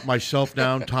going to cut myself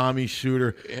down, Tommy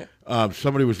Suter. Yeah.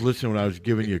 Somebody was listening when I was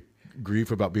giving you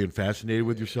grief about being fascinated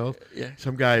with yourself. Yeah.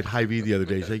 Some guy at Hy-Vee the other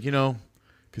day said,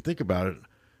 if you think about it,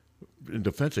 in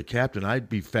defense of Captain, I'd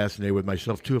be fascinated with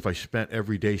myself, too, if I spent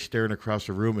every day staring across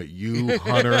the room at you,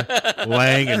 Hunter,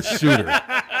 Lang, and Suter.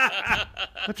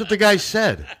 That's what the guy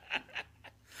said.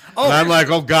 And I'm like,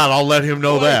 oh, God, I'll let him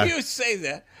know that. You say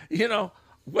that,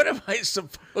 what am I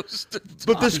supposed to do?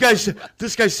 But this guy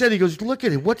said, he goes, look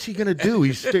at him. What's he going to do?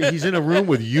 He's in a room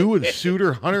with you and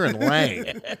Suter, Hunter, and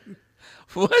Lang.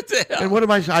 What the hell? And what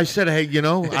am I said, hey,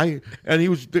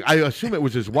 I assume it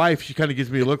was his wife. She kind of gives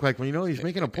me a look like, well, he's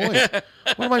making a point.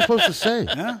 What am I supposed to say?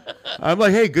 Yeah. I'm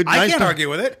like, hey, good. I can't argue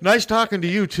with it. Nice talking to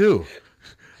you, too.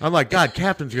 I'm like, God,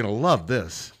 Captain's going to love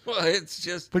this. Well, it's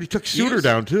just. But he took Suter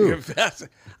down, too.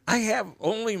 I have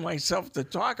only myself to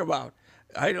talk about.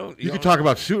 I don't. You can talk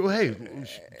about Suter. Hey,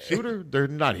 Suter, they're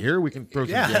not here. We can throw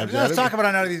some jabs at let's him. talk about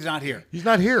it now that he's not here. He's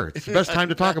not here. It's the best time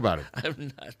to talk about it.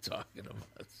 I'm not talking about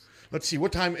it. Let's see.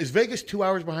 What time is Vegas? 2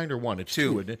 hours behind or 1? It's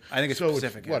 2, isn't it? I think it's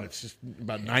Pacific. What? It's just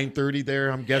about 9:30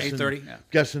 there. I'm guessing. 8:30. Yeah.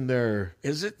 Guessing they're.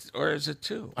 Is it or is it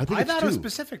 2? I think I it's thought 2. it was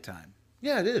Pacific time.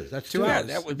 Yeah, it is. That's 2 2 hours. hours.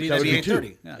 That would be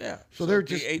 8:30. Yeah. So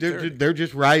they're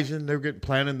just rising. They're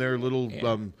planning their little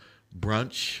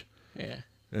brunch. Yeah.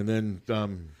 And then.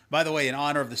 By the way, in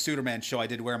honor of the Suderman show, I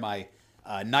did wear my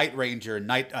Night Ranger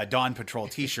Dawn Patrol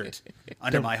T-shirt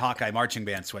under my Hawkeye marching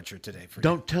band sweatshirt today.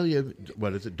 Don't tell you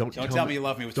what is it? Don't tell me you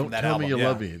love me. Was don't from that tell album. me you Yeah.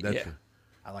 love me. That's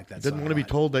I like that. Doesn't song want to be a lot.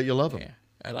 told that you love him. Yeah.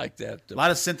 I like that. A lot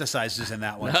of synthesizers in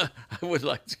that one. I would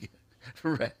like to get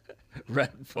rat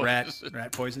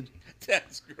poison.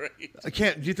 That's great. I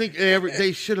can't. Do you think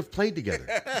they should have played together?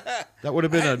 That would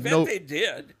have been I bet they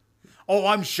did. Oh,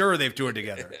 I'm sure they've toured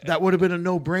together. That would have been a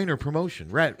no-brainer promotion.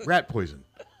 Rat poison.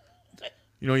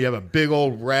 You have a big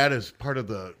old rat as part of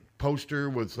the poster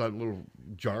with a little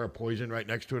jar of poison right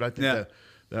next to it. I think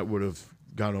that would have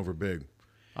gone over big.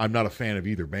 I'm not a fan of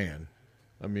either band.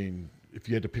 I mean, if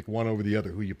you had to pick one over the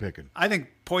other, who are you picking? I think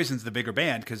Poison's the bigger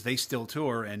band because they still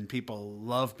tour and people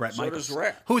love Bret Michaels. does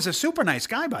Rat. Who's a super nice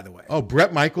guy, by the way. Oh,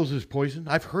 Bret Michaels is Poison?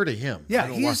 I've heard of him. Yeah,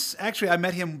 I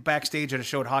met him backstage at a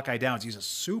show at Hawkeye Downs. He's a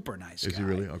super nice guy. Is he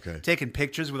really? Okay. Taking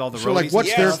pictures with all the So, roadies.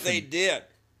 Yes, they did.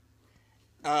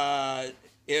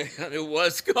 It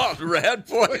was called Rat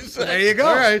Poison. There you go.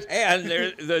 All right. And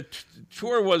the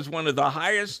tour was one of the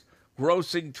highest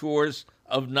grossing tours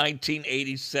of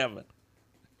 1987.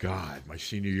 God, my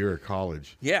senior year of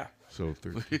college. Yeah. So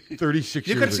 36 You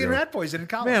years could have seen ago. Rat Poison in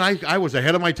college. Man, I was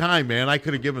ahead of my time, man. I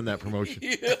could have given that promotion.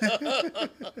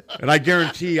 And I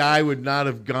guarantee I would not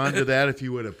have gone to that if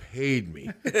you would have paid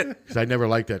me. Because I never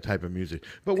liked that type of music.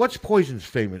 But what's Poison's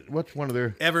famous? What's one of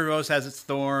their... Every Rose Has Its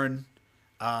Thorn.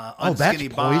 Oh, that's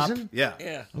Unskinny Bop. Poison?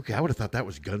 Yeah. Okay, I would have thought that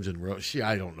was Guns N' Roses. See,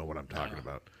 I don't know what I'm talking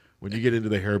about. When you get into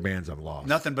the hair bands, I'm lost.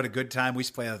 Nothing but a good time. We used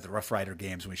to play at the Rough Rider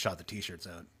games when we shot the T-shirts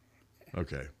out.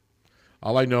 Okay.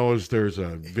 All I know is there's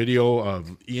a video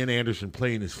of Ian Anderson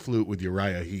playing his flute with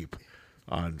Uriah Heep.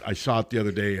 I saw it the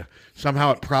other day.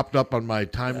 Somehow it propped up on my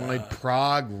timeline,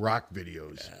 Prague rock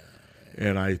videos.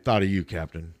 And I thought of you,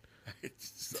 Captain.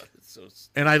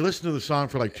 And I listened to the song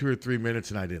for like 2 or 3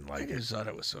 minutes, and I didn't like I it. just thought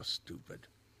it was so stupid.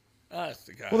 That's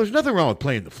the guy. Well, there's nothing wrong with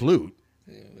playing the flute.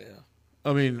 Yeah.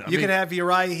 I mean, You could have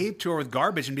Uriah Heep tour with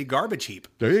Garbage and be Garbage Heap.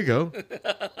 There you go.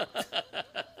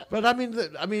 But I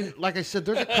mean, like I said,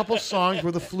 there's a couple songs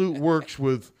where the flute works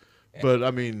with, but I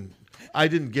mean, I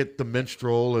didn't get the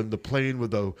minstrel and the playing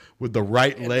with the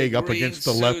right leg up against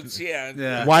the left.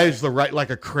 Yeah. Why is the right like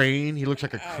a crane? He looks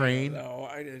like a crane. No,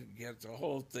 I didn't get the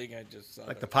whole thing. I just thought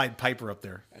Like the Pied Piper up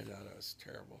there. I thought it was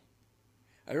terrible.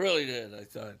 I really did. I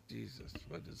thought, Jesus,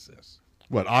 what is this?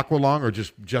 What, Aqualung or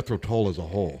just Jethro Tull as a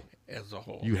whole? As a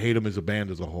whole. You hate him as a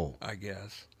band as a whole. I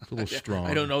guess. It's a little strong.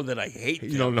 I don't know that I hate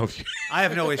You don't know. If I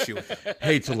have no issue with it.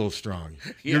 Hate's a little strong.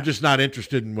 Yeah. You're just not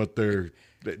interested in what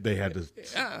they had to.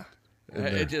 Yeah. in I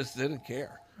there. just didn't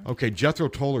care. Okay, Jethro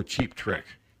Tull or Cheap Trick?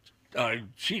 Cheap Oh,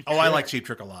 Trick. I like Cheap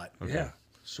Trick a lot. Okay. Yeah.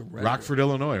 Surrender. Rockford,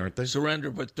 Illinois, aren't they? Surrender,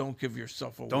 but don't give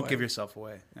yourself away. Don't give yourself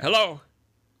away. Yeah. Hello.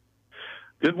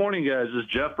 Good morning, guys. This is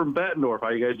Jeff from Bettendorf. How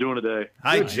you guys doing today?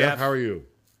 Hi, Good, Jeff. How are you?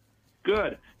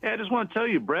 Good. Hey, I just want to tell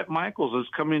you, Brett Michaels is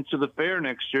coming to the fair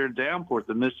next year in Davenport,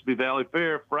 the Mississippi Valley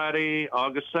Fair, Friday,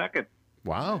 August 2nd.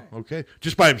 Wow. Okay.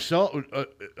 Just by himself,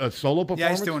 a solo performance? Yeah,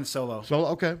 he's doing solo. Solo.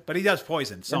 Okay. But he does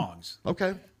Poison songs.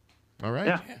 Okay. All right.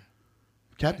 Yeah.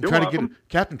 Captain, You're try welcome.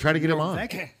 to get him on.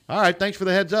 Thank you. All right. Thanks for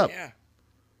the heads up. Yeah.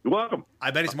 You're welcome. I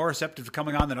bet he's more receptive to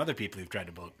coming on than other people who've tried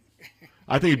to book.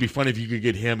 I think it'd be funny if you could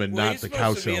get him and not he's the supposed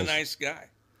cow to be a sales. nice guy.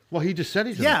 Well, he just said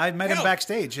he's. Yeah, I met him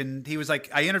backstage, and he was like,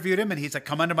 I interviewed him, and he's like,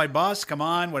 come under my bus, come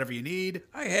on, whatever you need.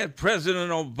 I had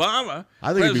President Obama,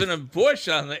 I think it'd be- President Bush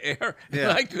on the air, Yeah.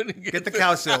 and I couldn't get the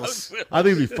cow sills. I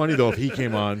think it'd be funny though if he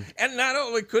came on. And not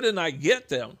only couldn't I get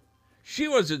them, she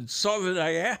was insulted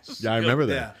I asked. Yeah, I remember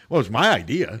that. Yeah. Well, it was my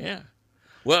idea. Yeah.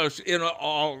 Well, in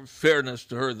all fairness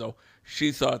to her, though,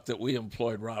 she thought that we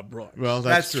employed Rob Brooks. Well,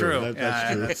 that's true.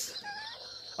 That's true.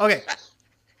 Okay.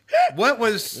 What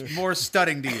was more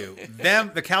stunning to you?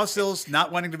 The cow sills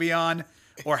not wanting to be on,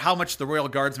 or how much the Royal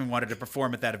Guardsmen wanted to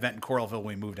perform at that event in Coralville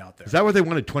when we moved out there? Is that what they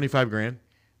wanted? 25 grand?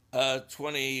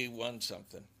 21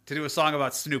 something. To do a song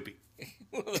about Snoopy.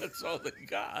 Well, that's all they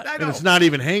got. I And know. it's not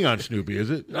even Hang On Snoopy, is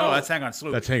it? No, that's Hang On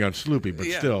Sloopy. That's Hang On Sloopy, but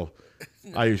Yeah. still,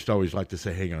 I used to always like to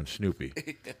say Hang On Snoopy.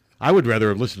 I would rather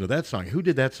have listened to that song. Who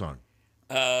did that song?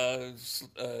 The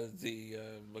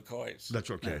McCoys.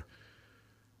 That's okay.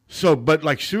 So, but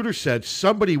like Suter said,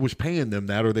 somebody was paying them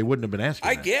that, or they wouldn't have been asking.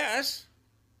 I that. guess.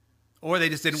 Or they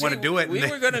just didn't want to do it. We and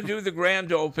were going to do the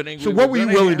grand opening. So, We what were you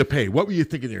gonna willing have to pay? What were you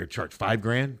thinking they were charge?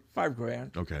 $5,000?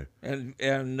 $5,000. Okay. And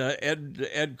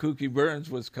Ed Kooky Burns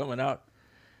was coming out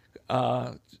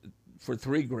for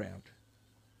 $3,000.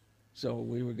 So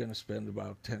we were going to spend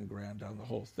about $10,000 on the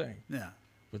whole thing. Yeah.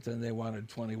 But then they wanted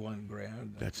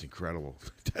 $21,000. That's incredible.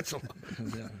 That's a lot.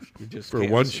 And then we just For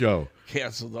one show.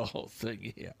 Canceled the whole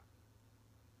thing. Yeah.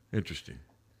 Interesting.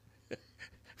 It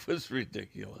was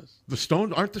ridiculous. The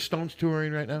Stones aren't the Stones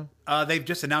touring right now? They've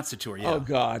just announced a tour. Yeah. Oh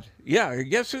God. Yeah.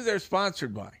 Guess who they're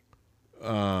sponsored by?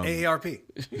 AARP.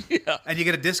 Yeah. And you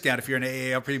get a discount if you're an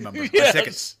AARP member. Yes. On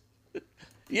tickets.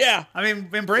 Yeah. I mean,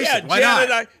 embrace Yeah, it. Why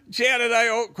not? Jan and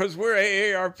I, because we're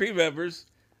AARP members,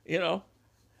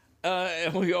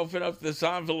 and we open up this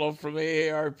envelope from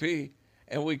AARP,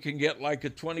 and we can get like a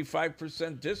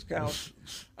 25% discount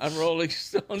on Rolling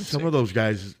Stones. Some of those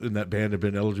guys in that band have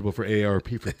been eligible for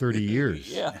AARP for 30 years.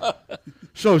 Yeah.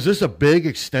 So is this a big,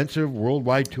 extensive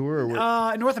worldwide tour?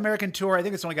 Or North American tour, I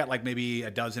think it's only got like maybe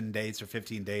a dozen dates or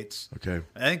 15 dates. Okay.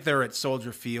 I think they're at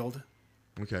Soldier Field.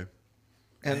 Okay.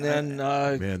 And then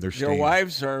Man, they're their stained.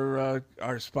 wives are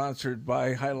sponsored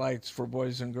by Highlights for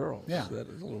Boys and Girls. Yeah. That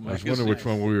is a little I was wondering which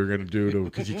one we were going to do,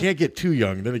 because you can't get too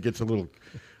young. Then it gets a little...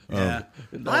 Yeah.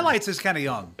 Highlights is kind of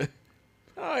young.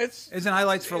 Oh, Isn't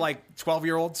Highlights for like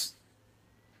 12-year-olds?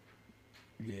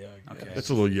 Yeah. Okay. That's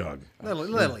a little young.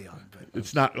 Little young. But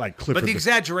It's not like Clifford. But the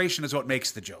exaggeration is what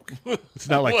makes the joke. It's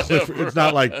not like Clifford. It's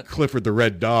not like Clifford the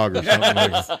Red Dog or something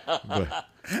like that.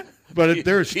 But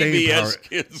their staying PBS power.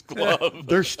 Kids Club.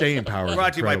 Their staying power is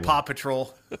Brought to you by incredible. Paw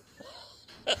Patrol.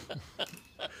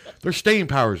 Their staying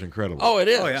power is incredible. Oh, it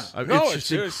is. Oh, yeah. I mean, No, it's it just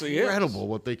seriously is. incredible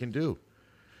what they can do.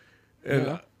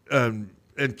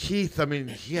 And Keith, I mean,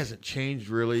 he hasn't changed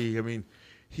really. I mean,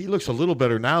 he looks a little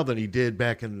better now than he did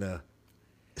back in the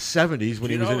 70s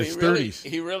when he was in his 30s.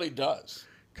 He really does.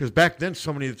 Because back then,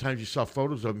 so many of the times you saw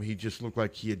photos of him, he just looked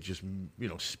like he had just,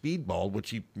 speedballed, which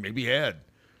he maybe had.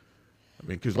 I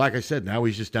mean, because like I said, now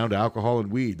he's just down to alcohol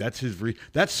and weed. That's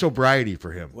that's sobriety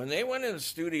for him. When they went in the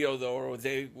studio, though, or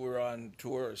they were on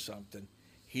tour or something,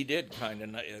 he did kind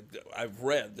of. I've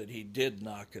read that he did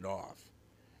knock it off,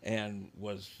 and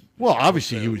was. Well,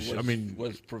 obviously he was.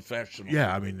 Was professional.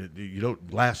 Yeah, I mean, you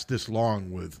don't last this long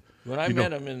with. When I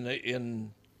met him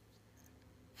in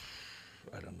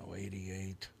I don't know,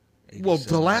 88. Well,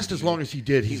 to last as 88. long as he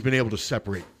did, he's been able to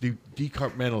separate,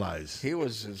 decompartmentalize. He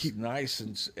was nice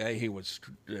and he was,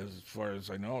 as far as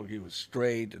I know, he was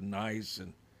straight and nice,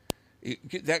 and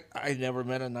I never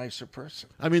met a nicer person.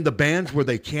 I mean, the bands where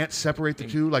they can't separate the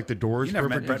two, like the Doors. You never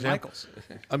met perfect Bret example.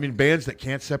 Michaels. I mean, bands that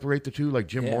can't separate the two, like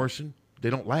Jim Morrison, they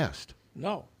don't last.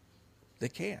 No, they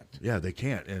can't. Yeah, they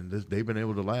can't, and they've been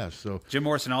able to last. So Jim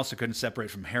Morrison also couldn't separate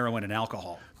from heroin and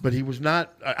alcohol. But he was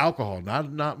not alcohol,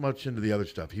 not much into the other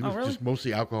stuff. He was really? just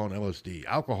mostly alcohol and LSD.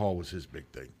 Alcohol was his big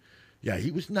thing. Yeah,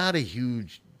 he was not a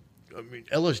huge. I mean,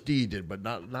 LSD did, but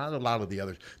not a lot of the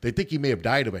others. They think he may have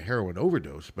died of a heroin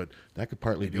overdose, but that could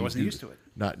partly be He wasn't used to it.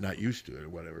 Not used to it or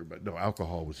whatever. But no,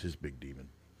 alcohol was his big demon.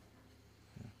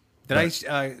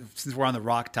 Since we're on the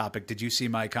rock topic, did you see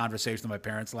my conversation with my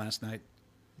parents last night?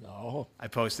 No. I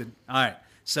posted. All right.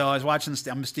 So I was watching.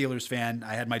 I'm a Steelers fan.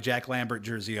 I had my Jack Lambert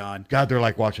jersey on. God, they're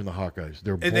like watching the Hawkeyes.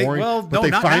 They're boring,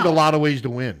 They find a lot of ways to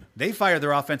win. They fired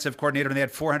their offensive coordinator, and they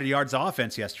had 400 yards of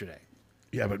offense yesterday.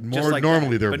 Yeah, but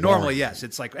Normally, they're boring. normally, yes.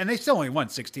 It's like, and they still only won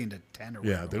 16-10 or whatever.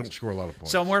 Yeah, they don't score a lot of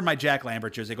points. So I'm wearing my Jack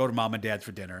Lambert jersey. I go to mom and dad's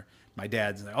for dinner. My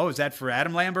dad's like, "Oh, is that for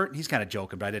Adam Lambert?" And he's kind of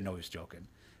joking, but I didn't know he was joking.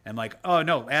 And I'm like, "Oh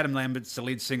no, Adam Lambert's the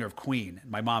lead singer of Queen."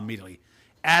 And my mom immediately,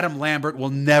 "Adam Lambert will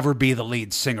never be the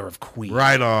lead singer of Queen."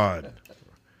 Right on.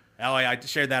 Oh, I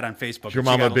shared that on Facebook. Is your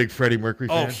mom a big Freddie Mercury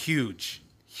fan? Oh, huge.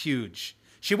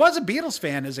 She was a Beatles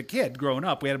fan as a kid growing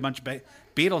up. We had a bunch of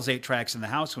Beatles 8-tracks in the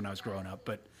house when I was growing up,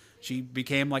 but she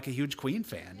became like a huge Queen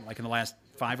fan, like in the last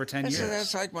 5 or 10 years.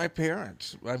 That's like my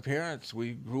parents. My parents,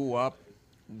 we grew up,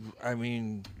 I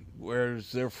mean,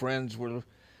 whereas their friends were,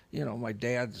 my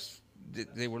dad's,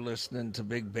 they were listening to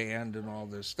big band and all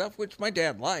this stuff, which my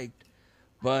dad liked,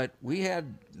 but we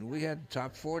had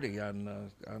top 40 on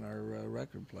our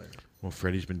record player. Well,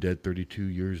 Freddie's been dead 32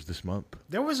 years this month.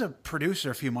 There was a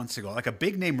producer a few months ago, like a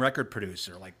big name record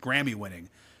producer, like Grammy winning,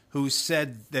 who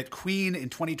said that Queen in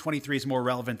 2023 is more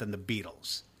relevant than the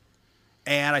Beatles.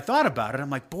 And I thought about it. I'm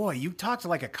like, boy, you talk to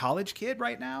like a college kid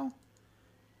right now,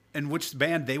 and which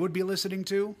band they would be listening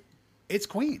to? It's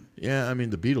Queen. Yeah, I mean,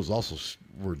 the Beatles also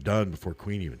were done before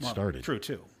Queen even started. True,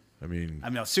 too. I mean,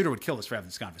 Suter would kill us for having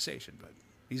this conversation, but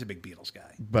he's a big Beatles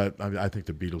guy. But I think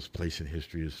the Beatles' place in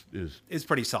history is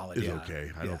pretty solid. Is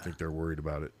okay. I don't think they're worried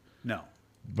about it. No.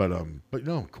 But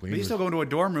no, Queen. But you still go into a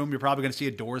dorm room, you're probably going to see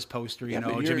a Doors poster.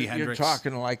 Jimi Hendrix. You're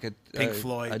talking like Pink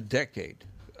Floyd, a decade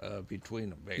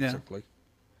between them, basically. Yeah.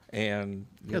 And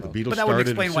the Beatles but that started would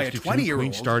explain in why a 20-year-old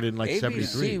Queen started in like ABC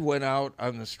 73. went out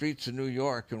on the streets of New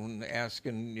York and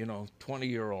asking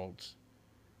 20-year-olds,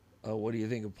 what do you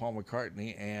think of Paul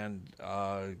McCartney? And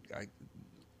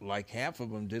like half of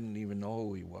them didn't even know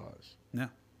who he was. Yeah.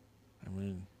 I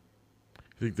mean,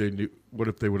 I think they knew. What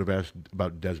if they would have asked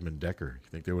about Desmond Decker? You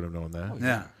think they would have known that? Oh,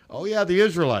 yeah. Oh yeah, the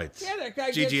Israelites. Yeah, that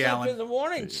guy G.G. gets up Allen. in the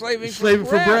morning slaving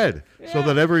for bread, Yeah. so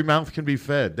that every mouth can be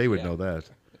fed. They would know that.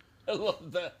 I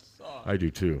love that song. I do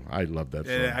too. I love that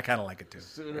song. Yeah, I kind of like it too.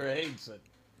 Sooner hates it.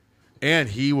 And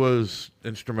he was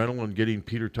instrumental in getting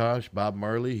Peter Tosh, Bob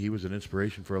Marley. He was an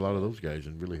inspiration for a lot of those guys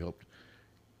and really helped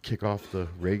kick off the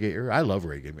reggae era. I love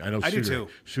reggae. I know. I do too.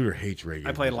 Suter hates reggae.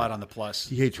 I played a lot on the Plus.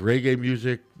 He hates reggae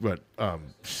music, but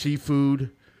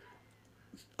seafood,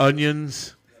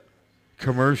 onions,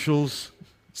 commercials.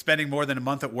 Spending more than a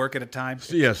month at work at a time.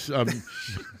 Yes.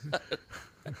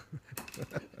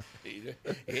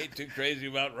 He ain't too crazy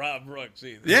about Rob Brooks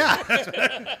either.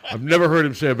 Yeah. I've never heard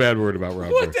him say a bad word about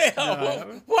Rob What Brooks. the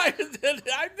hell? Why did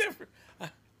that?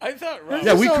 I thought Rob.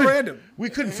 Yeah, random. We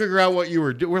couldn't figure out what you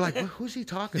were doing. We're like, who's he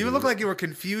talking to? You look like you were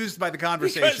confused by the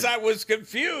conversation. Because I was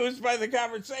confused by the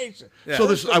conversation. Yeah.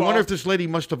 So I wonder if this lady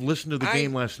must have listened to the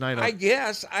game last night. I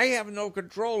guess I have no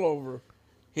control over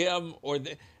him or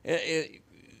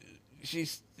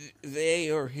she's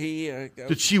they or he.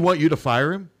 Did she want you to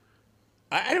fire him?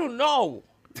 I don't know.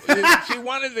 She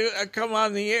wanted to come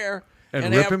on the air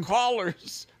and have him?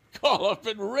 callers call up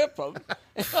and rip him.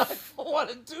 And I don't want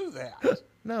to do that.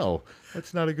 No,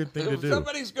 that's not a good thing to If do.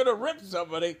 somebody's going to rip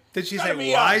somebody. Did she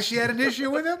say why she had an issue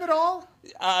with him at all?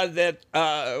 That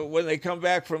when they come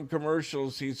back from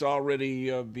commercials, he's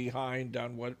already behind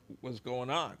on what was going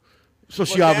on. So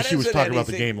she obviously was talking about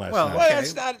the game last night. Well,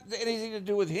 it's not anything to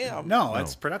do with him. No,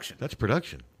 that's production. That's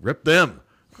production. Rip them.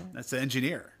 That's the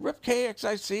engineer. Rip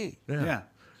KXIC. Yeah.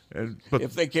 But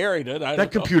if they carried it, I don't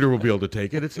that computer will be able to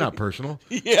take it. It's not personal.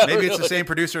 Yeah, maybe it's the same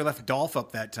producer who left Dolph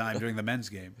up that time during the men's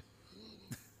game.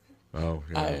 Oh,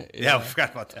 yeah. Yeah, we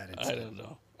forgot about that. I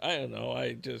don't know.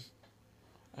 I just.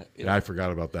 I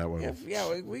forgot about that one.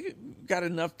 We got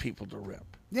enough people to rip.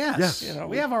 Yes. You know,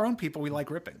 we have our own people we like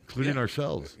ripping. Including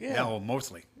ourselves. Yeah, well,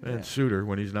 mostly. And Suter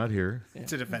when he's not here.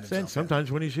 To defend And himself.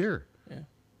 sometimes when he's here. Yeah.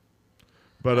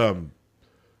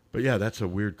 But yeah, that's a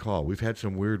weird call. We've had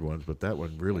some weird ones, but that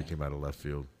one really came out of left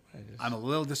field. I'm a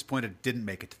little disappointed it didn't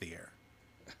make it to the air.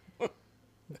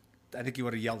 I think you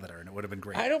would have yelled at her, and it would have been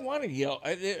great. I don't want to yell.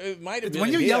 It might have been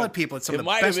when you him. yell at people, it's some of the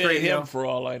might best have been radio. him for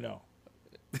all I know.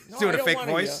 No, Doing I a don't fake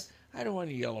wanna voice. I don't want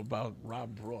to yell about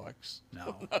Rob Brooks.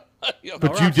 No.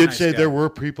 But you did say there were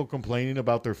people complaining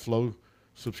about their Flow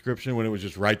subscription when it was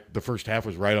just right. The first half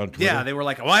was right on Twitter. Yeah, they were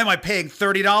like, "Why am I paying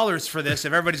 $30 for this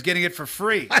if everybody's getting it for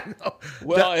free?" I know.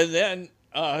 Well, and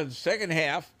then second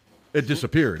half, it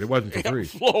disappeared. It wasn't for free.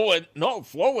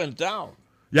 Flow went down.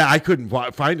 Yeah, I couldn't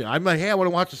find it. I'm like, hey, I want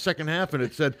to watch the second half, and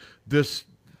it said this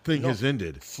thing has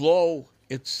ended. Flow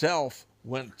itself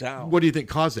went down. What do you think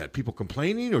caused that? People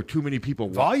complaining, or too many people?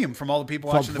 Volume from all the people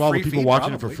watching the free all the people feed, watching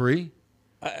probably. it for free.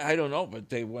 I don't know, but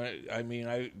they went. I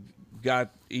mean,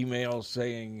 got emails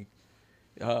saying,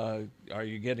 "Are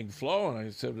you getting Flow?" And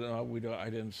I said, "No, we don't. I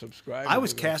didn't subscribe." I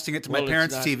was casting it to my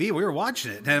parents' TV. We were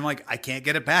watching it, and I'm like, "I can't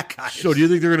get it back, guys." So, do you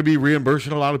think they're going to be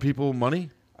reimbursing a lot of people money?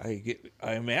 I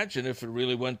imagine if it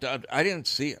really went down, I didn't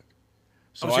see it.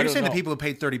 So you're saying the people who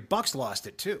paid $30 lost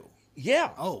it too?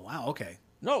 Yeah. Oh wow. Okay.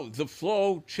 No, the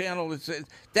Flow channel.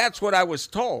 That's what I was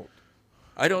told.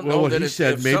 I don't Well, know what that he if,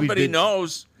 said, if maybe somebody they-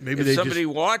 knows, maybe if they somebody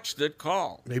just- watched it,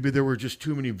 call. Maybe there were just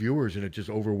too many viewers and it just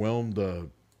overwhelmed the.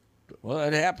 Well,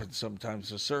 that happens sometimes.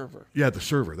 The server. Yeah, the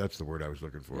server. That's the word I was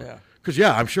looking for. Yeah. Because,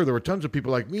 I'm sure there were tons of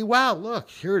people like me. Wow, look,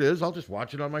 here it is. I'll just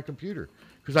watch it on my computer.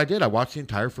 Because I did. I watched the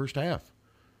entire first half.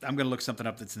 I'm going to look something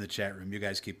up that's in the chat room. You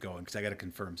guys keep going because I got to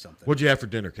confirm something. What'd you have for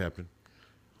dinner, Captain?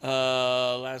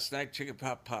 Last night, chicken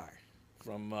pot pie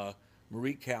from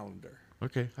Marie Callender.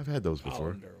 Okay, I've had those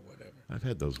before. Callender or whatever. I've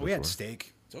had those before. We had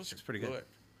steak. Those are pretty good.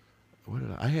 What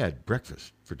did I had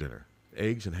breakfast for dinner.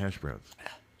 Eggs and hash browns.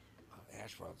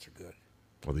 Hash browns are good.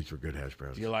 Well, these were good hash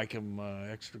browns. Do you like them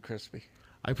extra crispy?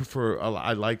 I prefer,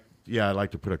 I like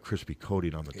to put a crispy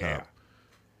coating on the top.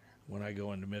 When I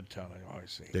go into Midtown, I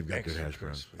always say They've got good extra hash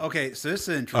browns. crispy. Okay, so this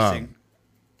is interesting.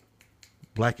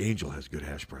 Black Angel has good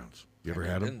hash browns. You ever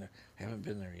had them? Haven't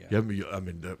been there yet.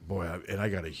 And I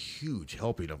got a huge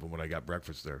helping of them when I got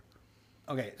breakfast there.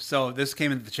 Okay, so this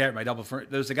came into the chat room.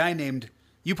 There's a guy named,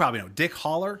 you probably know, Dick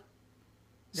Holler,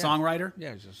 songwriter.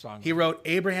 Yeah, he's a songwriter. He wrote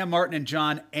Abraham, Martin, and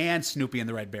John, and Snoopy and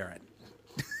the Red Baron.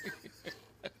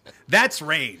 That's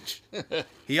range.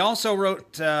 He also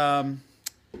wrote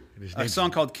a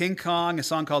song called King Kong, a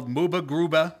song called Mooba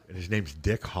Grooba. And his name's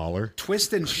Dick Holler.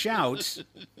 Twist and Shout.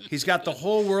 He's got the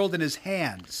whole world in his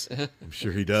hands. I'm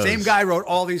sure he does. Same guy wrote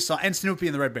all these songs, and Snoopy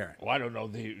and the Red Baron. Well, I don't know.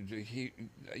 He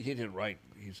didn't write.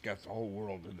 He's got the whole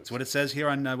world in it. That's what it says here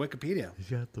on Wikipedia. He's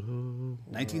got the whole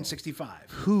 1965.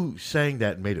 Who sang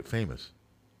that and made it famous?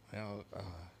 Well,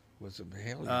 was it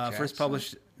Mahalia Jackson? First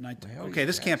published. Okay,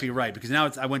 this can't be right because now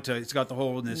it's got the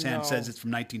whole world in his hand. It says it's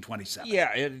from 1927.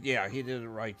 Yeah, he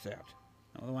didn't write that.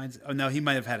 Oh no, he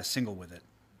might have had a single with it.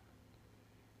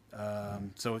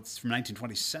 So it's from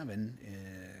 1927.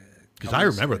 Because I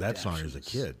remember that song as a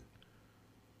kid.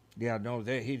 Yeah, no,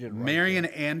 he didn't write Marian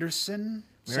that. Anderson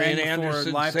Marian sang Anderson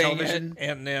for live sang television. it,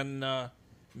 and then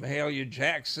Mahalia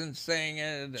Jackson sang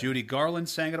it. Judy Garland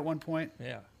sang it at one point.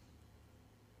 Yeah.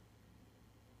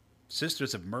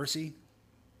 Sisters of Mercy.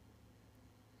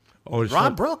 Oh,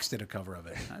 Rob Brooks did a cover of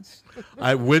it.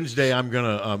 Wednesday, I'm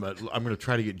gonna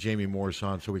try to get Jamie Morris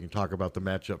on so we can talk about the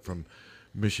matchup from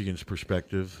Michigan's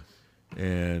perspective,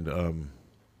 and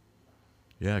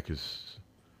because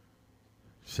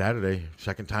Saturday,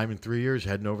 second time in 3 years,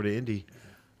 heading over to Indy.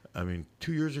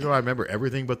 2 years ago, I remember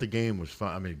everything but the game was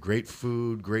fun. Great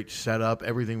food, great setup,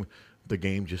 everything. The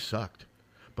game just sucked.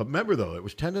 But remember, though, it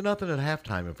was 10-0 at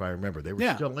halftime, if I remember. They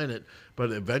were still in it,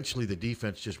 but eventually the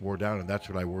defense just wore down, and that's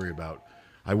what I worry about.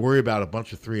 I worry about a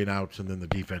bunch of 3-and-outs, and then the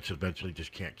defense eventually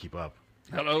just can't keep up.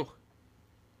 Hello?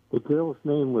 The girl's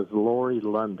name was Lori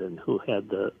London, who had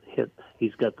the hit,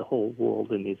 He's Got the Whole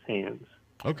World in His Hands.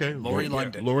 Okay. Lori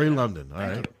London. Lori London. All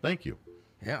right. Thank you.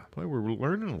 Yeah. Boy, we're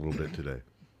learning a little bit today.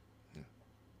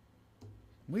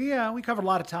 We covered a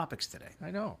lot of topics today.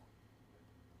 I know.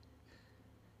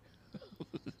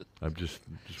 I'm just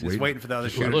waiting for the other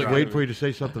show. Just waiting for you to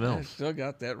say something I else. still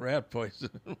got that rat poison.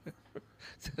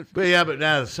 But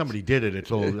now somebody did it.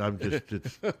 It's old.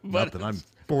 It's nothing. I'm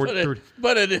 30.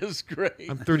 But it is great.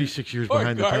 I'm 36 years Or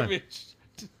behind the time. garbage.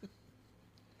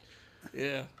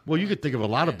 Yeah. Well, you could think of a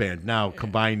lot of bands now,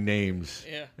 combine names,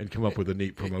 Yeah. and come up with a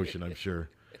neat promotion, I'm sure.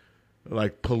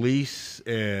 Like Police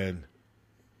and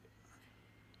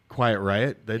Quiet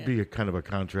Riot. That'd be a kind of a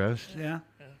contrast. Yeah.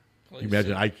 You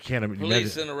imagine, I can't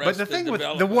imagine. But the thing with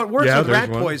what works with Rat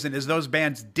Poison is those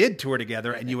bands did tour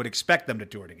together, and you would expect them to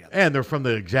tour together. And they're from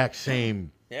the exact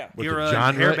same Era, the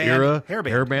genre, hair band, era, hair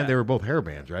band, hair band. yeah. They were both hair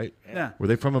bands, right? Yeah. Were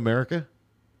they from America?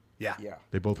 Yeah.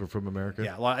 They both were from America?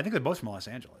 Yeah. Well, I think they're both from Los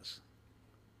Angeles.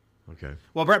 Okay.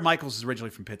 Well, Bret Michaels is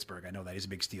originally from Pittsburgh. I know that. He's a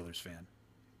big Steelers fan.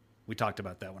 We talked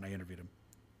about that when I interviewed him.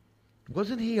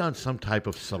 Wasn't he on some type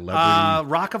of celebrity?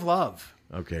 Rock of Love.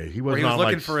 Okay. He Where wasn't he was on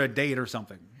looking like, for a date or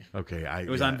something. Okay. It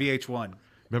was on VH1.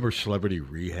 Remember Celebrity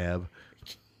Rehab?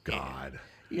 God.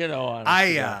 You know,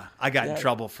 I got in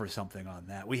trouble for something on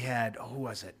that. We had, who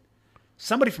was it?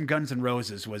 Somebody from Guns N'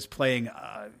 Roses was playing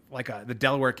the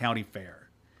Delaware County Fair.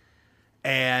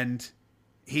 And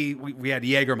we had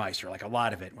Jägermeister, like a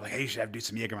lot of it. We're like, hey, you should do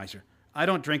some Jägermeister. I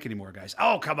don't drink anymore, guys.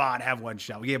 Oh, come on, have one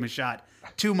shot. We gave him a shot.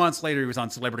 2 months later, he was on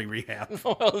Celebrity Rehab.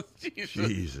 Oh,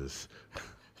 Jesus.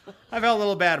 I felt a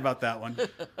little bad about that one.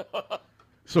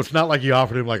 So it's not like you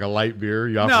offered him like a light beer.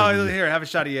 You offered him Here, have a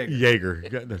shot of Jaeger. Jaeger.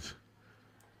 Goodness.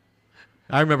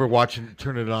 I remember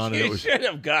turning it on, and He it was. should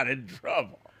have got in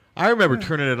trouble. I remember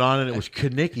turning it on, and it was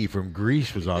Kanicki from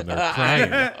Grease was on there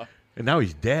crying, and now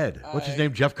he's dead. What's his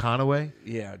name? Jeff Conaway.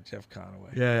 Yeah, Jeff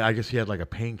Conaway. Yeah, I guess he had like a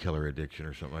painkiller addiction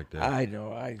or something like that. I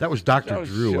know. That was Dr. those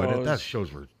Drew. shows- That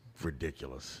shows were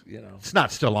ridiculous. You know. It's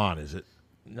not still on, is it?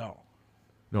 No.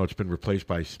 No, it's been replaced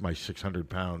by my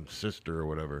 600-pound sister or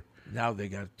whatever. Now they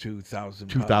got 2,000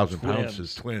 2,000 pounds pounds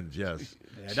as twins, yes.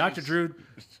 Yeah, Dr. Drew,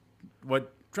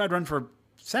 tried to run for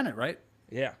Senate, right?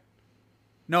 Yeah.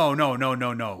 No. Was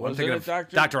I'm thinking it of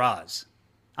Dr.? Dr. Oz.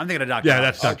 I'm thinking of Dr. Yeah, Oz.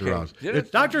 that's Dr. Oz.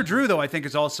 Dr. Drew, though, I think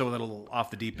is also a little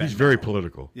off the deep end. He's very now.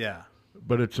 political. Yeah.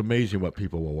 But it's amazing what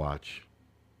people will watch.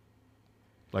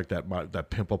 Like that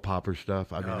pimple popper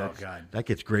stuff. I mean, God. that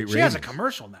gets great ratings. She has a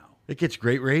commercial now. It gets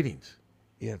great ratings.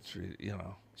 Yeah, it's, you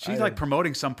know. She's like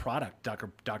promoting some product,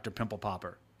 Dr. Pimple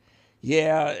Popper.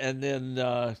 Yeah, and then,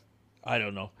 I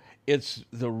don't know. It's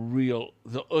the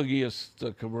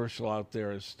oogiest commercial out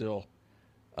there is still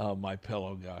My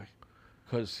Pillow guy.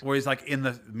 Where he's like in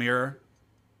the mirror.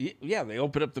 Yeah, they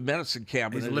open up the medicine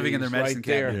cabinet. He's living in their medicine right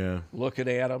there, cabinet. looking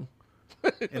at him.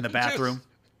 In the bathroom.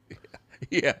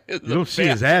 Yeah. You don't see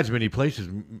his ads many places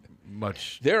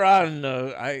much. They're on,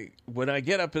 when I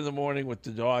get up in the morning with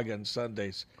the dog on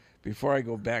Sundays, before I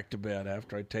go back to bed,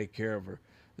 after I take care of her,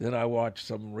 then I watch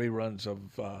some reruns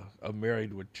of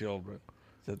Married with Children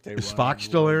that they Is run Fox on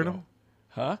still airing Logo. them?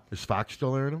 Huh? Is Fox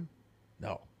still airing them?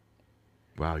 No.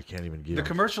 Wow, you can't even get The them.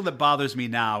 commercial that bothers me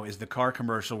now is the car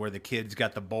commercial where the kid's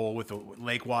got the bowl with the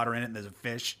lake water in it and there's a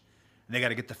fish. And they got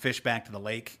to get the fish back to the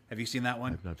lake. Have you seen that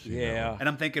one? I've not seen Yeah. that one. And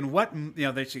I'm thinking, what? You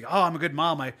know, they say, oh, I'm a good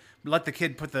mom. I let the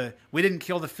kid we didn't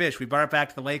kill the fish. We brought it back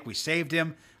to the lake. We saved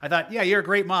him. I thought, yeah, you're a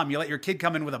great mom. You let your kid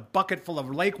come in with a bucket full of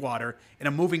lake water in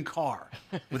a moving car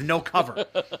with no cover.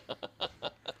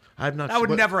 I've not. That would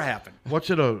never happen. What's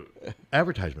it a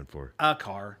advertisement for? A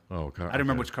car. Oh, a car. I don't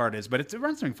remember which car it is, but it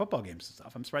runs during football games and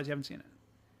stuff. I'm surprised you haven't seen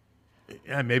it.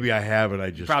 Yeah, maybe I have it.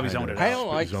 I just Probably kinda zoned it out. I don't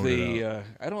like zoned it out.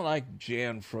 I don't like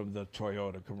Jan from the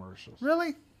Toyota commercials.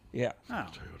 Really? Yeah. Oh.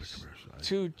 Toyota commercial.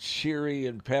 Too cheery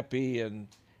and peppy and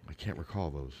I can't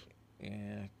recall those.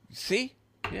 yeah. See?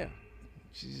 Yeah.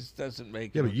 She just doesn't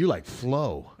make. Yeah, but you like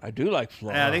Flo. I do like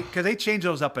Flo. Yeah, because they change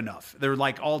those up enough. They're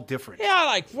like all different. Yeah,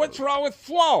 like what's wrong with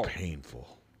Flo?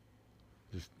 Painful.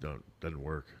 Just doesn't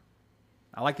work.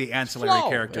 I like the ancillary Flo.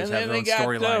 characters And have then their own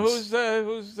they got, storylines.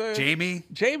 who's the Jamie?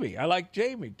 Jamie. I like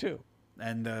Jamie too.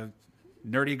 And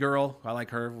nerdy girl. I like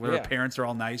her. Her Yeah. parents are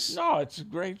all nice. No, it's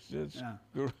great.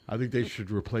 I think they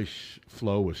should replace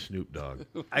Flo with Snoop Dogg.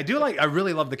 I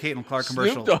really love the Caitlin Clark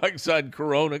commercial. Snoop Dogg's on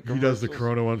Corona He commercials. does the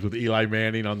Corona ones with Eli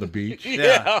Manning on the beach.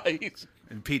 Yeah. he's-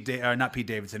 And not Pete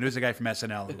Davidson. Who's the guy from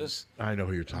SNL? Who's I know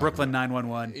who you're talking Brooklyn about.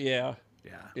 911. yeah.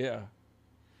 Yeah. Yeah.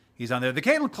 He's on there. The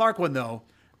Caitlin Clark one, though,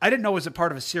 I didn't know was a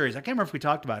part of a series. I can't remember if we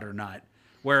talked about it or not.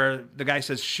 Where the guy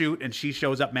says shoot and she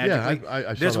shows up magically. I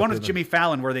saw There's that one the with other Jimmy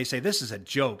Fallon where they say this is a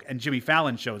joke, and Jimmy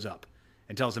Fallon shows up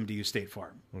and tells him to use State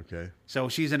Farm. Okay. So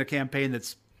she's in a campaign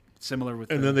that's similar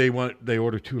with. And then they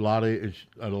order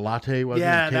a latte. Was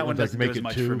Yeah, it? that one Caitlin's doesn't do make as it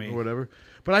much two for me. or whatever.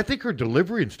 But I think her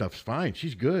delivery and stuff's fine.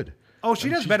 She's good. Oh, she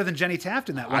does better than Jenny Taft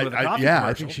in that one with the coffee yeah, commercial.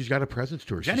 I think she's got a presence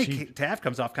to her. Jenny She seemed- Taft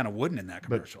comes off kind of wooden in that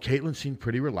but commercial. Caitlin seemed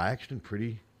pretty relaxed and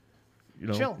pretty,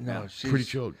 Chill. No, pretty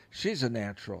chilled. She's a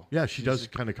natural. Yeah, she does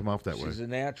kind of come off that way. She's a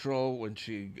natural when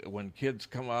kids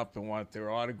come up and want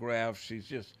their autographs.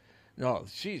 She's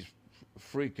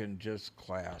freaking just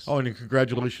class. Oh, and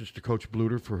congratulations to Coach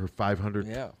Bluter for her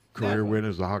 500th career win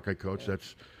as the Hawkeye coach.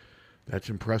 That's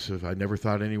impressive. I never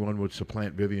thought anyone would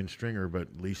supplant Vivian Stringer, but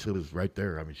Lisa is right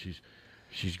there. I mean,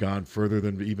 she's gone further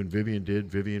than even Vivian did.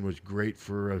 Vivian was great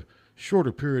for a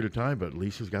shorter period of time, but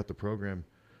Lisa's got the program.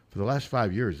 For the last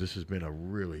 5 years, this has been a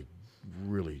really,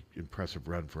 really impressive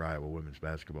run for Iowa women's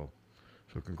basketball.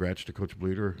 So congrats to Coach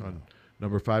Bleeder on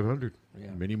number 500.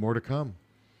 Yeah. Many more to come.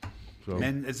 So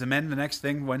Is the men the next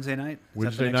thing Wednesday night?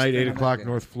 Wednesday night, 8 o'clock,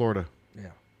 North Florida.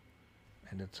 Yeah.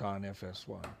 And it's on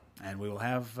FS1. And we will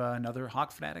have another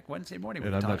Hawkfanatic Wednesday morning.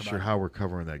 And I'm not sure how we're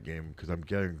covering that game because I'm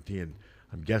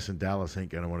guessing Dallas ain't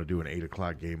going to want to do an 8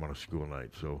 o'clock game on a school night.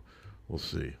 So we'll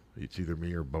see. It's either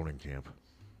me or Bonenkamp.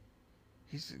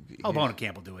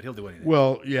 Bonenkamp will do it. He'll do anything.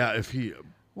 Well, yeah, if he...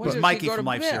 It's Mikey from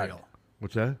Life Cereal.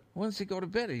 What's that? When does he go to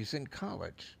bed? He's in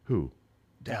college. Who?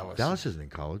 Dallas. Dallas isn't in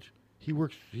college. He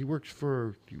works as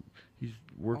a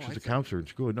counselor in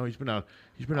school. No, he's been out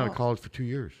of college for 2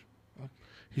 years.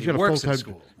 He's got a works full-time at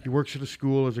school. He works at a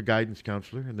school as a guidance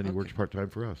counselor, and then he works part-time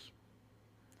for us.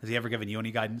 Has he ever given you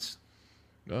any guidance?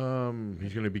 He's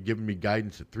going to be giving me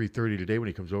guidance at 3:30 today when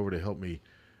he comes over to help me.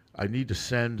 I need to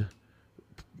send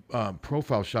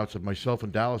profile shots of myself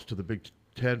and Dallas to the Big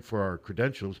Ten for our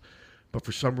credentials but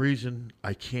for some reason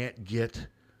I can't get.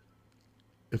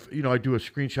 If I do a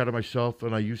screenshot of myself,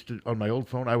 and I used to on my old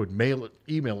phone, I would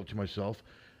email it to myself,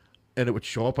 and it would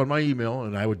show up on my email,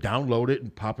 and I would download it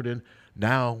and pop it in.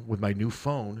 Now with my new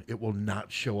phone, it will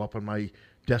not show up on my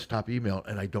desktop email,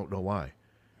 and I don't know why.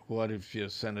 What if you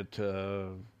send it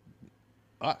to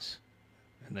us,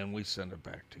 and then we send it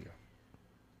back to you?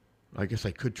 I guess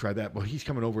I could try that. Well, he's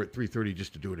coming over at 3:30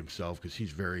 just to do it himself because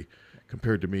he's very,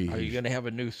 compared to me. Are you going to have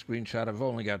a new screenshot? I've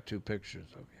only got 2 pictures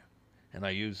of you, and I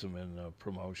use them in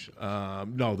promotion.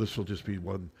 No, this will just be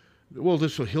one. Well,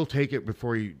 he'll take it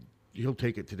he'll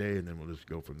take it today, and then we'll just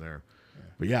go from there. Yeah.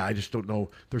 But yeah, I just don't know.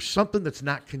 There's something that's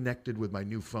not connected with my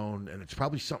new phone, and it's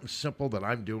probably something simple that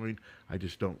I'm doing. I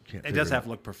just can't. It does have to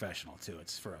look professional too.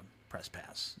 It's for a press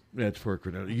pass. Yeah, it's for a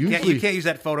credential. You can't use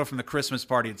that photo from the Christmas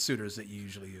party at Suitors that you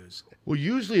usually use. Well,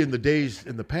 usually in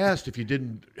the past, if you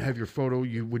didn't have your photo,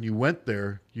 when you went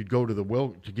there, you'd go to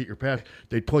to get your pass.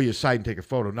 They'd pull you aside and take a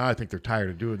photo. Now I think they're tired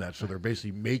of doing that, so they're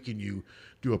basically making you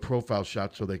do a profile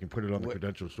shot so they can put it on the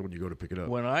credentials. So when you go to pick it up,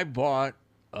 when I bought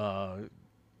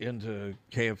into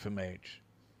KFMH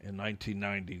in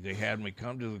 1990, they had me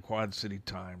come to the Quad City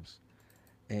Times.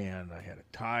 And I had a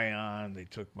tie on. They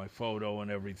took my photo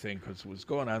and everything because it was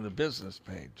going on the business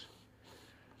page.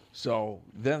 So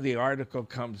then the article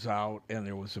comes out, and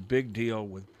there was a big deal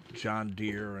with John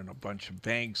Deere and a bunch of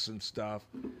banks and stuff.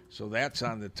 So that's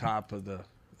on the top of the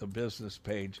business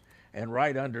page. And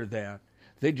right under that,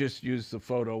 they just used the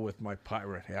photo with my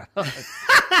pirate hat on.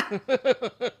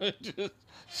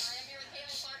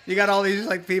 You got all these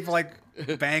people like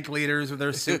bank leaders with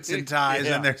their suits and ties,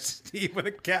 and their Steve with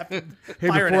a cap. Hey,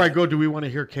 before I go, do we want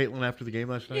to hear Caitlin after the game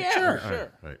last night? Yeah,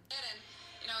 sure. Right.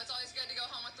 It's always good to go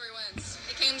home with 3 wins.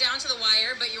 It came down to the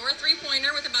wire, but your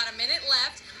 3-pointer with about a minute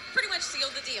left pretty much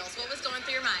sealed the deal. So what was going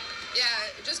through your mind? Yeah,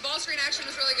 just ball screen action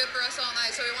was really good for us all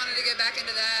night, so we wanted to get back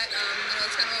into that.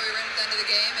 That's kind of what we ran at the end of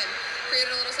the game, and created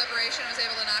a little separation. I was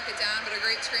able to knock it down, but a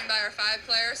great screen by our 5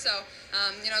 player. So,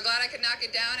 glad I could knock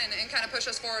it down and kind of push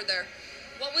us forward there.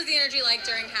 What was the energy like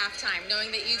during halftime,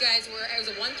 knowing that it was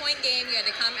a 1-point game, you had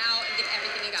to come out and get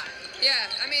everything you got? Yeah,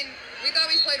 we thought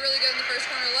we played really good in the first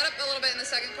quarter, let up a little bit in the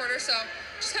second quarter, so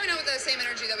just coming out with the same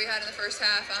energy that we had in the first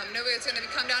half. It's going to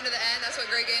come down to the end. That's what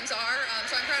great games are.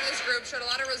 So I'm proud of this group. Showed a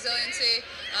lot of resiliency,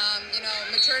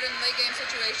 matured in late game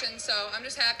situations. So I'm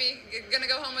just happy. Going to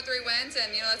go home with 3 wins,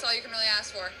 and, that's all you can really ask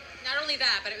for. Not only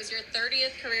that, but it was your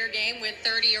 30th career game with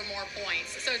 30 or more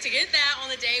points. So to get that on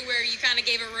the day where you kind of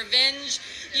gave a revenge,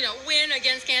 win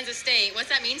against Kansas State, what's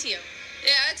that mean to you?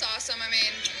 Yeah, it's awesome.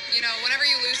 Whenever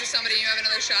you lose to somebody and you have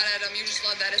another shot at them, you just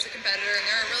love that as a competitor. And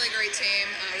they're a really great team,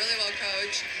 really well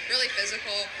coached, really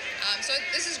physical. So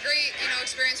this is great,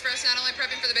 experience for us, not only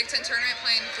prepping for the Big Ten tournament,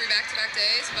 playing 3 back-to-back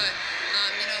days, but,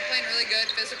 playing really good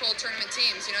physical tournament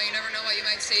teams. You never know what you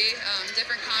might see.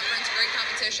 Different conference, great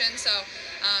competition. So,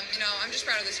 I'm just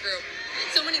proud of this group.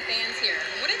 So many fans here.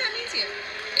 What did that mean to you?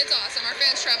 It's awesome. Our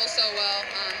fans travel so well.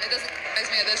 It doesn't surprise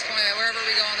me at this point. Wherever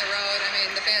we go on the road,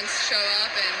 the fans show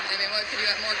up, and what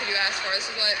more could you ask for?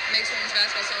 This is what makes women's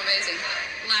basketball so amazing.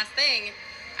 Last thing,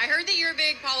 I heard that you're a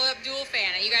big Paula Abdul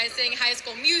fan, and you guys sing High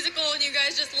School Musical, and you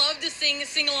guys just love to sing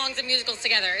sing-alongs and musicals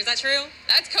together. Is that true?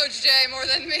 That's Coach Jay more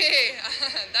than me.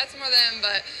 That's more than,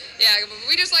 but yeah,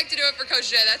 we just like to do it for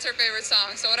Coach Jay. That's her favorite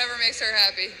song, so whatever makes her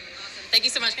happy. Awesome. Thank you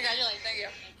so much. Congratulations. Thank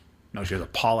you. No, she's a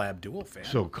Paula Abdul fan.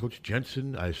 So Coach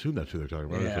Jensen, I assume that's who they're talking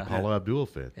about. Yeah. Is a Paula Abdul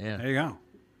fan. Yeah. There you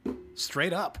go.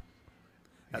 Straight up.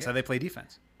 That's how they play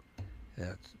defense.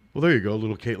 Yeah. Well, there you go,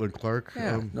 little Caitlin Clark.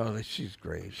 Yeah, she's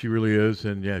great. She really is,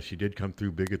 and yeah, she did come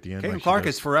through big at the end. Caitlin Clark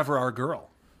is forever our girl.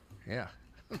 Yeah.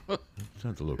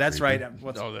 Sounds a little That's creepy. right.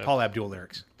 What's Paula Abdul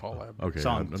lyrics? Paula Abdul. Okay,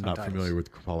 I'm not familiar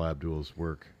with Paula Abdul's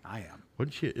work. I am.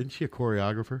 Isn't she a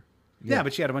choreographer? Yeah,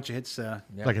 but she had a bunch of hits.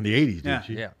 Like in the 80s, did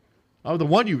she? Yeah. Oh, the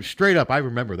one you straight up, I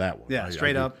remember that one. Yeah,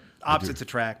 straight up. Opposites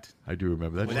attract. I do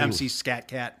remember that. With MC Scat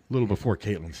Cat. A little before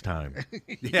Caitlin's time.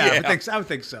 Yeah. I would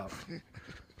think so.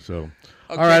 So,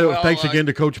 Okay, all right. well, thanks again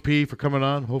to Coach P for coming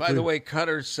on. Hopefully. By the way,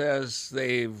 Cutter says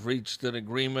they've reached an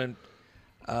agreement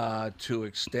to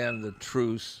extend the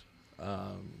truce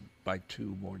by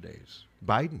 2 more days.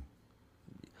 Biden?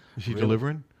 Is he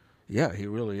delivering? Yeah, he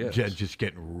really is. Just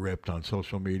getting ripped on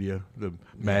social media. The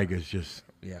MAGA's just...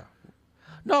 Yeah.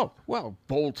 No, well,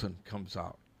 Bolton comes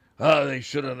out. They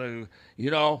shouldn't have,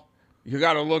 you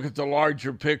got to look at the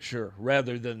larger picture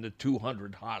rather than the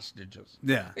 200 hostages.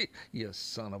 Yeah. You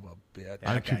son of a bitch.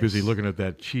 I'm too busy looking at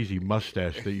that cheesy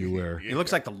mustache that you wear. He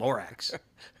looks like the Lorax.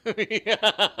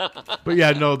 But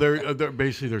yeah, no, they're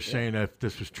basically saying that if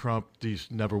this was Trump, these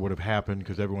never would have happened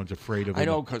because everyone's afraid of him. I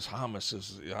know, because Hamas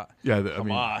is yeah,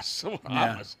 Hamas.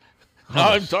 Hamas.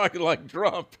 Now I'm talking like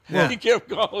Trump. Yeah. He kept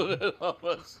calling it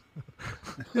hummus.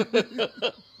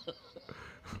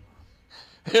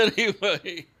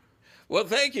 Anyway, well,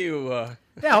 thank you.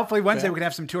 Yeah, hopefully Wednesday we can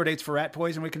have some tour dates for Rat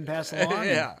Poison we can pass along.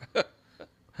 Yeah.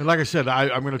 And like I said,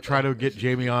 I'm going to try to get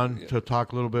Jamie on to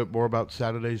talk a little bit more about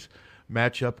Saturday's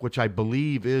matchup, which I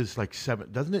believe is like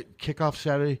 7. Doesn't it kick off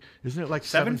Saturday? Isn't it like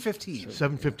 7:15?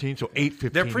 7:15, so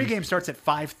 8:15. Their pregame starts at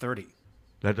 5:30.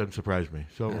 That doesn't surprise me.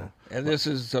 So, And this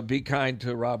is Be Kind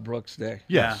to Rob Brooks Day.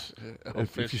 yes,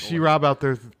 if you see Rob out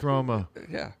there, throw him a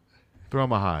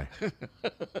high.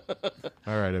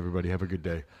 All right, everybody, have a good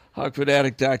day.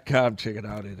 Hawkfanatic.com. Check it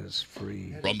out. It is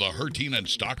free. From the Hertine and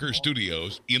Stalker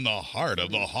Studios in the heart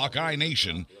of the Hawkeye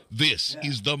Nation, this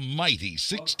is the mighty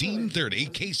 1630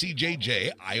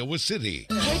 KCJJ, Iowa City.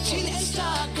 Hertine and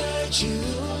Stalker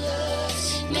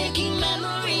Jewelers, making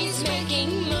memories,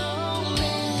 making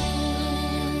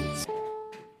moments.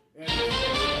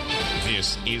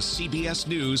 This is CBS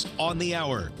News on the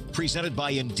Hour, presented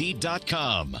by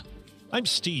Indeed.com. I'm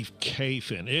Steve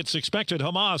Kafin. It's expected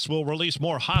Hamas will release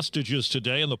more hostages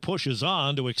today, and the push is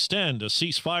on to extend a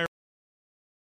ceasefire.